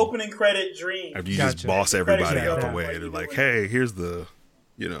the level. opening credit dream. After you just Gotcha. boss everybody out the Yeah. way, they're like, hey, here's the,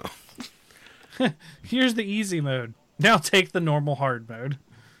 Here's the easy mode. Now take the normal hard mode.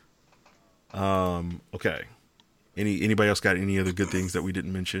 Okay. Anybody else got any other good things that we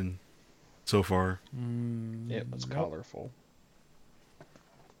didn't mention so far? It was colorful.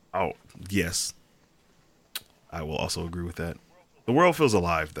 Oh, yes. I will also agree with that. The world feels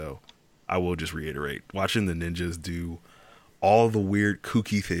alive, though. I will just reiterate. Watching the ninjas do all the weird,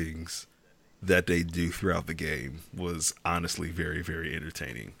 kooky things that they do throughout the game was honestly very, very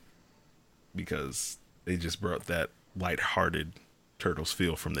entertaining. Because they just brought that lighthearted Turtles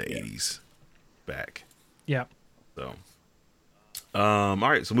feel from the 80s back. Yeah. So, all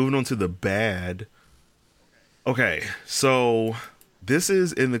right. So moving on to the bad. Okay, so this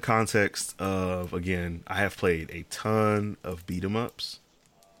is in the context of, again, I have played a ton of beat 'em ups.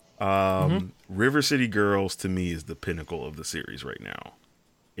 River City Girls to me is the pinnacle of the series right now.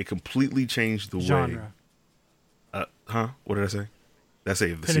 It completely changed the Genre. way. What did I say? Did I say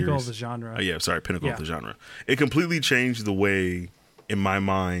the Pinnacle series? of the genre. Oh, yeah, sorry, pinnacle Yeah. of the genre. It completely changed the way, in my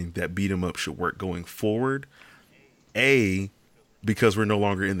mind, that beat 'em up should work going forward. A, because we're no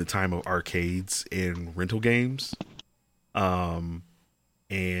longer in the time of arcades and rental games.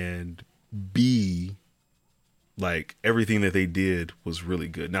 And B, like everything that they did was really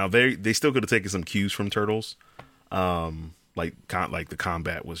good. Now they still could have taken some cues from Turtles. Like the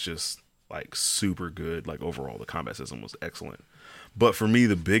combat was just like super good. Like overall, the combat system was excellent. But for me,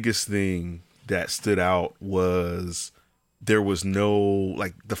 the biggest thing that stood out was there was no,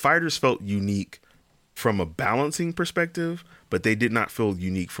 like, the fighters felt unique from a balancing perspective, but they did not feel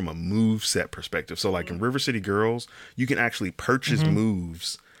unique from a move set perspective. So like in River City Girls, you can actually purchase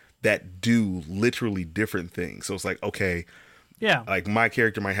moves that do literally different things. So it's like, okay, Yeah. like my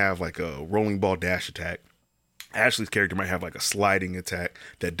character might have like a rolling ball dash attack, Ashley's character might have like a sliding attack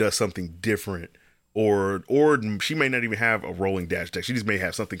that does something different, or she may not even have a rolling dash attack. She just may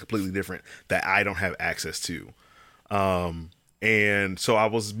have something completely different that I don't have access to. And so I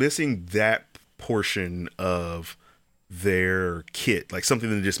was missing that portion of their kit, like something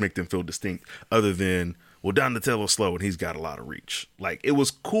to just make them feel distinct, other than, well, Donatello's slow and he's got a lot of reach. Like, it was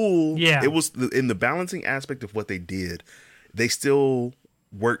cool. Yeah. It was in the balancing aspect of what they did. They still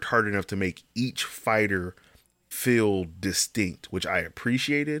worked hard enough to make each fighter feel distinct, which I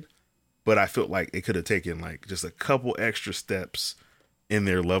appreciated, but I felt like it could have taken like just a couple extra steps in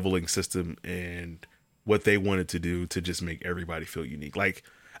their leveling system and what they wanted to do to just make everybody feel unique. Like,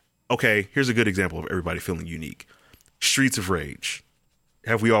 okay, here's a good example of everybody feeling unique. Streets of Rage.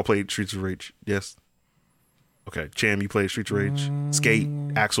 Have we all played Streets of Rage? Yes. Okay, Cham, you played Streets of Rage? Skate,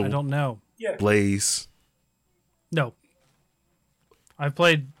 Axel, I don't know. Yeah. Blaze. No. I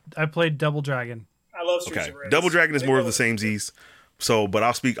played Double Dragon. I love Streets Okay, of Rage. Double Dragon is I think more of that the was- samesies. So, but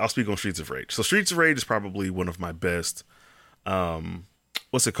I'll speak on Streets of Rage. So, Streets of Rage is probably one of my best.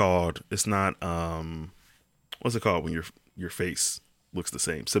 What's it called? It's not. What's it called when your face looks the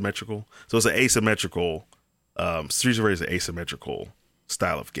same? Symmetrical. So it's an asymmetrical. Streets of Rage is an asymmetrical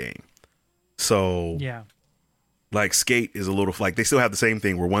style of game. So Yeah. like Skate is a little like they still have the same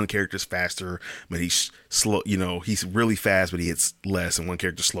thing where one character's faster, but he's slow. You know, he's really fast, but he hits less, and one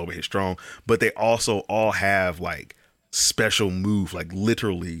character's slow but hits strong. But they also all have like special move, like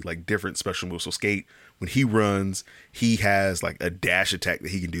literally like different special moves. So Skate, when he runs, he has like a dash attack that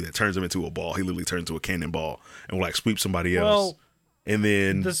he can do that turns him into a ball. He literally turns into a cannonball and will like sweep somebody else. Well, And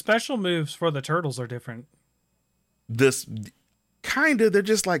then the special moves for the turtles are different. this kind of, they're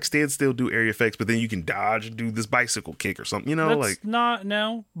just like stand still, do area effects, but then you can dodge and do this bicycle kick or something, you know, That's like not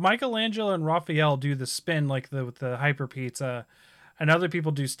no. Michelangelo and Raphael do the spin like with the hyper pizza, and other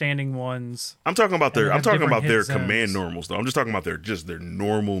people do standing ones. I'm talking about And they their I'm have talking different about their hit zones. command normals though. I'm just talking about their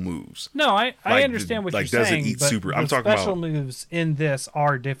normal moves. No, I Like, understand what like, you're doesn't saying, eat but super- the I'm talking special about- moves in this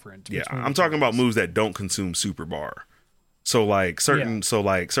are different. Yeah, between I'm the talking about turtles. moves that don't consume super bar. So like certain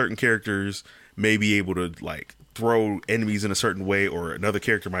characters may be able to like throw enemies in a certain way, or another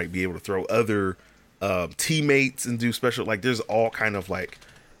character might be able to throw other teammates and do special. Like there's all kind of like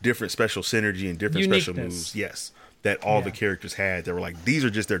different special synergy and different special Uniqueness. moves. Yes, that all the Yeah. characters had. They were like, these are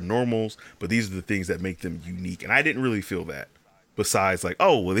just their normals, but these are the things that make them unique. And I didn't really feel that. Besides, like,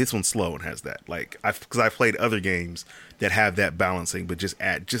 oh well, this one's slow and has that. Like, because I've played other games that have that balancing, but just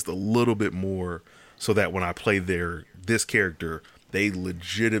add just a little bit more, so that when I play this character, they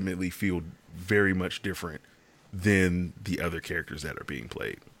legitimately feel very much different than the other characters that are being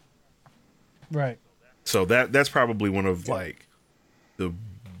played. Right. So that's probably one of like the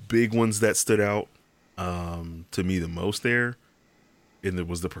big ones that stood out to me the most there. And there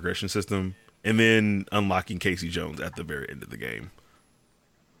was the progression system, and then unlocking Casey Jones at the very end of the game.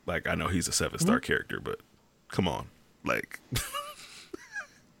 Like, I know he's a 7-star character, but come on, like.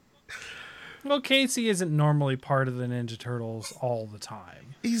 Well, Casey isn't normally part of the Ninja Turtles all the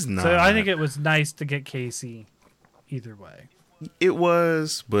time, He's not. so I think it was nice to get Casey. Either way, It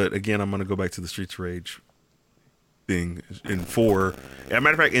was, but again, I'm gonna go back to the Streets of Rage thing in 4. As a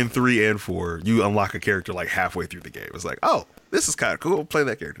matter of fact, in 3 and 4, you unlock a character like halfway through the game. It's like, oh, this is kind of cool. Play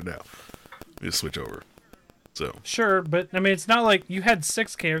that character now. You just switch over. So sure, but I mean, it's not like you had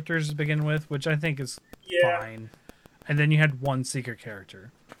 6 characters to begin with, which I think is Yeah. fine, and then you had one secret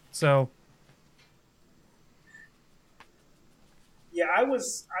character. So Yeah, I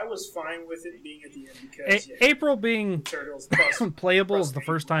was fine with it being at the end because April being Turtles plus playable plus is the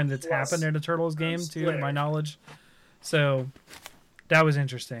first time that's plus happened in a Turtles game, to Splinter. my knowledge. So that was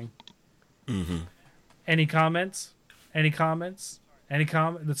interesting. Mm-hmm. Any comments? Any comments? Any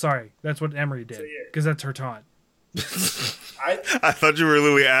comment? Sorry, that's what Emery did So, yeah. because that's her taunt. I thought you were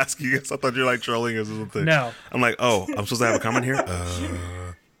literally asking us. I thought you were like trolling us or something. No, I'm like, oh, I'm supposed to have a comment here. Yeah,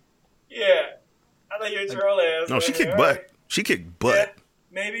 I thought you were trolling. I was No, like, she kicked all butt. right. She kicked butt. Yeah,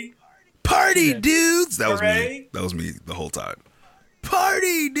 maybe. Party Yeah. dudes. That was me. Hooray. That was me the whole time.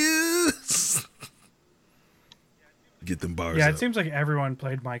 Party dudes. Get them bars yeah, up. it seems like everyone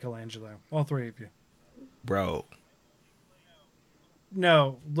played Michelangelo. All 3 of you. Bro.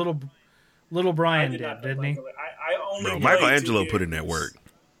 No, little I Brian did did, not play didn't he? Michael. I only Bro, played Michelangelo 2 put in that games. work.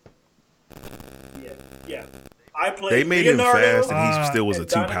 Yeah. I played They made him Leonardo fast, and he still was a and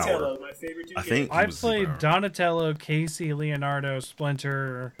 2 Donatello, power. my favorite 2 I games. think- He I was played super. Donatello, Casey, Leonardo,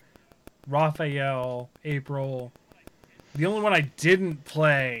 Splinter, Raphael, April. The only one I didn't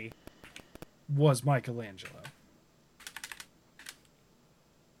play was Michelangelo.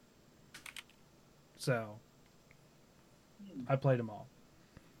 So I played them all.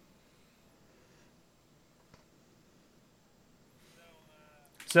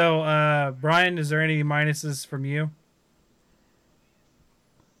 So, Brian, is there any minuses from you?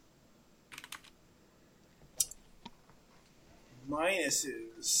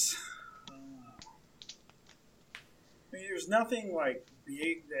 Minuses. I mean, there's nothing like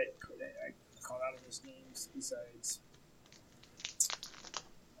big that I call out of his names besides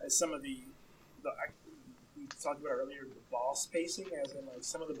some of we talked about earlier, the boss pacing, as in like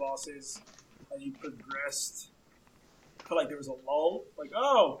some of the bosses as you progressed, I felt like there was a lull. Like,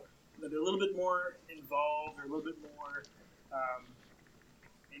 oh, they're a little bit more involved, or a little bit more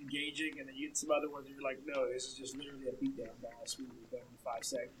engaging, and then you get some other ones where you're like, no, this is just literally a beatdown boss. We were done in 5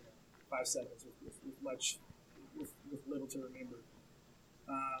 seconds, 5 seconds with little to remember.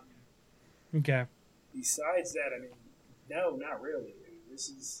 Okay. Besides that, I mean, no, not really. I mean,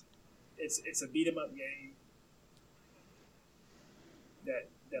 it's a beat 'em up game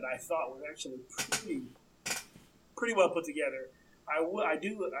that I thought was actually pretty well put together. I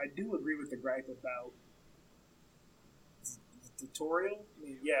do agree with the gripe about the tutorial. I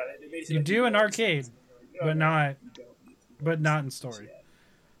mean, yeah, it makes it You like do in don't. arcade, No, but no, not you don't. but not in story.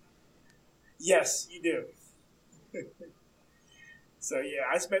 Yes, you do. So yeah,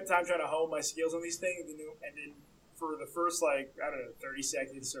 I spent time trying to hone my skills on these things, and then for the first 30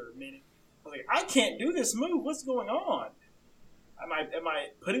 seconds or a minute, I was like, I can't do this move. What's going on? Am I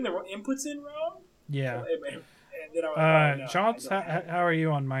putting the inputs in wrong? Yeah. And then I was like, oh, no, Chomps, I don't have how are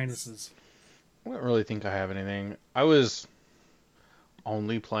you on minuses? I don't really think I have anything. I was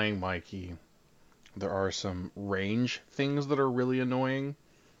only playing Mikey. There are some range things that are really annoying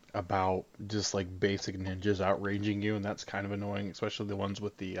about just like basic ninjas outranging you, and that's kind of annoying, especially the ones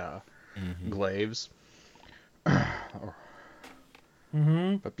with the glaives. But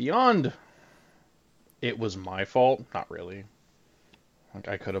beyond, it was my fault. Not really. Like,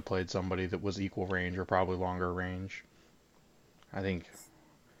 I could have played somebody that was equal range or probably longer range. I think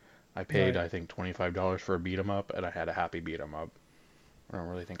I paid, Right. I think, $25 for a beat 'em up, and I had a happy beat 'em up. I don't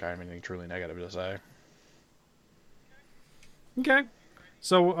really think I have anything truly negative to say. Okay.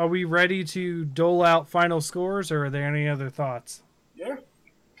 So, are we ready to dole out final scores, or are there any other thoughts? Yeah,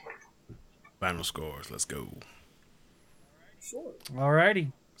 Final scores. Let's go. sure.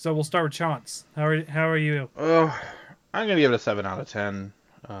 Alrighty. So we'll start with Chance. How are you? I'm going to give it a 7 out of 10.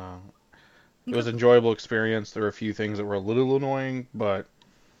 It was an enjoyable experience. There were a few things that were a little annoying, but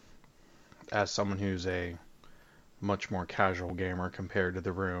as someone who's a much more casual gamer compared to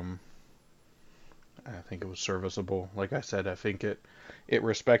The Room, I think it was serviceable. Like I said, I think it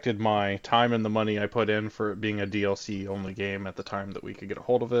respected my time and the money I put in for it being a DLC-only game at the time that we could get a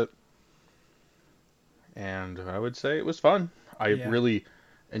hold of it. And I would say it was fun. I really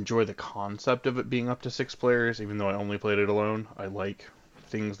enjoy the concept of it being up to 6 players, even though I only played it alone. I like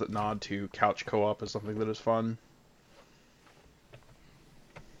things that nod to couch co-op as something that is fun.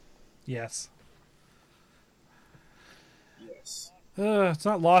 Yes. Yes. It's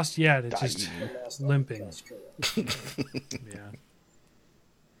not lost yet. It's just The last limping. that's correct. Yeah.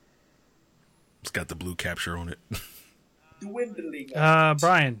 It's got the blue capture on it. Dwindling.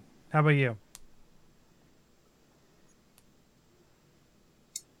 Brian, how about you?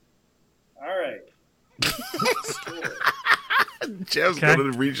 All right. Jeff's Okay.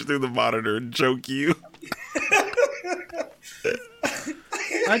 gonna reach through the monitor and choke you.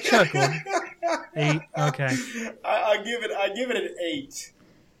 I chuckled. 8. Okay. I give it an 8.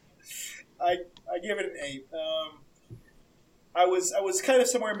 I give it an 8. I was kind of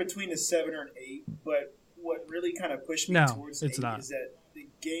somewhere in between a 7 or an 8, but what really kind of pushed me No, towards it's 8 not. is that the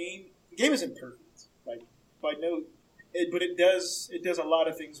game isn't perfect, like by no, but it does a lot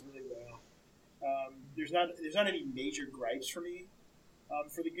of things really well. There's not any major gripes for me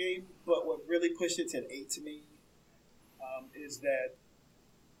for the game, but what really pushed it to an 8 to me is that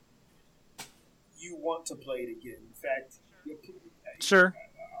you want to play it again. In fact, Sure.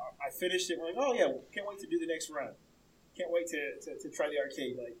 I finished it. Like, oh yeah, can't wait to do the next run. Can't wait to try the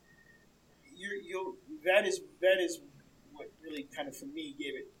arcade. Like, that is what really kind of for me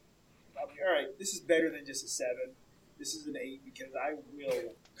gave it. I mean, all right, this is better than just a 7. This is an 8 because I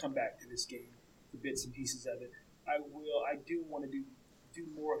will come back to this game, the bits and pieces of it. I do want to do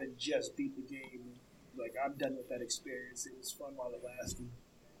more than just beat the game. Like, I'm done with that experience. It was fun while it lasted.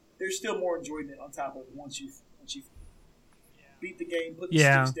 There's still more enjoyment on top of once you beat the game, put the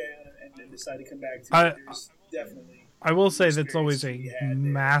sticks down, and then decide to come back to it. There's definitely. I will say that's always experience a we had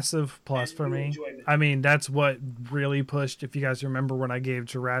there. massive plus And for real me. enjoyment. I mean, that's what really pushed. If you guys remember when I gave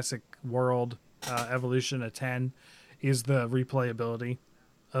Jurassic World Evolution a 10, is the replayability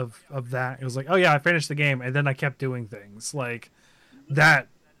of that. It was like, oh yeah, I finished the game, and then I kept doing things like that.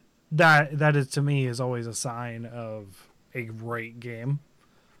 That is to me is always a sign of a great game.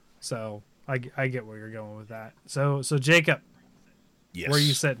 So I get where you're going with that. So Jacob, Yes. where are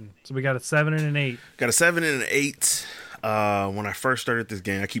you sitting? So we got a 7 and an 8. Got a 7 and an 8. When I first started this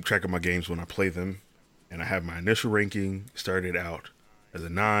game, I keep track of my games when I play them, and I have my initial ranking started out as a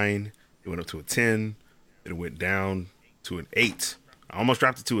 9. It went up to a 10. It went down to an 8. I almost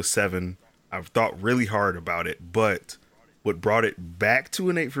dropped it to a 7. I've thought really hard about it, but what brought it back to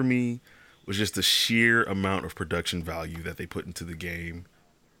an 8 for me was just the sheer amount of production value that they put into the game.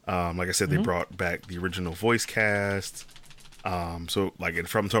 Like I said, they brought back the original voice cast. So like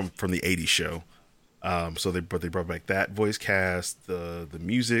from the 80s show. So they brought back that voice cast. The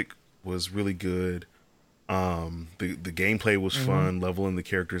music was really good. The gameplay was fun. Leveling the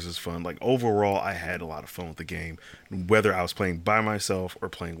characters is fun. Like overall, I had a lot of fun with the game, whether I was playing by myself or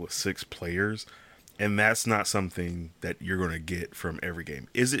playing with 6 players. And that's not something that you're going to get from every game.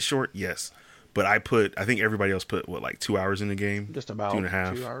 Is it short? Yes. But I think everybody else put like 2 hours in the game. Just about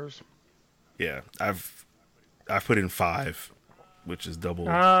 2.5. 2 hours. Yeah. I've put in 5, which is double.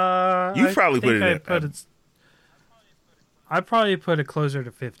 You probably put it in. I probably put it closer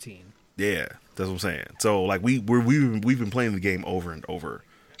to 15. Yeah, that's what I'm saying. So like we've been playing the game over and over.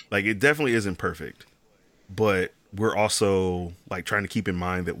 Like it definitely isn't perfect, but we're also like trying to keep in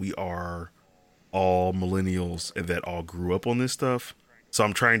mind that we are all millennials and that all grew up on this stuff. So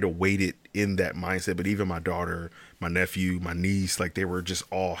I'm trying to weight it in that mindset. But even my daughter, my nephew, my niece, like they were just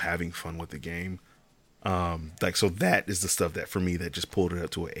all having fun with the game. Like so that is the stuff that for me that just pulled it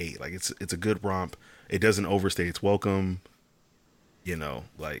up to an 8. Like it's a good romp. It doesn't overstay its welcome. You know,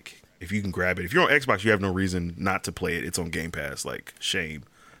 like if you can grab it. If you're on Xbox, you have no reason not to play it. It's on Game Pass. Like shame,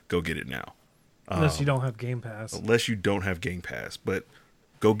 go get it now. Unless you don't have Game Pass. Unless you don't have Game Pass, but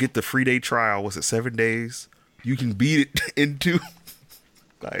go get the free day trial. Was it 7 days? You can beat it into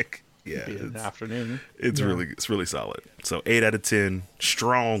like An afternoon. It's really solid. So 8 out of 10,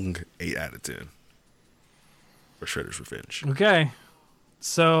 strong 8 out of 10 for Shredder's Revenge. Okay,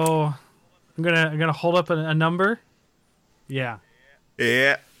 so I'm gonna hold up a number. Yeah,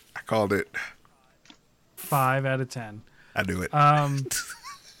 I called it. 5 out of 10. I knew it.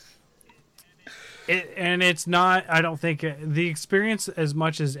 And it's not. I don't think the experience, as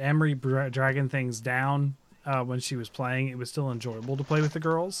much as Emery dragging things down when she was playing, it was still enjoyable to play with the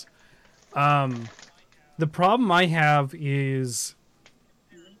girls. The problem I have is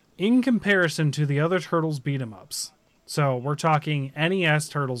in comparison to the other Turtles beat 'em ups. So we're talking NES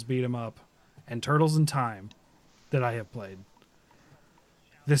Turtles beat 'em up and Turtles in Time that I have played.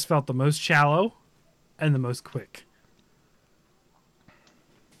 This felt the most shallow and the most quick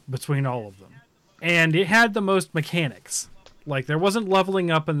between all of them. And it had the most mechanics. Like, there wasn't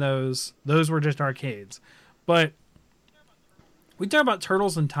leveling up in those. Those were just arcades. But we talk about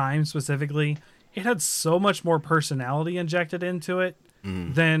Turtles in Time specifically. It had so much more personality injected into it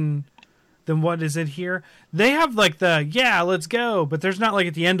than what is it here. They have like let's go, but there's not like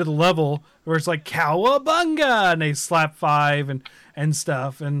at the end of the level where it's like cowabunga and they slap 5 and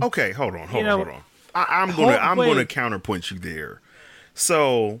stuff. And okay, hold on. I'm gonna counterpoint you there.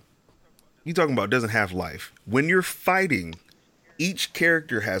 So you talking about doesn't have life. When you're fighting, each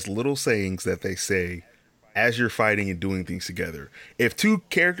character has little sayings that they say as you're fighting and doing things together. If 2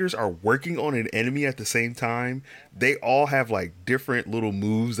 characters are working on an enemy at the same time, they all have like different little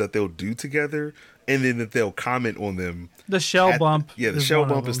moves that they'll do together, and then that they'll comment on them. The shell bump. Yeah, the shell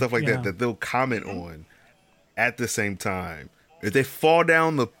bump and stuff like that they'll comment on at the same time. If they fall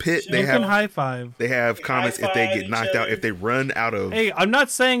down the pit, they have high five. They have comments if they get knocked out, if they run out of. Hey, I'm not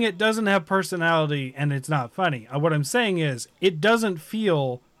saying it doesn't have personality and it's not funny. What I'm saying is it doesn't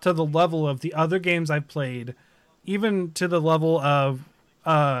feel to the level of the other games I've played, even to the level of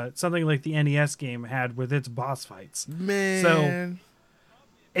something like the NES game had with its boss fights. Man.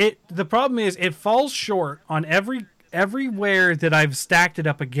 So the problem is it falls short on everywhere that I've stacked it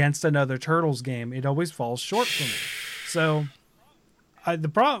up against another Turtles game. It always falls short for me. So the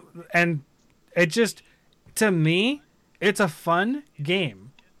problem, and it just, to me, it's a fun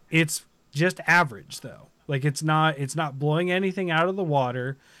game. It's just average though. Like it's not blowing anything out of the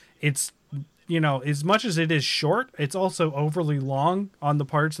water. It's, as much as it is short, it's also overly long on the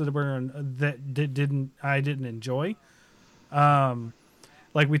parts that I didn't enjoy.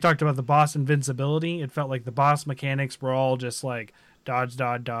 Like we talked about the boss invincibility. It felt like the boss mechanics were all just like dodge,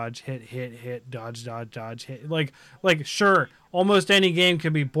 dodge, dodge, hit, dodge, dodge, dodge, hit. Like sure, almost any game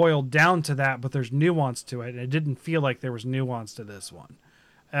can be boiled down to that, but there's nuance to it. And it didn't feel like there was nuance to this one.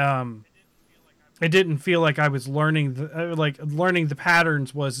 It didn't feel like I was learning the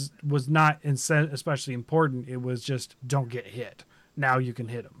patterns was not especially important. It was just don't get hit. Now you can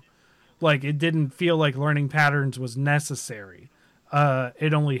hit them. Like it didn't feel like learning patterns was necessary.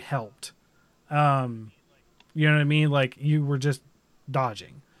 it only helped. You know what I mean? Like you were just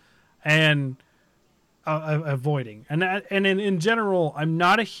dodging and avoiding. And in general, I'm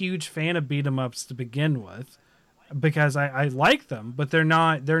not a huge fan of beat 'em ups to begin with, because I like them, but they're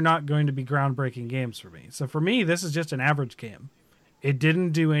not going to be groundbreaking games for me. So for me, this is just an average game. It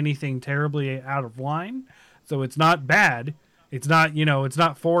didn't do anything terribly out of line, so it's not bad. It's not, it's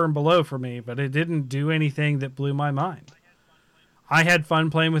not 4 and below for me, but it didn't do anything that blew my mind. I had fun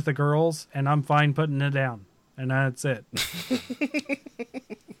playing with the girls, and I'm fine putting it down. And that's it.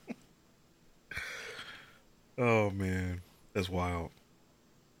 Oh, man. That's wild.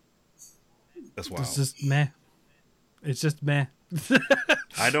 That's wild. It's just meh. It's just meh.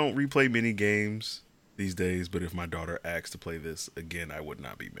 I don't replay many games these days, but if my daughter asks to play this again, I would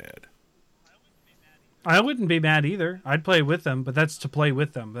not be mad. I wouldn't be mad either. I'd play with them, but that's to play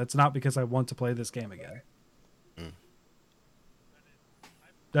with them. That's not because I want to play this game again.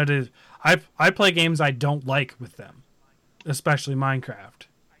 That is, I play games I don't like with them, especially Minecraft.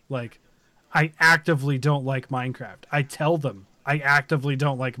 Like, I actively don't like Minecraft. I tell them I actively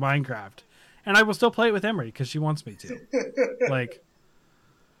don't like Minecraft, and I will still play it with Emery because she wants me to. Like,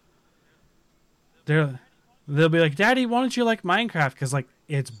 they'll be like, "Daddy, why don't you like Minecraft?" Because like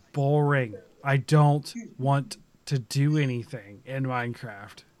it's boring. I don't want to do anything in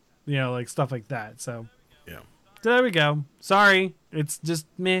Minecraft, like stuff like that. So Yeah. there we go. Sorry, it's just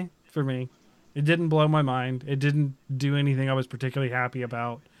meh for me. It didn't blow my mind. It didn't do anything I was particularly happy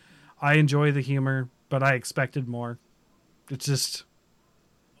about. I enjoy the humor, but I expected more. It's just...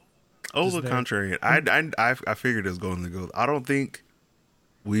 Oh, Just the there. contrary. I figured it was going to go. I don't think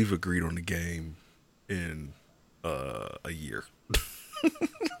we've agreed on the game in a year.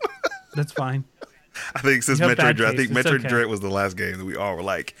 That's fine. I think since You have Metroid bad Dread, I taste. think It's Metroid okay. Dread was the last game that we all were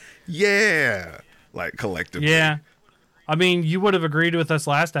like, yeah, like collectively. Yeah. I mean, you would have agreed with us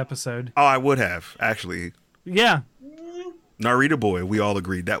last episode. Oh, I would have actually. Yeah. Narita Boy, we all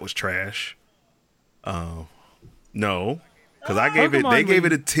agreed that was trash. No, because I gave it. Pokemon They gave we-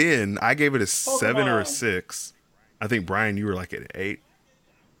 it a 10. I gave it a 7 or a Pokemon. 6. I think Brian, you were like at 8.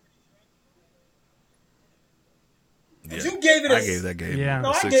 Yeah. You gave it a I gave that game Yeah. a No,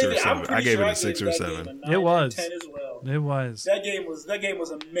 I 6 gave or it. I'm 7. pretty I gave sure it I a 6 gave or that 7. game a 9 It or was. 10 as well. It was. That game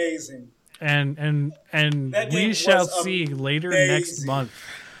was amazing. And That we game shall was see later amazing. next month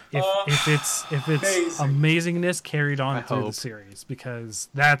if its Amazing. amazingness carried on I through the hope. series, because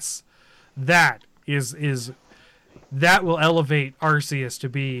that will elevate Arceus to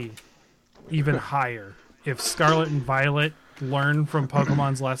be even higher. If Scarlet and Violet learn from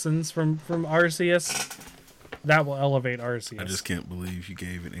Pokemon's lessons from Arceus, that will elevate Arceus. I just can't believe you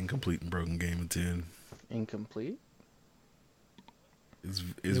gave an incomplete and broken game a 10. Incomplete. It's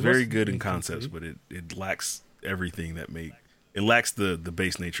It very wasn't good in incomplete. concepts, but it lacks everything it lacks the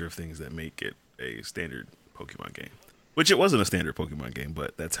base nature of things that make it a standard Pokemon game. Which it wasn't a standard Pokemon game,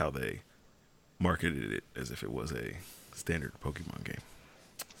 but that's how they marketed it, as if it was a standard Pokemon game.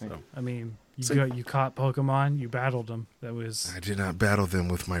 So I mean, So- you caught Pokemon, you battled them. That was... I did not battle them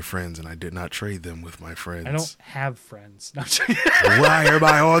with my friends, and I did not trade them with my friends. I don't have friends. No, Why am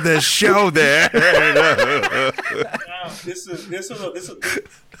I on this show then? Now, this is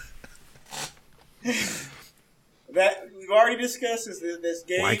that we've already discussed this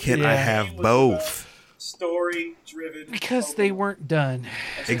game. Why can't I have both? Story driven. because they weren't done.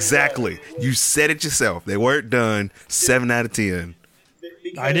 Exactly. You said it yourself. They weren't done. 7 out of 10.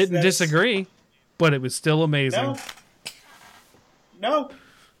 I didn't disagree, but it was still amazing. No.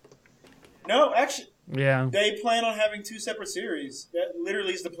 Actually, Yeah. they plan on having 2 separate series. That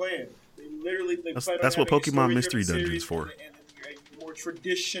literally is the plan. They plan on That's what having a Pokemon story-driven Mystery series Dungeon's for. and a more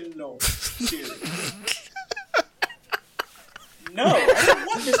traditional series. No, I don't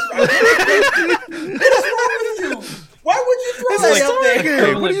want this. What is wrong with you? Why would you throw that out there?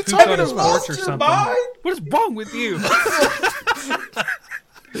 Hey, what are you talking on his about? porch or Lost your something? mind? What is wrong with you?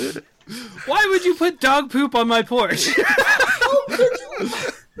 Why would you put dog poop on my porch?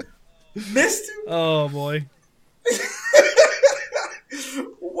 Missed him? Oh boy.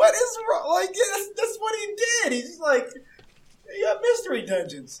 What is wrong? Like, yeah, that's what he did. He's just like, you got mystery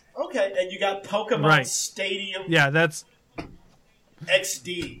dungeons. Okay, and you got Pokemon Right. Stadium Yeah, that's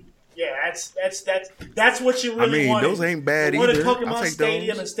XD. Yeah, that's what you really want. those ain't bad you wanted either. I'll Pokemon take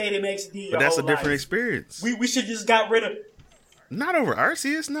Stadium those. and Stadium XD. But that's a your whole different life. experience. We should just got rid of Not over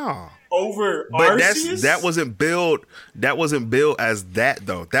Arceus, no. over But Arceus. that wasn't built as that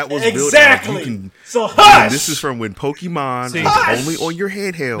though. That was exactly. built as you can. So hush. This is from when Pokemon See, was Hush! only on your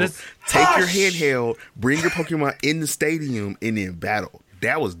handheld. This- Take your Hush! handheld, bring your Pokemon in the stadium, and then battle.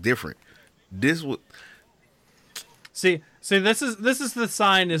 That was different. This was see, See, this is the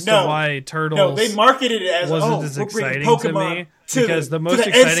sign as No. to why Turtles No, they marketed it as wasn't as we're bringing exciting to Pokemon me to because the to most the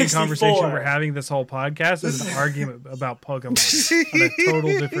exciting N64. conversation we're having this whole podcast is an argument about Pokemon on a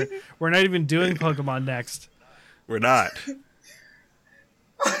total different. We're not even doing Pokemon next. We're not.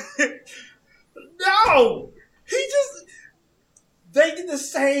 No, they did the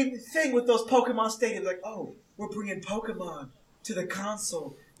same thing with those Pokemon stadiums. Like, oh, we're bringing Pokemon to the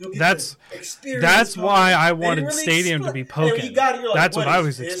console. You'll get That's to experience that's Pokemon. why I They wanted really Stadium to be explain- and when Pokken. you got it, you're like, That's what I is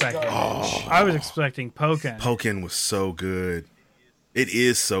was this expecting. garbage? I was expecting Pokken. Pokken was so good. It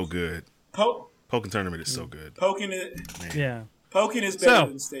is so good. Po- Pokken Tournament is so good. Pokken is Yeah. Pokken is better So,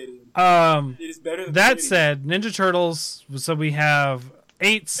 than Stadium. It is better than That Stadium. said, Ninja Turtles. So we have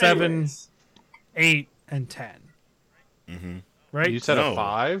 8, 7, Anyways. 8, and 10. Mm-hmm. Right? You said No. a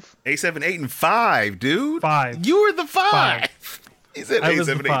 5? 8, 7, 8, and 5, dude. 5. You were the 5. Five. He said I 8, was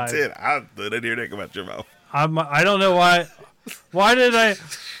the 7, 8, 5. 10. I didn't hear that come out your mouth. I don't know why. Why did I?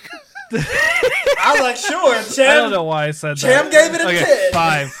 I was like, sure, Chem. I don't know why I said Chem that. gave it a Okay, 10.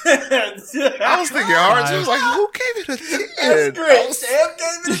 5. I was thinking hard. She was like, who gave it a 10? That's great. Chem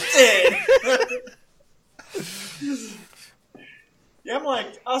gave it a 10. Yeah,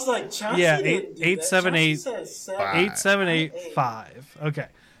 I was like, Chauncey Yeah, didn't do 8, that. 7, Chauncey 8, said 7. 8, 7, 8, 5. Okay.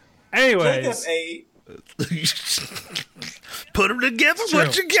 Anyways, Jacob 8. Put them together. True.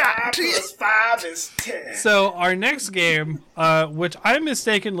 What you got? 5 plus 5 is 10. so our next game, which I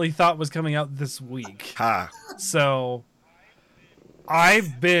mistakenly thought was coming out this week. Ha. So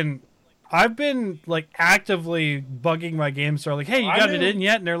I've been like actively bugging my game store, like, hey, you I got it knew. in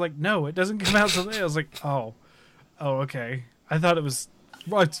yet? And they're like, no, it doesn't come out today. I was like, oh, okay. I thought it was.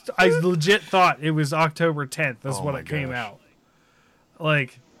 I legit thought it was October 10th. That's Oh when my it came gosh. out.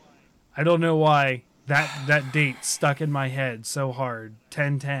 Like, I don't know why that date stuck in my head so hard,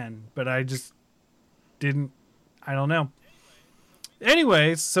 10/10, but I just didn't. I don't know.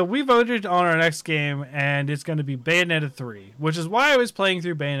 Anyways, so we voted on our next game, and it's going to be Bayonetta 3, which is why I was playing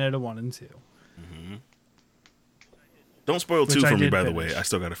through Bayonetta 1 and 2. Don't spoil Which 2 I for me, did by the finish. way. I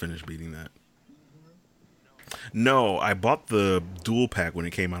still got to finish beating that. No, I bought the dual pack when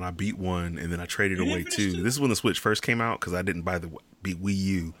it came out. I beat 1, and then I traded You away didn't finish 2. 2? This is when the Switch first came out, because I didn't buy the beat Wii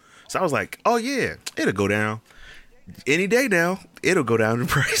U. So I was like, oh, yeah, it'll go down. Any day now, it'll go down in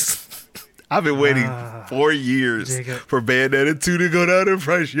price. I've been waiting 4 years Jacob. for Bayonetta 2 to go down in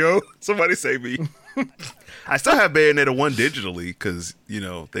price, yo. Somebody save me. I still have Bayonetta 1 digitally because,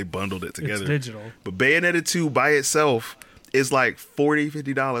 they bundled it together. It's digital. But Bayonetta 2 by itself is like $40,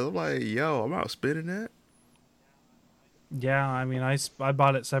 $50. I'm like, yo, I'm out spending that. Yeah, I mean, I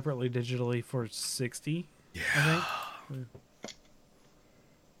bought it separately digitally for $60. Yeah. I think.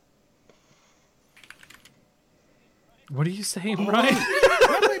 What are you saying, Brian? Can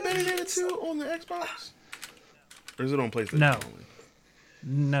I play Bayonetta 2 on the Xbox? Or is it on PlayStation No. only?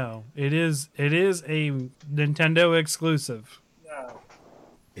 No, it is a Nintendo exclusive. No.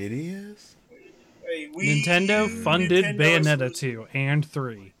 It is? Hey, we- Nintendo funded Nintendo Bayonetta exclusive. 2 and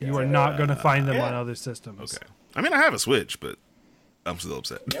 3. You are not going to find them on other systems. Okay. I mean, I have a Switch, but I'm still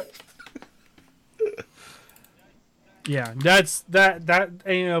upset. Yep. Yeah, that's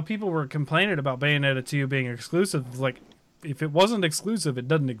that. People were complaining about Bayonetta 2 being exclusive. Like, if it wasn't exclusive, it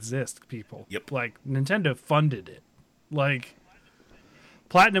doesn't exist. People. Yep. Like, Nintendo funded it. Like,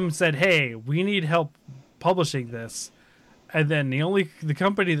 Platinum said, "Hey, we need help publishing this," and then the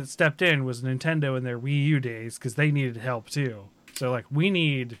company that stepped in was Nintendo in their Wii U days because they needed help too. So like, we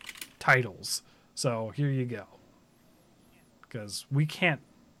need titles. So here you go. Because we can't.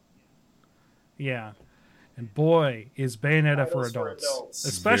 Yeah. And boy, is Bayonetta for Titles for adults. adults.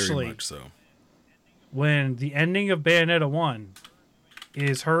 Especially Very much so. when the ending of Bayonetta 1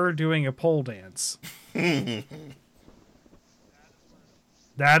 is her doing a pole dance.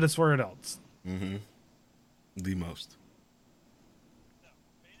 That is for adults. The most.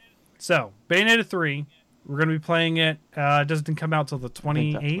 So, Bayonetta 3, we're going to be playing it. It doesn't come out till the think that's what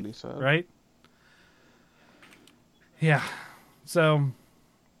he 28th, said. right? Yeah. So,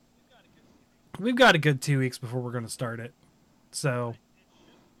 we've got a good 2 weeks before we're going to start it. So,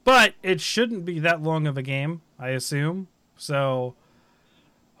 but it shouldn't be that long of a game, I assume. So,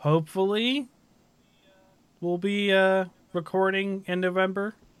 hopefully, we'll be recording in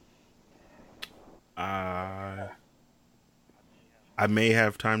November. I may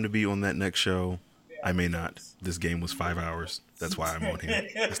have time to be on that next show. I may not. This game was 5 hours. That's why I'm on here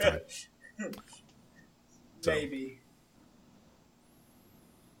this time. So, Maybe.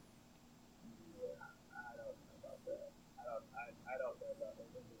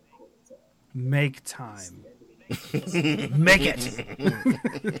 Make time. Make it.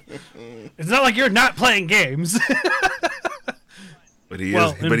 It's not like you're not playing games. But he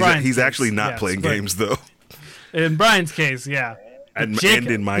Well, is. in But Brian's he's case, actually not yes, playing but- games though. In Brian's case, yeah. And Jacob.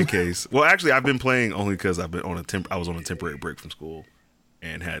 in my case, well, actually, I've been playing only because I've been on I was on a temporary break from school,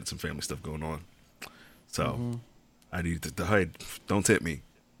 and had some family stuff going on. So I need to hide. Don't tempt me.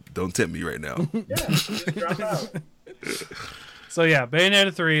 Don't tempt me right now. Yeah, just drop out. So yeah,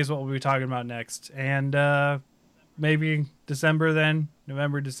 Bayonetta 3 is what we'll be talking about next, and maybe December then,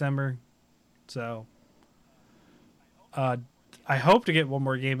 November, December. So, I hope to get one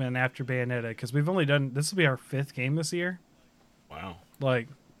more game in after Bayonetta because we've only done this will be our 5th game this year. Wow. Like,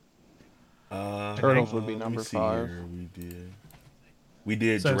 Turtles would be let me number see 5. here. We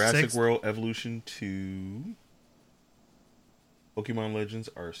did So Jurassic 6? World Evolution 2, Pokemon Legends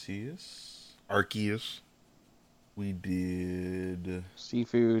Arceus. We did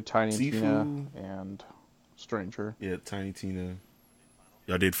Sifu, Tiny Sifu. Tina, and Stranger. Tiny Tina.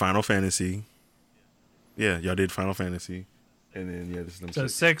 Y'all did Final Fantasy. Yeah, y'all did Final Fantasy. And then this is number so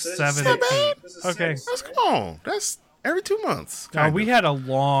 6. 6, 7, not 8. bad. This is Okay. six, Come right? on. That's every 2 months. No, kind we of. had a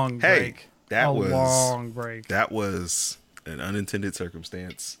long Hey, break. that a was long break. That was an unintended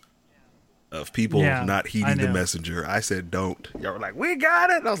circumstance of people Yeah, not I heeding the know. messenger. I said, don't. Y'all were like, we got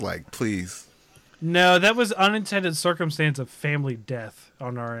it. And I was like, please. No, that was unintended circumstance of family death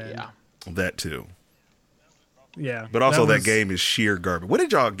on our end. Yeah. That too. Yeah. But also that was- game is sheer garbage. What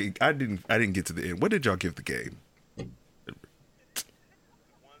did y'all get? I didn't get to the end. What did y'all give the game?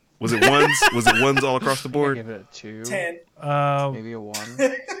 Was it ones? Was it ones all across the I board? give it a 2, 10. maybe a 1.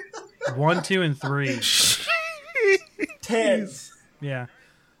 1, 2, and 3. 10. Yeah.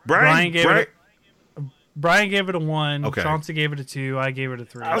 Brian gave it Brian gave it a 1. Okay. Chauncey gave it a 2. I gave it a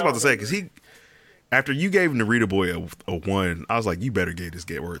 3. I was about to say, because after you gave Narita Boy a 1, I was like, you better give this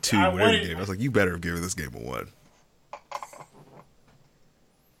game, or a 2, I whatever wanted- you gave. I was like, you better have given this game a 1.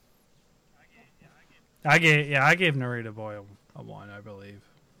 I gave Narita Boy a 1, I believe.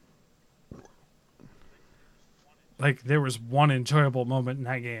 Like, there was one enjoyable moment in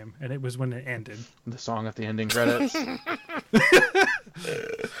that game, and it was when it ended. The song at the ending credits.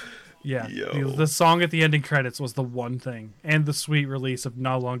 Yeah. Yo. The song at the ending credits was the one thing, and the sweet release of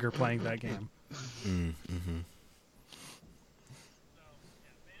no longer playing that game.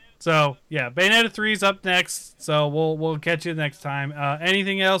 So, yeah, Bayonetta 3's up next, so we'll catch you next time.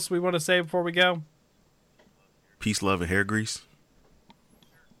 Anything else we want to say before we go? Peace, love, and hair grease.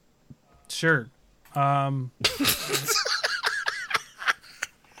 Sure.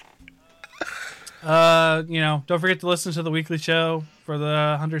 Don't forget to listen to the weekly show for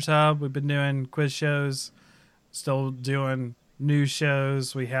the Hunters Hub. We've been doing quiz shows, still doing news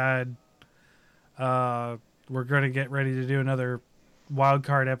shows. We had, we're going to get ready to do another wild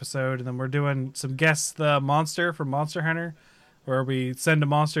card episode, and then we're doing some Guess the Monster from Monster Hunter, where we send a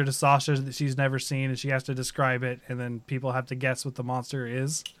monster to Sasha that she's never seen, and she has to describe it, and then people have to guess what the monster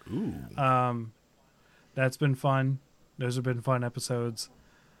is. Ooh. That's been fun. Those have been fun episodes.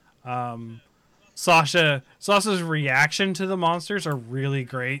 Sasha's reaction to the monsters are really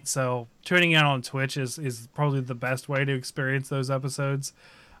great. So tuning in on Twitch is probably the best way to experience those episodes.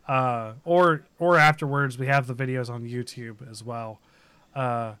 Or afterwards, we have the videos on YouTube as well.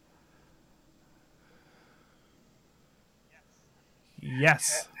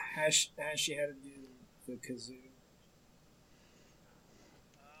 Yes. Has she had to do the kazoo?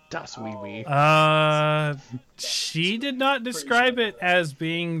 Das wee wee. She did not describe it as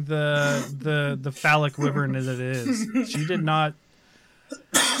being the phallic wyvern that it is. She did not.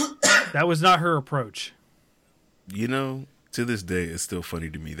 That was not her approach. You know, to this day, it's still funny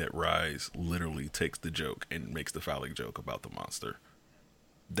to me that Rise literally takes the joke and makes the phallic joke about the monster.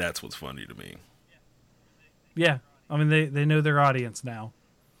 That's what's funny to me. Yeah, I mean they know their audience now.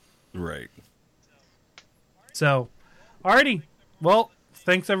 Right. So, alrighty. Well,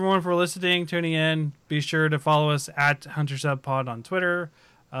 thanks everyone for listening, tuning in. Be sure to follow us at HuntersUpPod on Twitter.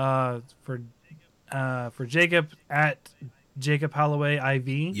 For Jacob at Jacob Holloway IV.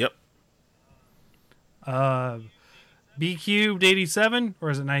 Yep. B Cubed 87, or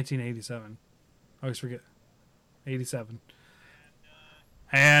is it 1987? I always forget. 87.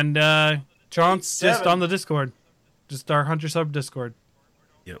 And Chauncey just 87. on the Discord, just our Hunter Sub Discord,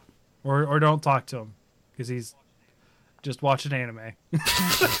 Yep. or don't talk to him because he's just watching anime.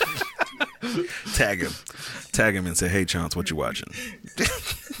 Tag him and say, "Hey, Chance, what you watching?"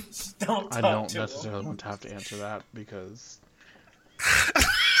 Don't I talk don't to him. necessarily want to have to answer that because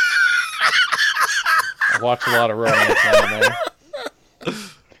I watch a lot of romance anime.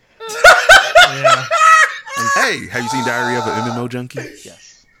 Yeah. Hey, have you seen Diary of an MMO Junkie?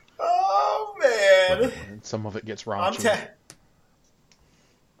 Yes. Oh man, And some of it gets I'm raunchy.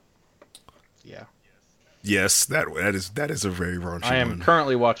 Yeah. Yes, that is a very raunchy I am one.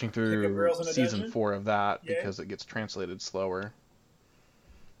 currently watching Like through a Girls in a season Dungeon? 4 of that Yeah. because it gets translated slower.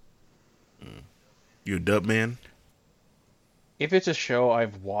 You a dub man? If it's a show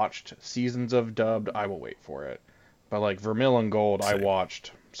I've watched seasons of dubbed, I will wait for it. But like Vermilion Gold, I Same.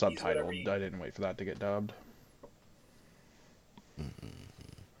 watched whatever subtitled. you- I didn't wait for that to get dubbed.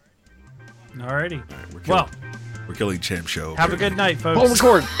 Alrighty. All right, Well, we're killing Champ Show. have a good night, folks.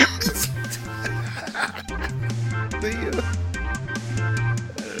 Pull record! See ya.